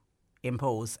to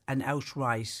impose an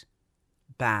outright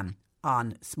ban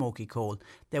on smoky coal,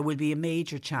 there will be a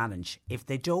major challenge. If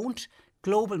they don't,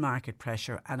 global market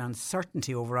pressure and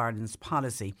uncertainty over Ireland's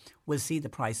policy will see the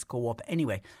price go up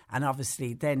anyway. And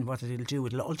obviously then what it'll do,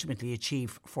 it'll ultimately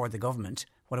achieve for the government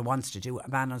what it wants to do, a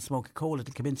ban on smoky coal.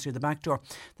 It'll come in through the back door.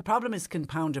 The problem is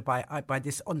compounded by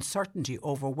this uncertainty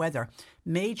over whether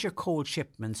major coal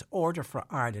shipments ordered for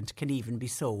Ireland can even be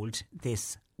sold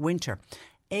this winter.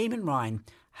 Eamon Ryan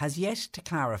has yet to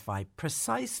clarify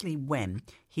precisely when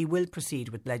he will proceed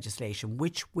with legislation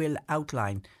which will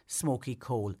outline smoky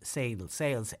coal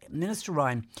sales. Minister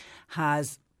Ryan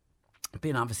has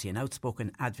been obviously an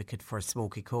outspoken advocate for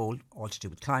smoky coal, all to do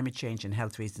with climate change and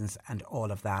health reasons and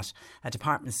all of that. A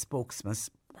department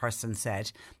spokesperson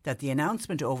said that the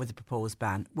announcement over the proposed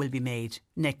ban will be made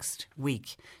next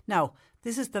week. Now,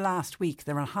 this is the last week.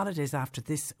 They're on holidays after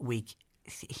this week.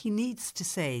 He needs to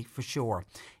say for sure,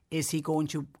 is he going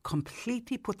to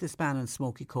completely put this ban on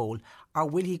smoky coal, or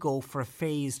will he go for a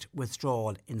phased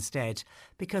withdrawal instead?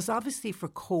 Because obviously for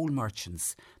coal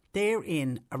merchants, they're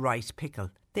in a right pickle.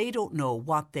 They don't know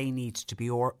what they need to be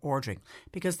ordering,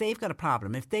 because they've got a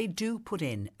problem. If they do put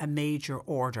in a major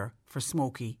order for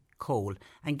smoky coal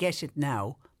and get it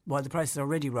now, while the price is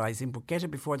already rising, but get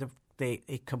it before it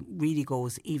really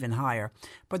goes even higher.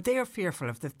 But they're fearful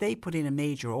of that if they put in a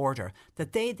major order,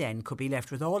 that they then could be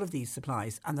left with all of these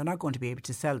supplies and they're not going to be able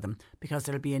to sell them because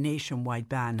there'll be a nationwide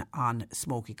ban on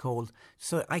smoky coal.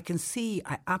 So I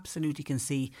absolutely can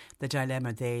see the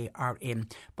dilemma they are in.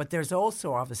 But there's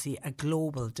also obviously a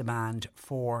global demand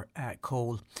for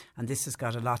coal, and this has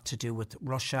got a lot to do with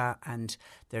Russia, and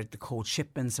the coal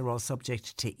shipments are all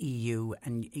subject to EU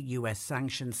and US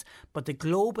sanctions. But the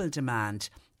global demand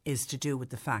is to do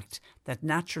with the fact that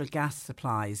natural gas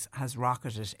supplies has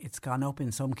rocketed. It's gone up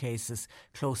in some cases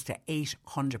close to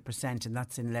 800%, and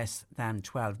that's in less than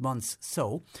 12 months.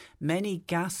 So many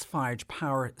gas-fired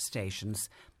power stations,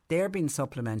 they're being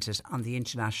supplemented on the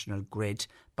international grid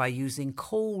by using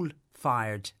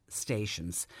coal-fired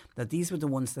stations. Now, these were the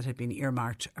ones that had been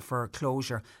earmarked for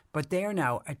closure, but they're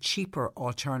now a cheaper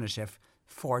alternative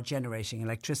for generating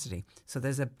electricity. So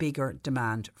there's a bigger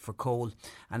demand for coal,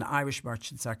 and Irish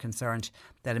merchants are concerned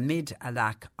that amid a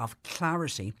lack of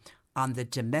clarity on the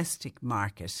domestic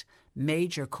market,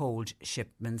 major coal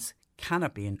shipments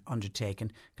cannot be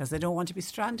undertaken because they don't want to be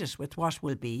stranded with what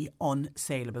will be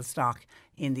unsaleable stock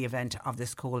in the event of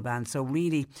this coal ban. So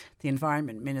really, the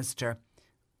Environment Minister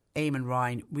Eamon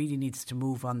Ryan really needs to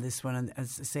move on this one, and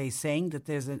as I say, saying that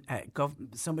there's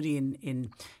somebody in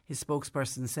his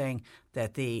spokesperson saying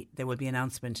that there will be an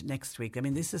announcement next week. I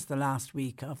mean, this is the last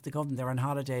week of the government. They're on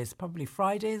holidays, probably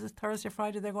Friday, Thursday,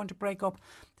 Friday they're going to break up.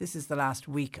 This is the last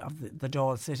week of the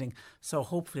Dáil sitting, so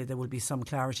hopefully there will be some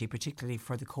clarity, particularly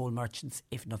for the coal merchants,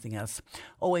 if nothing else.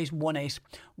 0818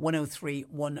 103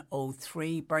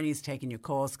 103. Bernie's taking your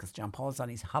calls because John Paul's on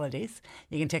his holidays.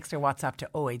 You can text or WhatsApp to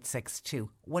 0862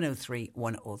 103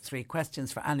 103.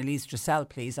 Questions for Annalise Dressel,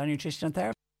 please, on nutrition and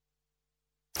therapy.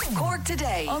 Cork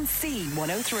Today on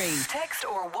C103. Text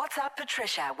or WhatsApp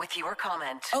Patricia with your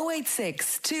comment.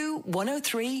 0862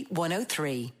 103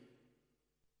 103.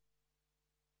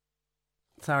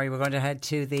 Sorry, we're going to head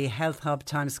to the Health Hub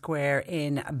Times Square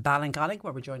in Ballincollig,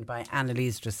 where we're joined by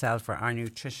Annalise Dressel for our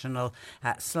nutritional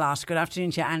slot. Good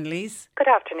afternoon to you, Annalise. Good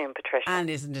afternoon, Patricia. And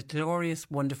isn't it glorious,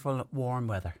 wonderful, warm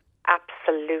weather?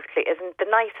 Absolutely. Isn't the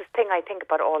nicest thing I think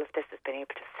about all of this is being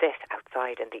able to sit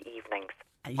outside in the evenings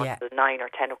until 9 or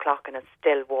 10 o'clock and it's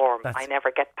still warm. I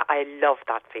love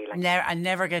that feeling. I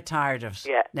never get tired of it.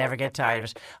 Yeah, never get tired of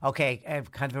it. Okay,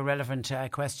 kind of a relevant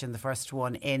question. The first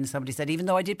one in, somebody said, even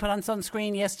though I did put on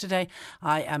sunscreen yesterday,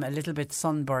 I am a little bit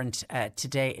sunburnt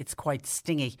today. It's quite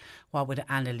stingy. What would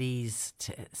Annalise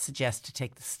suggest to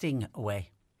take the sting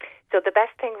away? So the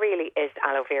best thing really is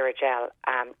aloe vera gel.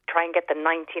 Try and get the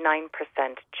 99%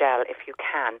 gel if you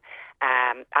can.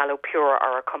 Aloe Pure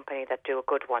are a company that do a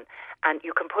good one. And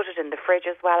you can put it in the fridge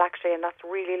as well, actually, and that's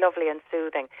really lovely and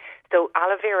soothing. So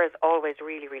aloe vera is always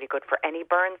really, really good for any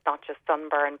burns, not just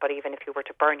sunburn, but even if you were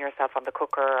to burn yourself on the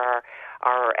cooker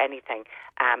or anything,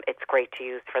 it's great to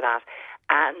use for that.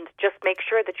 And just make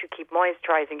sure that you keep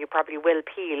moisturising. You probably will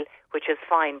peel, which is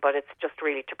fine, but it's just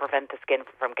really to prevent the skin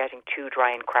from getting too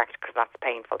dry and cracked, because that's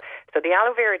painful. So the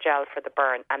aloe vera gel for the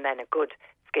burn, and then a good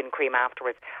skin cream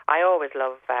afterwards. I always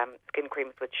love skin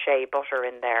creams with shea butter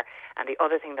in there. And the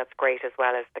other thing that's great as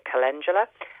well is the calendula.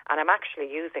 And I'm actually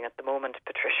using at the moment,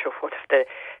 Patricia, one of the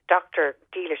Dr.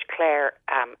 Dealish Clare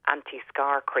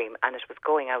anti-scar cream, and it was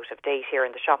going out of date here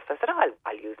in the shops. So I said,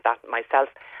 I'll use that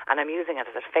myself. And I'm using it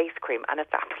as a face cream, and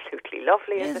it's absolutely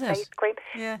lovely as a face cream.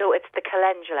 Yeah. So it's the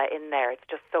calendula in there. It's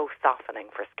just so softening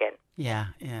for skin.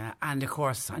 Yeah. And of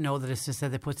course, I know that it's just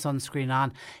that they put sunscreen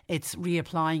on. It's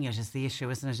reapplying it is the issue,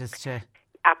 isn't it?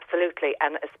 Absolutely,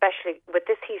 and especially with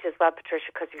this heat as well, Patricia,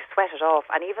 because you sweat it off.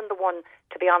 And even the one,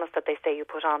 to be honest, that they say you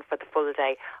put on for the full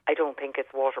day, I don't think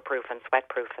it's waterproof and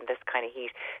sweatproof in this kind of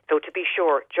heat. So to be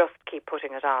sure, just keep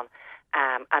putting it on.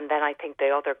 And then I think the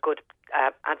other good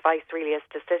advice really is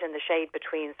to sit in the shade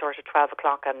between sort of 12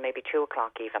 o'clock and maybe 2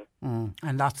 o'clock even.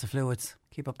 And lots of fluids.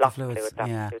 Keep up lots the fluids.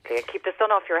 Absolutely. And keep the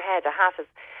sun off your head. A hat is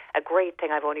a great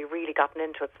thing. I've only really gotten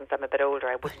into it since I'm a bit older.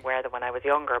 I wouldn't wear them when I was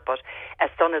younger, but a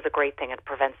sun is a great thing. It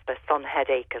prevents the sun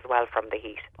headache as well from the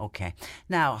heat. Okay.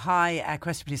 Now, hi,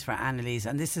 question please for Annalise.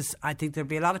 And this is, I think there'll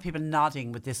be a lot of people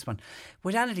nodding with this one.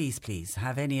 Would Annalise please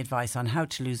have any advice on how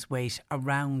to lose weight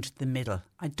around the middle?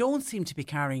 I don't seem to be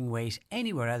carrying weight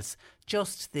anywhere else,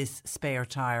 just this spare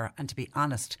tyre. And to be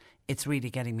honest, it's really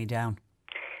getting me down.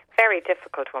 Very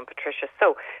difficult one, Patricia.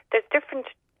 So there's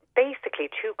basically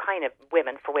two kind of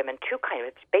two kind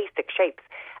of basic shapes,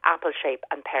 apple shape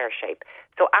and pear shape.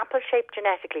 So apple shape,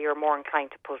 genetically, you're more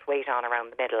inclined to put weight on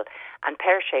around the middle, and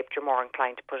pear shaped, you're more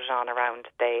inclined to put it on around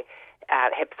the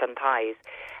hips and thighs.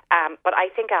 But I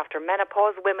think after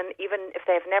menopause, women, even if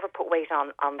they've never put weight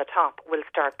on the top, will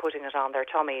start putting it on their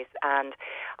tummies. And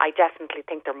I definitely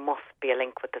think there must be a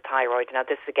link with the thyroid. Now,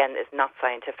 this, again, is not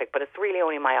scientific, but it's really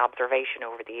only my observation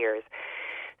over the years.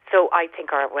 So I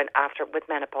think with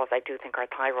menopause, I do think our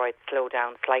thyroid slow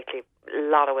down slightly. A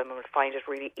lot of women will find it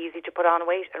really easy to put on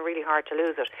weight and really hard to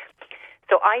lose it.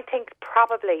 So I think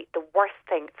probably the worst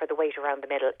thing for the weight around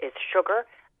the middle is sugar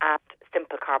and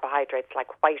simple carbohydrates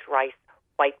like white rice,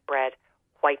 white bread,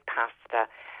 white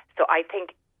pasta. So I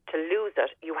think to lose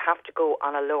it, you have to go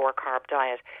on a lower carb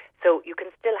diet. So you can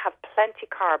still have plenty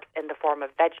carbs in the form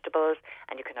of vegetables,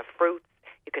 and you can have fruits,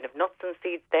 you can have nuts and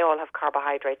seeds, they all have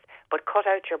carbohydrates, but cut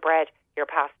out your bread, your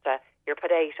pasta, your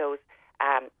potatoes,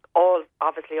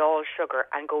 all sugar,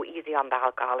 and go easy on the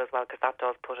alcohol as well, because that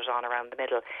does put it on around the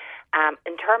middle.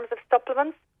 In terms of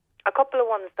supplements, a couple of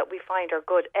ones that we find are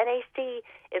good. NAC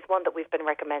is one that we've been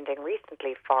recommending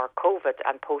recently for COVID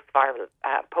and post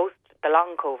the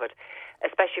long COVID,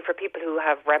 especially for people who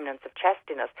have remnants of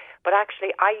chestiness. But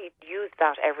actually, I use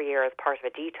that every year as part of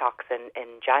a detox in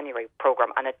January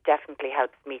program, and it definitely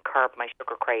helps me curb my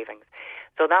sugar cravings.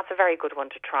 So that's a very good one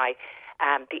to try.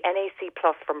 The NAC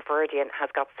Plus from Viridian has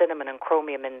got cinnamon and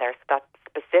chromium in there, so that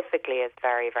specifically is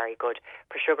very, very good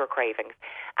for sugar cravings.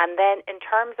 And then in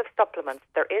terms of supplements,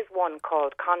 there is one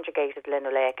called conjugated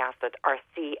linoleic acid, or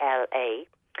CLA,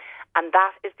 and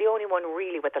that is the only one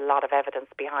really with a lot of evidence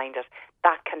behind it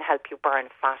that can help you burn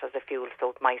fat as a fuel,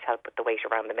 so it might help with the weight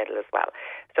around the middle as well.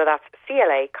 So that's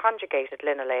CLA, conjugated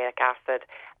linoleic acid,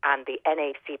 and the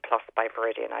NAC Plus by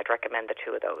Viridian. I'd recommend the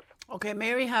two of those. Okay,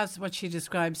 Mary has what she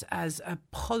describes as a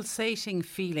pulsating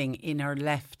feeling in her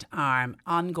left arm,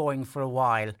 ongoing for a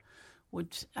while.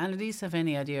 Would Annalise have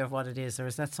any idea of what it is, or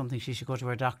is that something she should go to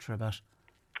her doctor about?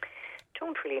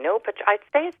 Don't really know, but I'd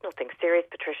say it's nothing serious,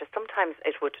 Patricia. Sometimes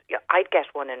I'd get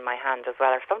one in my hand as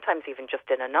well, or sometimes even just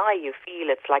in an eye. You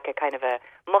feel it's like a kind of a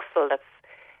muscle that's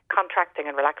contracting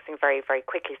and relaxing very, very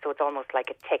quickly, so it's almost like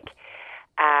a tick.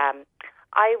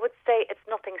 I would say it's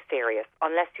nothing serious.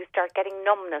 Unless you start getting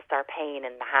numbness or pain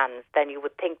in the hands, then you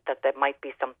would think that there might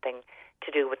be something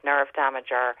to do with nerve damage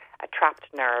or a trapped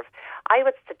nerve. I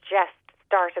would suggest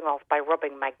starting off by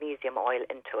rubbing magnesium oil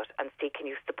into it and see, can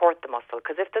you support the muscle?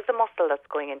 Because if there's a muscle that's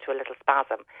going into a little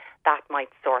spasm, that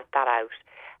might sort that out.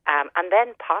 And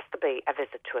then possibly a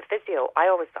visit to a physio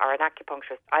or an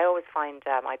acupuncturist. I always find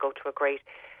I go to a great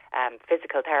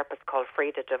physical therapist called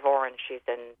Frida Devoren. She's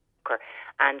in Cork,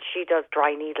 and she does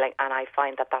dry needling, and I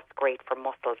find that that's great for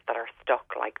muscles that are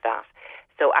stuck like that.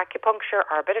 So acupuncture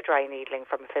or a bit of dry needling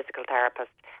from a physical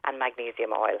therapist and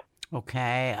magnesium oil.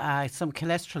 Okay, some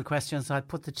cholesterol questions. I'll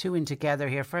put the two in together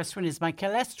here. First one is my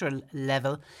cholesterol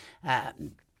level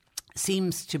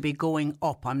seems to be going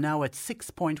up. I'm now at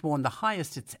 6.1, the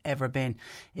highest it's ever been.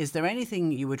 Is there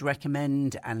anything you would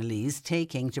recommend, Annalise,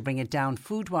 taking to bring it down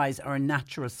food-wise, or a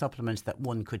natural supplement that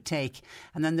one could take?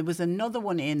 And then there was another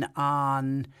one in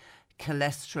on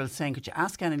cholesterol saying, could you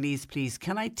ask Annalise, please,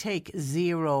 can I take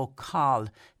Zero-Col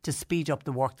to speed up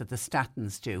the work that the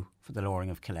statins do for the lowering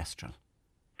of cholesterol?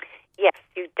 Yes,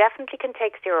 you definitely can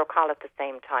take Zero-Col at the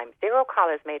same time.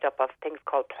 Zero-Col is made up of things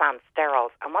called plant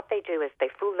sterols, and what they do is they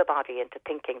fool the body into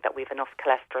thinking that we've enough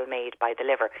cholesterol made by the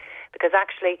liver, because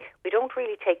actually we don't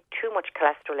really take too much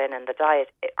cholesterol in the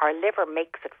diet. Our liver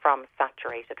makes it from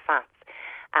saturated fats.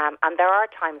 And there are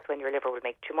times when your liver will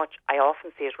make too much. I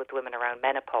often see it with women around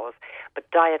menopause, but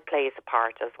diet plays a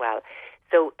part as well.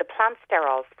 So the plant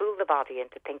sterols fool the body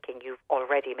into thinking you've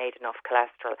already made enough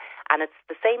cholesterol. And it's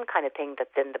the same kind of thing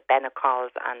that's in the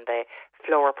Benecols and the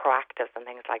Fluoroproactives and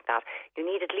things like that. You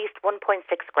need at least 1.6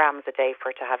 grams a day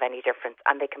for it to have any difference,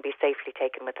 and they can be safely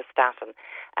taken with a statin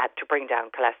to bring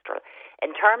down cholesterol.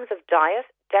 In terms of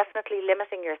diet, definitely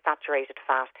limiting your saturated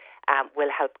fat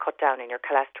will help cut down in your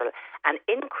cholesterol and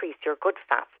increase your good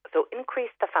fats. So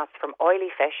increase the fats from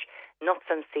oily fish, nuts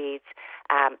and seeds.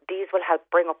 These will help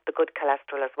bring up the good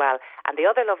cholesterol as well. And the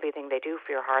other lovely thing they do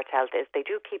for your heart health is they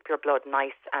do keep your blood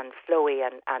nice and flowy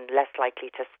and less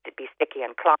likely to be sticky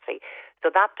and clotty. So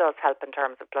that does help in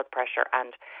terms of blood pressure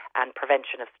and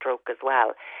prevention of stroke as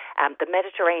well. The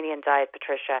Mediterranean diet,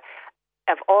 Patricia,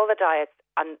 of all the diets,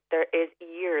 and there is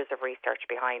years of research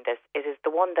behind this, it is the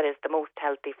one that is the most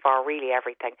healthy for really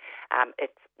everything.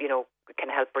 It's, it can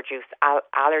help reduce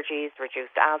allergies,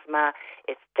 reduce asthma.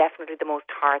 It's definitely the most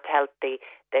heart healthy.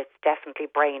 It's definitely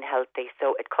brain healthy.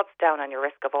 So it cuts down on your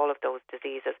risk of all of those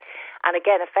diseases. And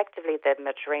again, effectively, the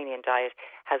Mediterranean diet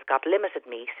has got limited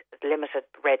meat, limited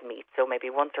red meat, so maybe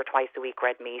once or twice a week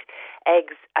red meat,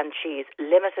 eggs and cheese,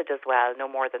 limited as well, no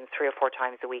more than 3 or 4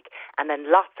 times a week, and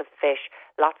then lots of fish,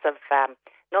 lots of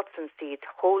nuts and seeds,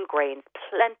 whole grains,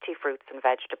 plenty fruits and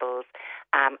vegetables,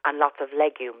 and lots of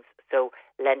legumes, so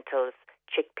lentils,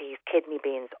 chickpeas, kidney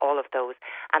beans, all of those.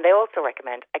 And they also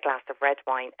recommend a glass of red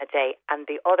wine a day. And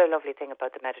the other lovely thing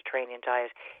about the Mediterranean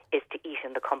diet is to eat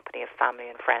in the company of family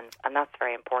and friends, and that's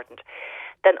very important.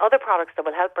 Then other products that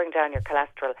will help bring down your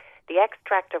cholesterol, the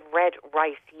extract of red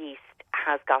rice yeast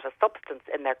has got a substance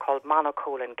in there called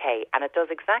monocolin K, and it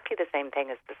does exactly the same thing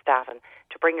as the statin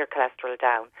to bring your cholesterol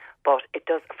down, but it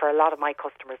does, for a lot of my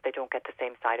customers, they don't get the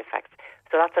same side effects.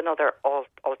 So that's another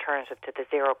alternative to the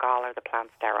Zero-Col or the plant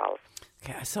sterols.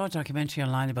 Okay, I saw a documentary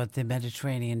online about the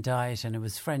Mediterranean diet, and it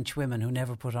was French women who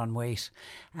never put on weight,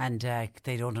 and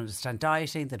they don't understand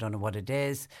dieting, they don't know what it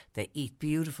is, they eat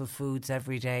beautiful foods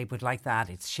every day, but like that,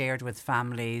 it's shared with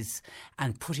families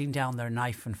and putting down their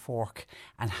knife and fork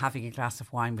and having a glass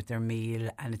of wine with their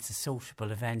meal, and it's a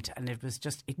sociable event, and it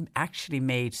actually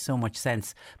made so much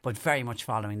sense, but very much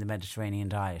following the Mediterranean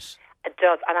diet. It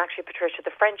does, and actually, Patricia,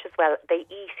 the French as well, they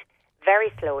eat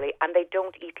very slowly, and they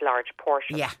don't eat large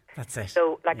portions. Yeah, that's it.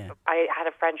 So, I had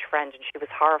a French friend, and she was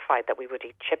horrified that we would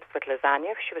eat chips with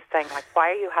lasagna. She was saying,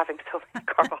 why are you having so many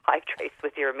carbohydrates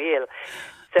with your meal?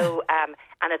 So, and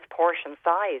it's portion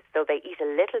size. So they eat a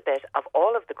little bit of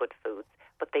all of the good foods,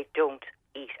 but they don't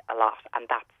eat a lot, and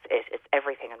that's it. It's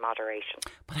everything in moderation.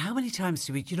 But how many times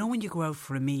do we, when you go out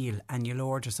for a meal and you'll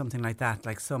order something like that,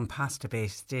 like some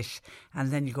pasta-based dish, and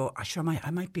then you go,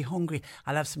 I might be hungry,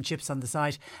 I'll have some chips on the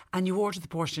side, and you order the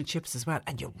portion of chips as well,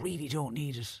 and you really don't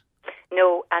need it.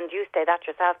 No, and you say that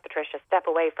yourself, Patricia, step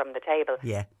away from the table.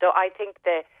 Yeah. So I think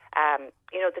the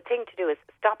thing to do is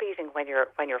stop eating when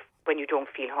you don't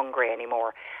feel hungry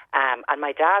anymore. And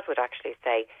my dad would actually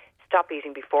say, stop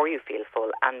eating before you feel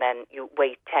full, and then you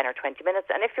wait 10 or 20 minutes.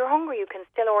 And if you're hungry, you can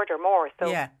still order more. So,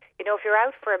 if you're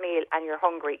out for a meal and you're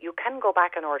hungry, you can go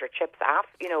back and order chips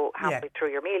halfway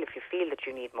through your meal if you feel that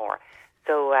you need more.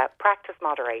 So practice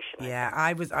moderation. Yeah,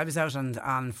 I was out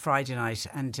on Friday night,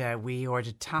 and we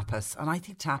ordered tapas, and I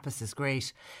think tapas is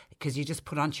great because you just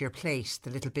put onto your plate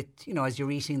the little bit, as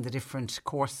you're eating the different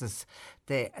courses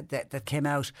that came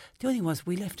out. The only thing was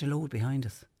we left a load behind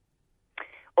us.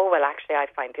 Oh, well, actually, I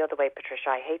find the other way, Patricia.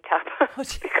 I hate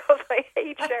tapas because I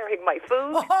hate sharing my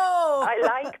food. Oh! I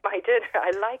like my dinner.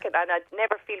 I like it, and I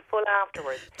never feel full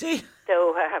afterwards.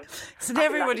 So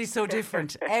everybody's so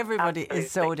different. Everybody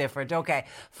is so different. Okay,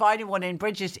 final one in.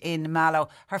 Bridget in Mallow.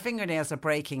 Her fingernails are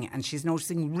breaking, and she's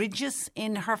noticing ridges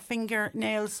in her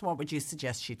fingernails. What would you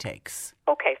suggest she takes?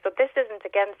 Okay, so this isn't,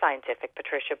 again, scientific,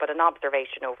 Patricia, but an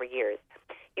observation over years.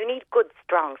 you need good,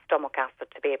 strong stomach acid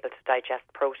to be able to digest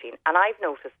protein. And I've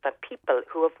noticed that people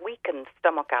who have weakened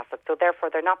stomach acid, so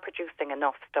therefore they're not producing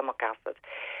enough stomach acid,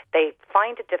 they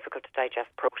find it difficult to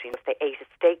digest protein. If they ate a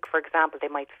steak, for example,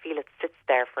 they might feel it sits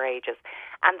there for ages.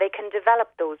 And they can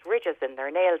develop those ridges in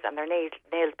their nails, and their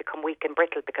nails become weak and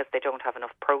brittle because they don't have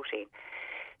enough protein.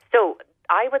 So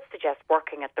I would suggest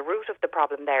working at the root of the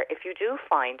problem there. If you do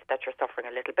find that you're suffering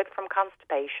a little bit from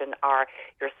constipation, or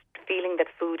you're feeling that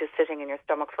food is sitting in your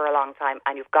stomach for a long time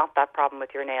and you've got that problem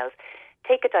with your nails,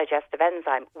 take a digestive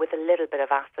enzyme with a little bit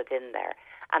of acid in there,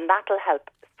 and that'll help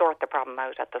sort the problem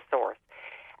out at the source.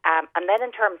 And then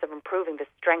in terms of improving the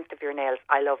strength of your nails,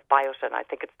 I love biotin. I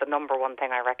think it's the number one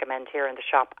thing I recommend here in the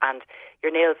shop, and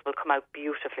your nails will come out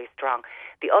beautifully strong.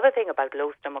 The other thing about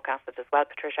low stomach acid as well,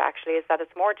 Patricia, actually, is that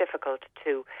it's more difficult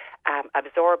to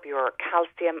absorb your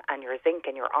calcium and your zinc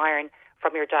and your iron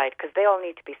from your diet, because they all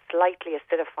need to be slightly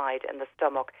acidified in the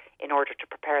stomach in order to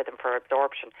prepare them for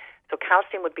absorption. So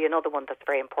calcium would be another one that's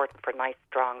very important for nice,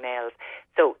 strong nails.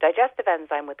 So digestive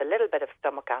enzyme with a little bit of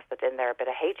stomach acid in there, a bit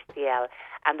of HCl,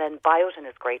 and then biotin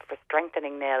is great for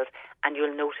strengthening nails, and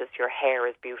you'll notice your hair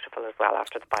is beautiful as well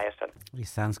after the biotin. It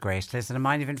sounds great. Listen, a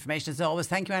mind of information as always.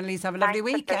 Thank you, Annalise. Have a lovely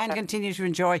week and continue to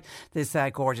enjoy this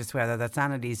gorgeous weather. That's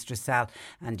Annalise Dressel,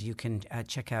 and you can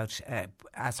check out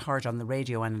As Heard on the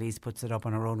Radio. Annalise puts it up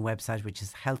on her own website, which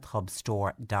is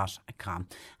healthhubstore.com.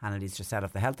 Annalise Dressel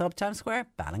of the Health Hub, Times Square,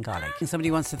 Ballincollig. Somebody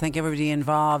wants to thank everybody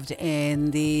involved in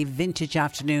the vintage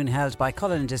afternoon held by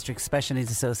Cullinan District Special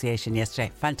Needs Association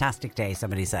yesterday. Fantastic day,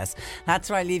 somebody says. That's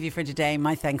where I leave you for today.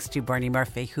 My thanks to Bernie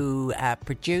Murphy, who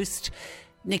produced.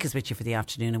 Nick is with you for the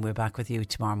afternoon, and we're back with you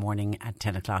tomorrow morning at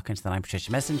 10 o'clock. Until then, I'm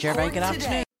Patricia Messenger. Very good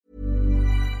afternoon.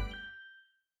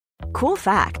 Cool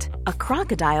fact, a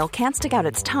crocodile can't stick out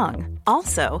its tongue.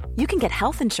 Also, you can get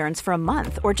health insurance for a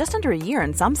month or just under a year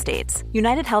in some states.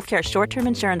 United Healthcare short-term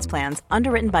insurance plans,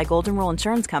 underwritten by Golden Rule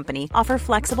Insurance Company, offer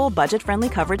flexible, budget-friendly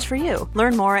coverage for you.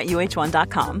 Learn more at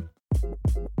UH1.com.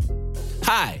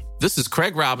 Hi, this is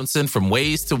Craig Robinson from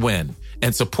Ways to Win,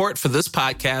 and support for this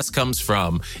podcast comes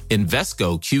from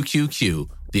Invesco QQQ,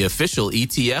 the official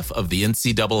ETF of the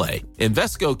NCAA.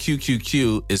 Invesco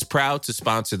QQQ is proud to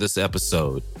sponsor this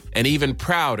episode, and even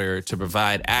prouder to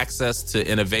provide access to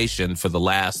innovation for the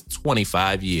last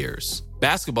 25 years.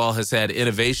 Basketball has had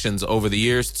innovations over the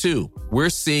years, too. We're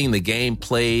seeing the game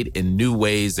played in new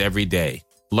ways every day.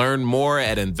 Learn more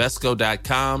at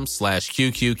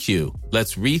Invesco.com/QQQ.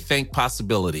 Let's rethink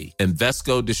possibility.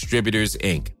 Invesco Distributors,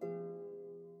 Inc.